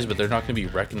recognized, but they're not gonna be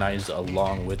recognized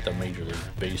along with the Major League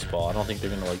Baseball. I don't think they're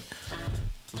gonna like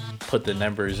put the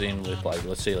numbers in with, like,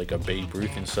 let's say, like a Babe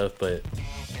Ruth and stuff. But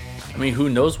I mean, who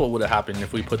knows what would have happened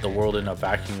if we put the world in a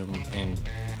vacuum and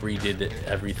redid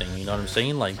everything? You know what I'm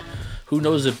saying? Like, who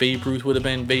knows if Babe Ruth would have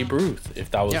been Babe Ruth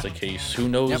if that was the case? Who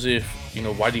knows if,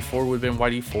 Whitey Ford would have been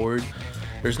Whitey Ford?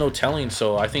 There's no telling.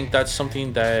 So I think that's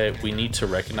something that we need to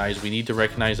recognize. We need to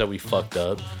recognize that we fucked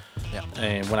up. Yeah.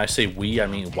 And when I say we, I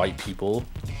mean white people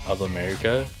of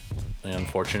America,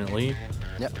 unfortunately.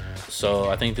 Yep. So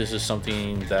I think this is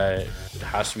something that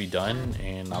has to be done,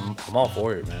 and I'm all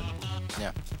for it, man.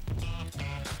 Yeah.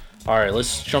 All right,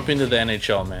 let's jump into the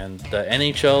NHL, man. The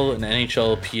NHL and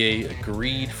NHLPA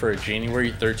agreed for a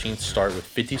January 13th start with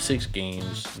 56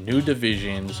 games, new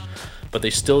divisions, but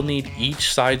they still need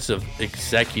each sides of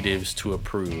executives to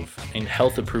approve and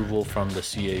health approval from the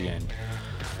CAN.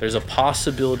 There's a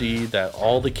possibility that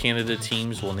all the Canada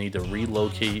teams will need to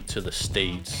relocate to the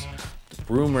States.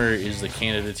 The rumor is the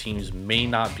Canada teams may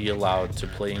not be allowed to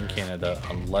play in Canada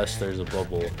unless there's a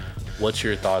bubble. What's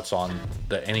your thoughts on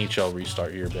the NHL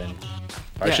restart here, Ben?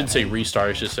 I should say restart.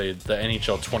 I should say the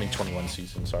NHL 2021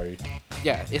 season. Sorry.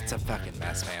 Yeah, it's a fucking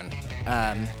mess, man.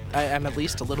 I'm at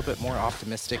least a little bit more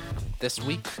optimistic this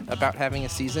week about having a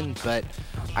season, but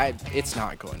it's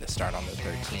not going to start on the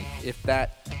 13th. If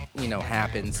that,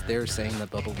 happens, they're saying the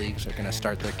bubble leagues are going to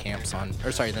start their camps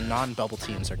the non-bubble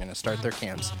teams are going to start their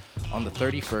camps on the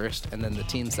 31st, and then the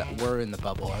teams that were in the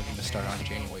bubble are going to start on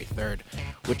January 3rd,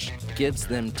 which gives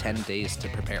them 10 days to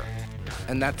prepare.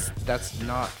 And that's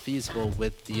not feasible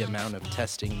with the amount of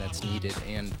testing that's needed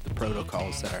and the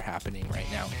protocols that are happening right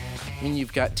now. I mean,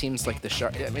 you've got teams like the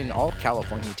Sharks. I mean, all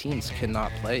California teams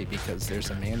cannot play because there's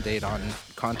a mandate on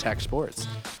contact sports.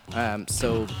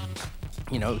 So,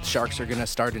 Sharks are going to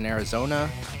start in Arizona,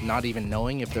 not even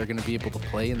knowing if they're going to be able to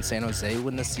play in San Jose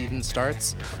when the season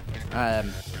starts. I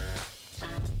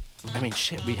mean,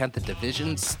 shit, we had the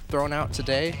divisions thrown out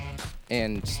today,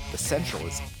 and the Central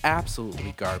is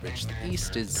absolutely garbage. The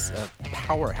East is a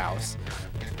powerhouse.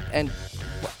 And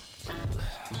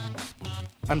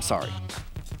I'm sorry,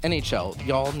 NHL,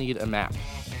 y'all need a map.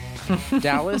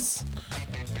 Dallas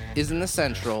is in the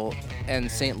Central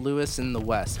and St. Louis in the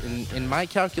West. In my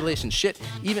calculation, shit,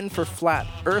 even for flat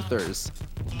earthers,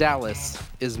 Dallas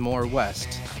is more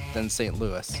west than St.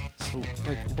 Louis. So,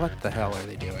 like, what the hell are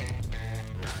they doing?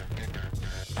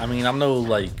 I mean, I'm no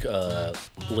like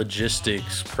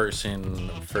logistics person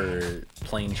for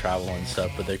plane travel and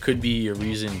stuff, but there could be a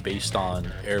reason based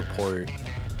on airport,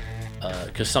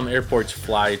 because some airports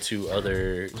fly to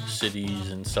other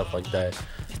cities and stuff like that.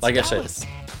 Like I said,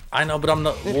 I know, but I'm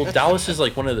not. Well, Dallas is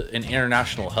like an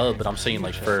international hub, but I'm saying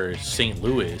like for St.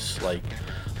 Louis, like,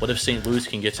 what if St. Louis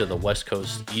can get to the West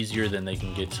Coast easier than they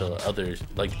can get to others?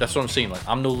 Like, that's what I'm saying. Like,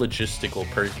 I'm no logistics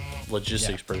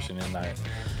person in that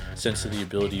sense of the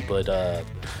ability, but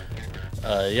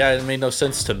yeah, it made no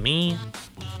sense to me.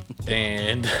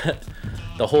 And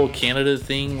the whole Canada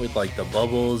thing with like the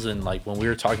bubbles, and like when we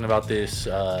were talking about this,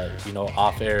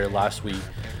 off air last week,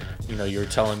 you were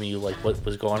telling me like what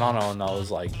was going on, and I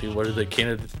was like, dude, what are the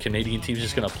Canadian teams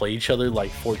just gonna play each other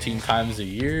like 14 times a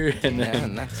year? And then,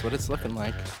 and that's what it's looking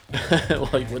like.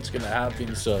 like, what's gonna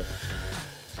happen? So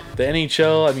the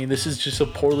NHL, I mean, this is just a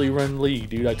poorly run league,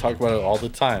 dude. I talk about it all the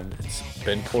time. It's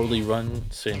been poorly run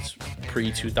since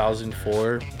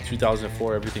pre-2004.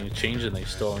 2004, everything changed, and they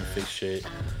still haven't fixed shit.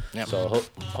 Yep. So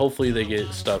hopefully they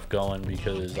get stuff going,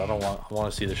 because I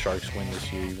want to see the Sharks win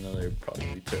this year, even though they're probably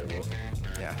going to be terrible.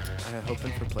 Yeah,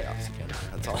 hoping for playoffs again.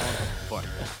 That's all I'm hoping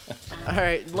for. All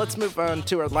right, let's move on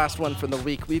to our last one from the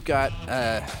week. We've got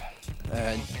an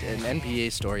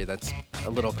NBA story that's a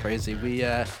little crazy. We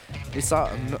saw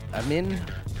Amin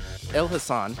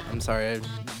Elhassan. I'm sorry, I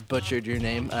butchered your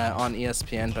name on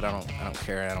ESPN, but I don't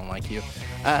care. I don't like you.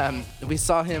 We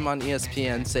saw him on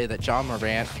ESPN say that Ja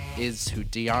Morant is who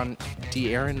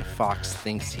De'Aaron Fox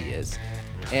thinks he is,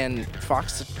 and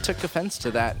Fox took offense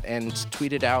to that and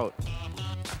tweeted out,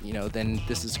 then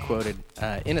this is quoted,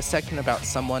 in a second about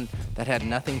someone that had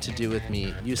nothing to do with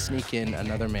me, you sneak in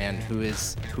another man who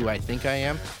is who I think I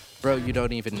am. Bro, you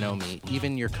don't even know me.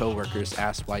 Even your coworkers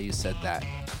asked why you said that.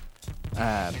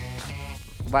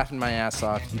 Laughing my ass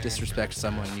off. You disrespect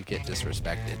someone, you get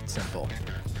disrespected. Simple.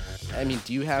 I mean,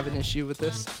 do you have an issue with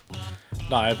this?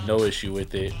 No, I have no issue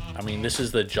with it. I mean, this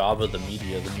is the job of the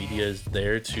media. The media is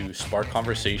there to spark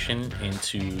conversation and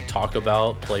to talk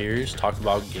about players, talk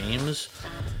about games.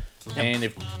 And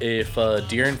if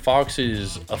De'Aaron Fox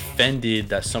is offended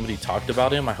that somebody talked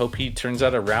about him, I hope he turns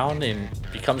that around and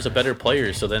becomes a better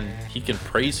player, so then he can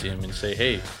praise him and say,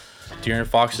 hey, De'Aaron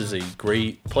Fox is a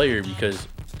great player. Because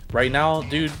right now,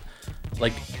 dude,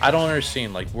 like, I don't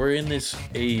understand. Like, we're in this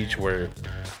age where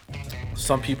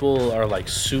some people are like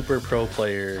super pro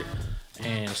player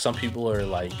and some people are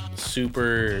like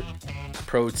super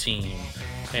pro team,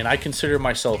 and I consider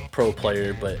myself pro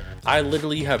player, but I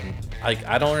literally have, like,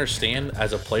 I don't understand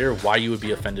as a player why you would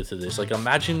be offended to this. Like,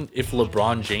 imagine if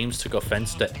LeBron James took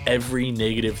offense to every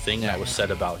negative thing that was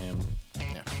said about him.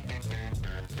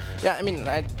 Yeah, I mean,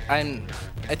 I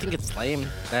think it's lame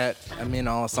that Amin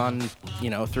Elhassan,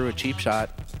 threw a cheap shot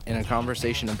in a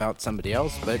conversation about somebody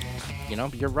else, but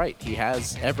you're right. He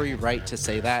has every right to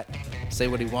say that, say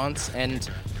what he wants, and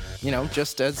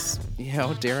just as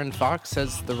De'Aaron Fox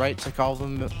has the right to call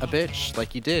him a bitch,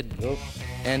 like he did. Yep.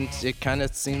 And it kind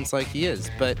of seems like he is,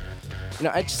 but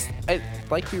I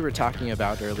like we were talking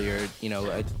about earlier,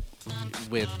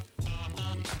 with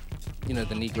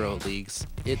the Negro Leagues,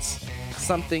 it's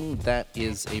something that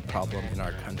is a problem in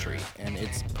our country, and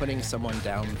it's putting someone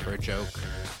down for a joke,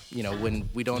 when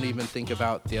we don't even think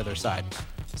about the other side.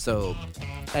 So,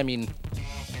 I mean,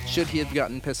 should he have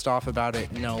gotten pissed off about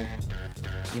it? No.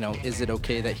 Is it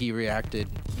okay that he reacted?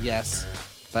 Yes.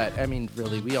 But, I mean,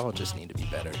 really, we all just need to be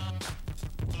better.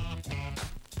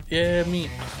 Yeah, I mean,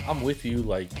 I'm with you.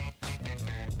 Like,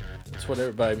 it's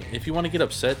whatever. But I mean, if you want to get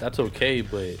upset, that's okay.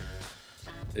 But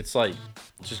it's like,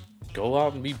 just go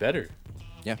out and be better.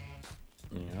 Yeah.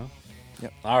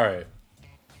 Yep. All right.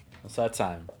 It's that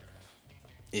time.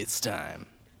 It's time.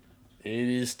 It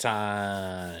is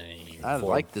time. I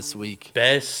like this week.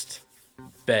 Best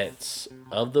bets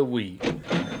of the week.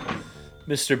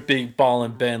 Mr. Big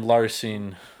Ballin' Ben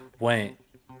Larson went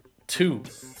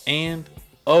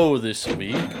 2-0 this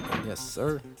week. Yes,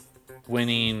 sir.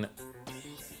 Winning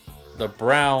the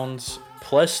Browns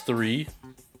 +3.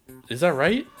 Is that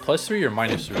right? +3 or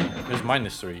 -3? It was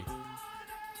 -3.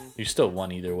 You still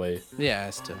won either way. Yeah, I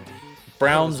still.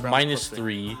 Browns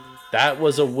 -3. That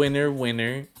was a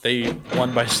winner. They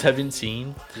won by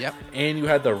 17. Yep. And you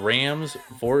had the Rams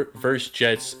versus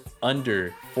Jets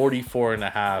under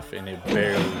 44.5, and it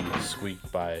barely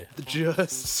squeaked by.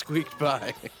 Just squeaked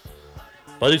by.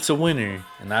 But it's a winner,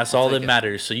 and that's all that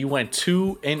matters. So you went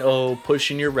 2-0,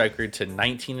 pushing your record to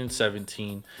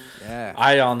 19-17. Yeah.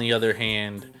 I, on the other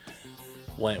hand,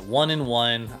 went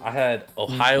 1-1. I had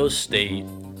Ohio State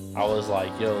I was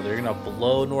like, yo, they're going to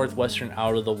blow Northwestern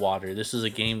out of the water. This is a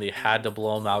game they had to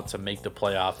blow them out to make the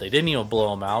playoff. They didn't even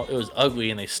blow them out. It was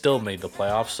ugly, and they still made the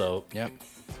playoff, so Yep.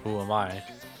 who am I?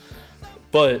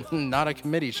 But Not a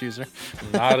committee chooser.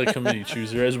 not a committee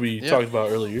chooser, as we talked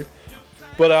about earlier.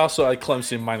 But I also had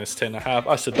Clemson minus 10.5.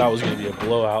 I said that was going to be a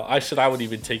blowout. I said I would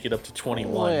even take it up to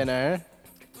 21. Winner.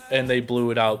 And they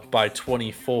blew it out by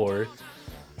 24.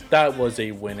 That was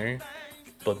a winner.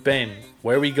 But Ben,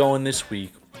 where are we going this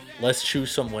week? Let's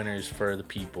choose some winners for the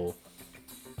people.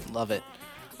 Love it.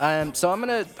 So I'm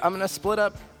gonna split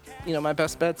up, my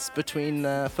best bets between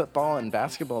football and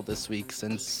basketball this week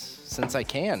since I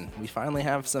can. We finally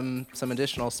have some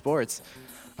additional sports.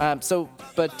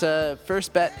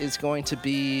 First bet is going to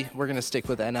be, we're going to stick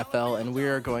with NFL, and we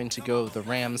are going to go the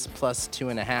Rams plus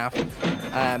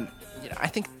 2.5. I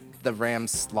think the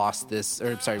Rams lost this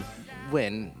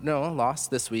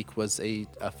week was a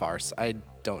farce. I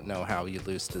don't know how you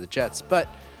lose to the Jets, but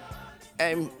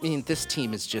I mean, this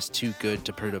team is just too good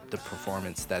to put up the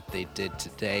performance that they did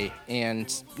today.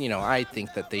 And, I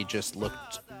think that they just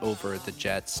looked over the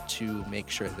Jets to make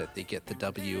sure that they get the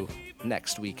W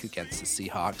next week against the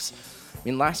Seahawks. I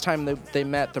mean, last time they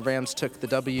met, the Rams took the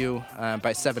W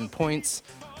by 7 points.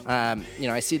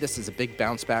 I see this as a big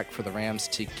bounce back for the Rams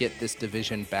to get this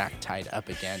division back tied up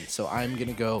again. So I'm going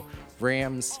to go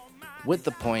Rams with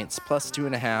the points plus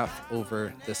 2.5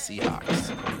 over the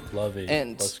Seahawks. Love it.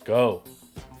 And let's go.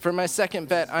 For my second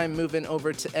bet, I'm moving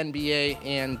over to NBA,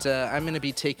 and I'm going to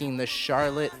be taking the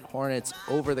Charlotte Hornets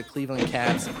over the Cleveland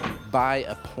Cavs by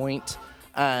a point.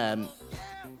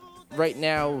 Right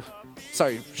now,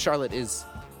 Charlotte is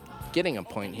getting a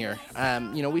point here.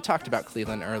 We talked about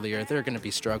Cleveland earlier. They're going to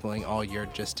be struggling all year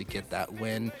just to get that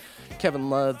win. Kevin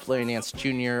Love, Larry Nance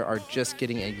Jr. are just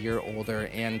getting a year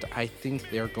older, and I think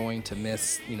they're going to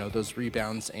miss, those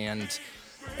rebounds and,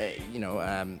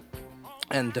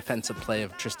 and defensive play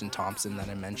of Tristan Thompson that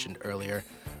I mentioned earlier.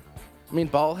 I mean,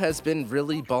 Ball has been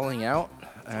really balling out.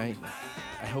 I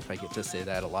hope I get to say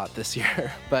that a lot this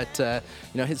year. But,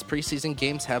 his preseason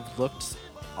games have looked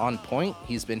on point.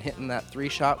 He's been hitting that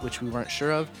 3-shot, which we weren't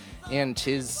sure of. And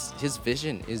his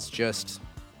vision is just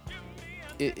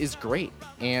is great.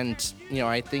 And,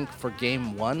 I think for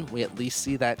game 1, we at least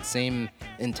see that same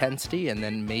intensity. And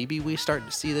then maybe we start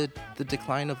to see the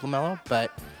decline of LaMelo.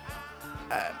 But,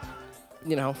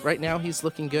 right now he's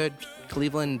looking good.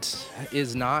 Cleveland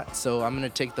is not, so I'm going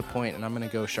to take the point, and I'm going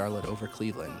to go Charlotte over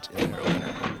Cleveland in their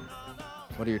opener.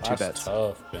 What are your two bets? That's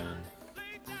tough, Ben.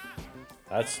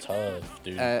 That's tough,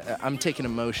 dude. I'm taking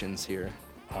emotions here.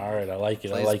 All right, I like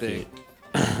it. Plays big.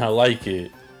 I like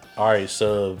it. All right,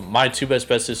 so my two best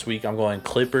bets this week, I'm going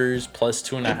Clippers plus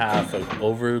 2.5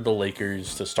 over the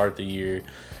Lakers to start the year.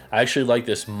 I actually like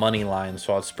this money line,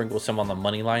 so I'll sprinkle some on the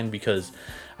money line because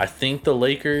I think the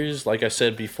Lakers, like I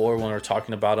said before when we were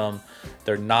talking about them,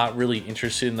 they're not really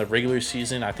interested in the regular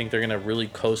season. I think they're going to really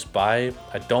coast by.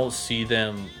 I don't see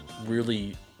them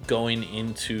really going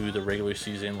into the regular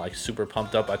season like super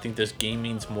pumped up. I think this game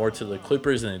means more to the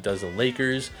Clippers than it does the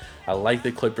Lakers. I like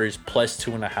the Clippers plus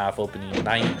 2.5 opening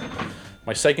night.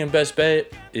 My second best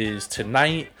bet is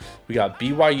tonight. We got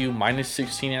BYU minus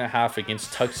 16.5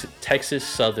 against Texas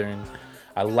Southern.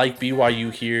 I like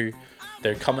BYU here.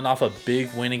 They're coming off a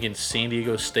big win against San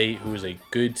Diego State, who is a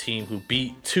good team, who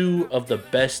beat two of the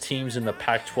best teams in the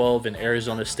Pac-12 in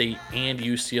Arizona State and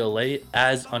UCLA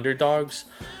as underdogs.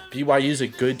 BYU is a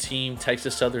good team.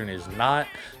 Texas Southern is not.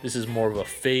 This is more of a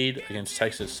fade against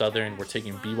Texas Southern. We're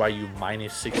taking BYU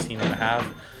minus 16.5.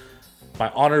 My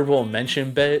honorable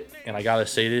mention bet, and I got to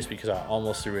say this because I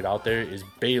almost threw it out there, is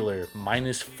Baylor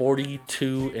minus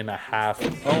 42.5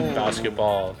 in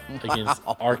basketball against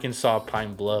Arkansas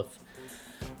Pine Bluff.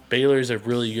 Baylor is a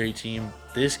really great team.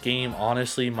 This game,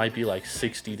 honestly, might be like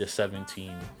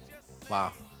 60-17.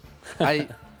 Wow.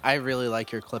 I really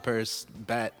like your Clippers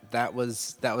bet. That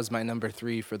was my number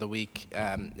 3 for the week.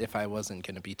 If I wasn't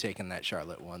going to be taking that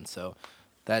Charlotte one, so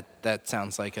that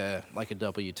sounds like a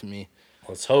W to me.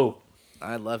 Let's hope.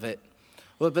 I love it.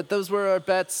 Well, but those were our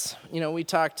bets. We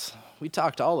talked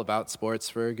all about sports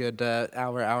for a good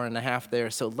hour and a half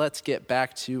there. So let's get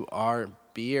back to our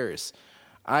beers.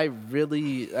 I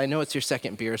know it's your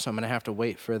second beer, so I'm gonna have to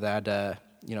wait for that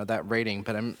that rating.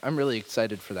 But I'm really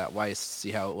excited for that Weiss to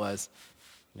see how it was.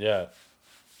 Yeah.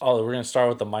 Oh, we're gonna start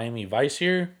with the Miami Vice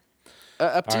here.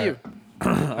 Up to you.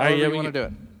 All right, yeah, we want to do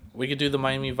it. We could do the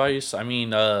Miami Vice. I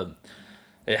mean,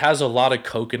 it has a lot of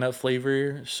coconut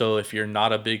flavor, so if you're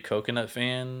not a big coconut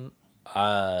fan,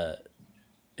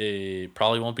 it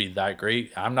probably won't be that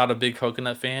great. I'm not a big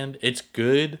coconut fan. It's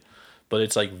good, but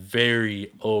it's like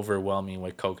very overwhelming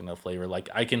with coconut flavor. Like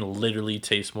I can literally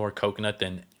taste more coconut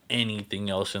than anything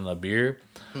else in the beer.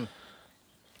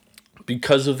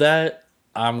 Because of that,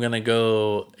 I'm going to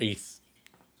go a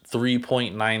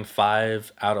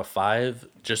 3.95 out of 5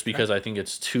 just because I think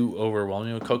it's too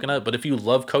overwhelming with coconut. But if you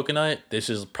love coconut, this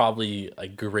is probably a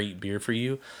great beer for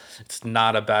you. It's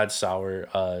not a bad sour,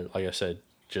 like I said,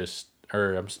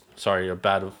 a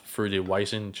bad fruited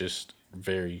Weizen, just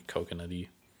very coconutty.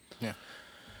 Yeah.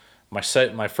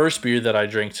 My first beer that I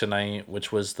drank tonight,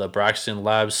 which was the Braxton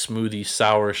Labs Smoothie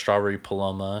Sour Strawberry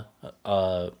Paloma.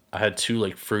 I had 2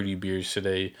 like fruity beers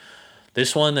today.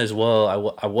 This one as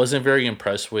well, I wasn't very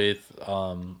impressed with.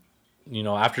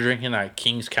 After drinking that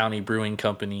Kings County Brewing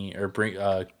Company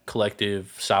or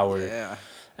Collective Sour,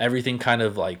 everything kind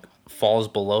of like falls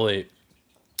below it.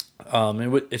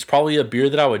 It's probably a beer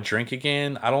that I would drink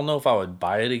again. I don't know if I would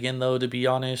buy it again though, to be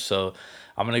honest. So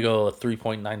I'm gonna go a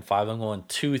 3.95. I'm going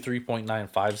 2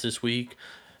 3.95s this week.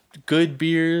 Good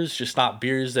beers, just not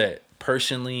beers that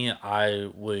personally I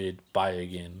would buy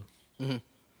again. Mm-hmm.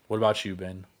 What about you,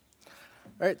 Ben?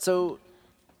 All right, so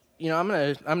I'm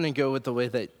gonna go with the way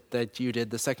that you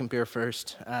did the second beer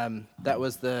first. That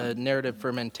was the Narrative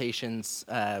Fermentations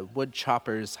Wood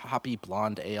Choppers Hoppy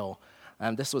Blonde Ale.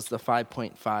 This was the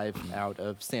 5.5 out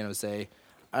of San Jose.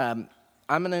 I'm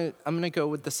gonna go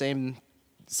with the same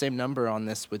number on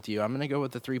this with you. I'm gonna go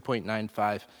with the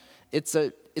 3.95. It's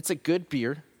a good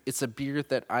beer. It's a beer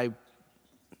that I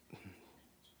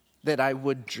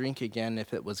would drink again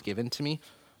if it was given to me.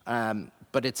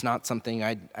 But it's not something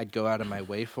I'd go out of my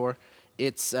way for.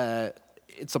 It's a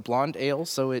blonde ale,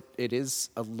 so it is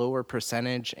a lower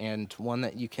percentage and one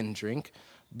that you can drink.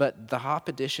 But the hop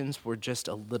additions were just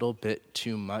a little bit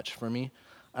too much for me.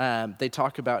 They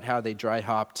talk about how they dry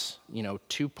hopped,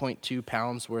 2.2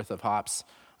 pounds worth of hops,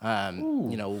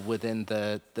 within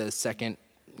the second,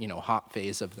 hop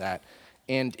phase of that.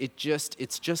 And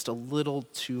it's just a little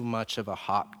too much of a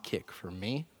hop kick for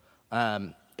me.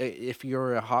 If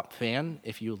you're a hop fan,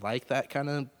 if you like that kind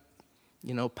of,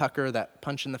 pucker, that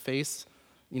punch in the face,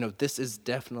 this is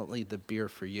definitely the beer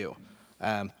for you.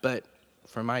 But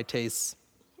for my taste,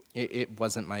 it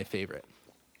wasn't my favorite.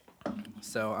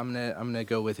 So I'm gonna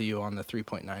go with you on the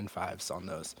 3.95s on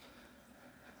those.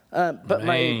 But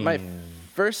my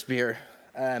first beer,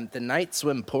 the Night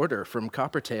Swim Porter from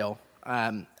Coppertail.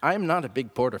 I'm not a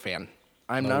big porter fan.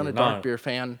 I'm not a dark beer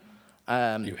fan.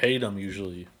 You hate them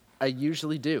usually. I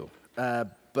usually do.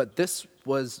 But this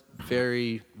was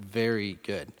very, very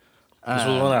good. This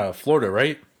was one out of Florida,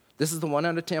 right? This is the one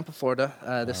out of Tampa, Florida.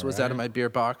 This was out of my beer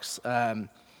box.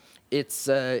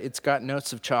 It's got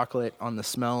notes of chocolate on the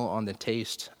smell, on the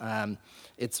taste.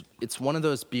 It's one of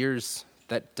those beers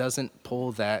that doesn't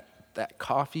pull that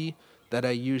coffee that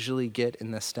I usually get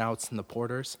in the stouts and the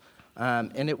porters.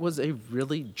 And it was a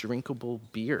really drinkable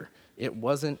beer. It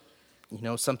wasn't,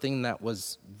 something that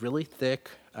was really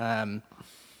thick.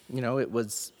 It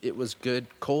was good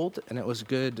cold, and it was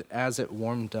good as it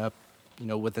warmed up,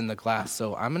 within the glass.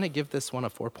 So I'm gonna give this one a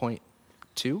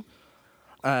 4.2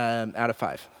 out of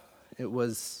 5. It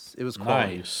was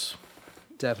quality. Nice.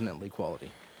 Definitely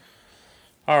quality.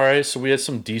 All right, so we had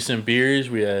some decent beers.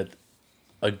 We had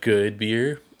a good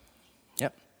beer.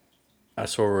 Yep.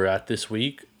 That's where we're at this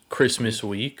week. Christmas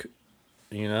week.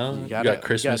 You got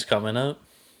Christmas coming up.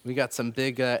 We got some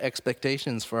big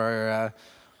expectations for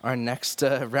our next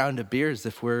round of beers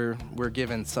if we're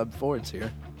given sub-4s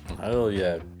here. Oh,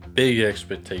 yeah. Big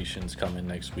expectations coming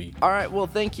next week. All right. Well,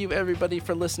 thank you, everybody,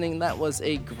 for listening. That was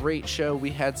a great show. We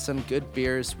had some good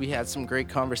beers. We had some great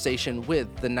conversation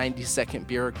with the 90-second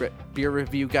beer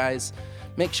review guys.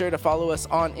 Make sure to follow us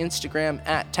on Instagram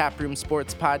at Taproom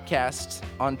Sports Podcast,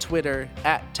 on Twitter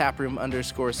at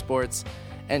Taproom_sports,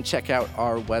 and check out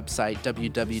our website,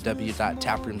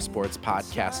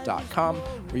 www.taproomsportspodcast.com,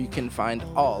 where you can find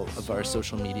all of our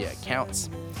social media accounts.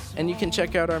 And you can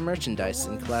check out our merchandise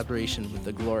in collaboration with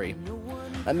The Glory.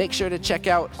 Make sure to check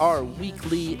out our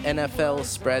weekly NFL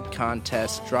spread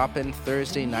contest, dropping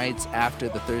Thursday nights after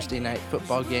the Thursday night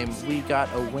football game. We got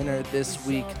a winner this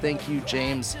week. Thank you,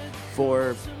 James,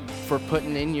 for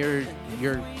putting in your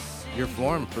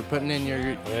form, for putting in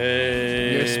your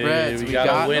spreads. We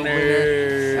got a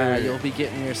winner. You'll be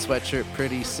getting your sweatshirt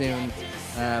pretty soon.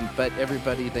 But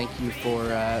everybody, thank you for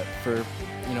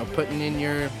putting in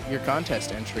your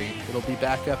contest entry. It'll be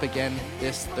back up again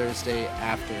this Thursday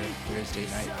after Thursday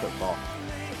night football.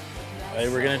 Hey,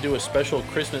 we're gonna do a special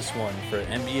Christmas one for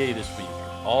NBA this week.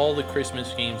 All the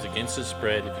Christmas games against the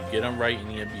spread. If you get them right in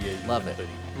the NBA, love it.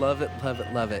 Love it. Love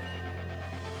it. Love it.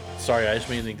 Sorry, I just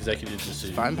made an executive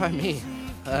decision. Fine by me.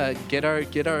 get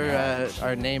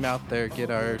our name out there, get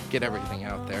everything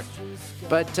out there.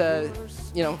 But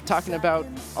talking about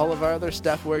all of our other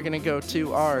stuff, we're gonna go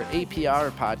to our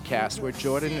APR podcast, where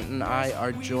Jordan and I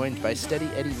are joined by Steady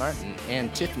Eddie Martin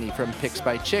and Tiffany from Picks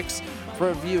by Chicks for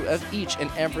a review of each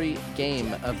and every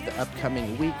game of the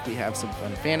upcoming week. We have some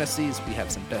fun fantasies, we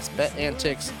have some best bet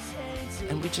antics,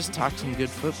 and we just talk some good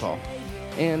football.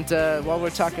 And while we're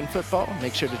talking football,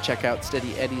 make sure to check out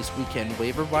Steady Eddie's Weekend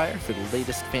Waiver Wire for the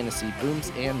latest fantasy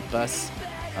booms and busts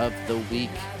of the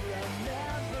week.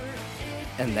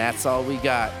 And that's all we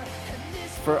got.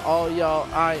 For all y'all,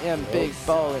 I am Big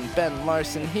Ball and Ben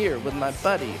Larson here with my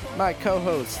buddy, my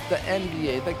co-host, the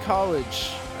NBA,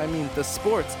 the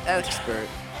sports expert,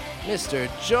 Mr.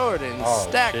 Jordan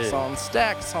Stacks on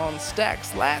Stacks on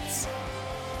Stacks Lats.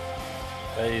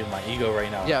 Hey, my ego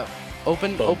right now. Yeah.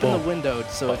 Open the window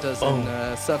so it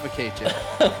doesn't suffocate you.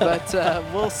 But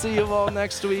we'll see you all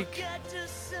next week.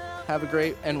 Have a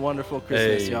great and wonderful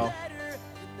Christmas, y'all.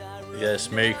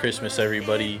 Yes, Merry Christmas,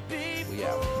 everybody. We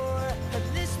out.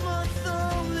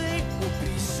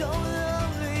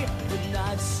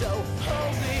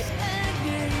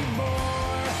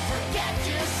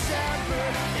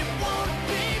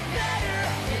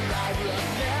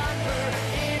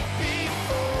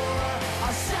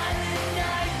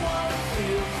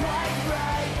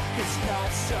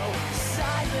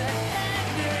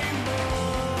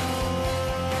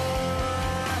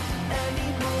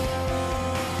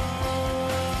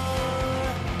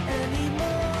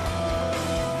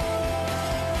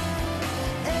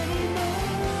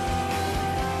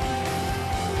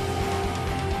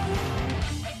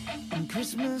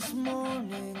 Christmas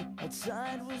morning,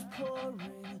 outside was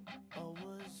pouring.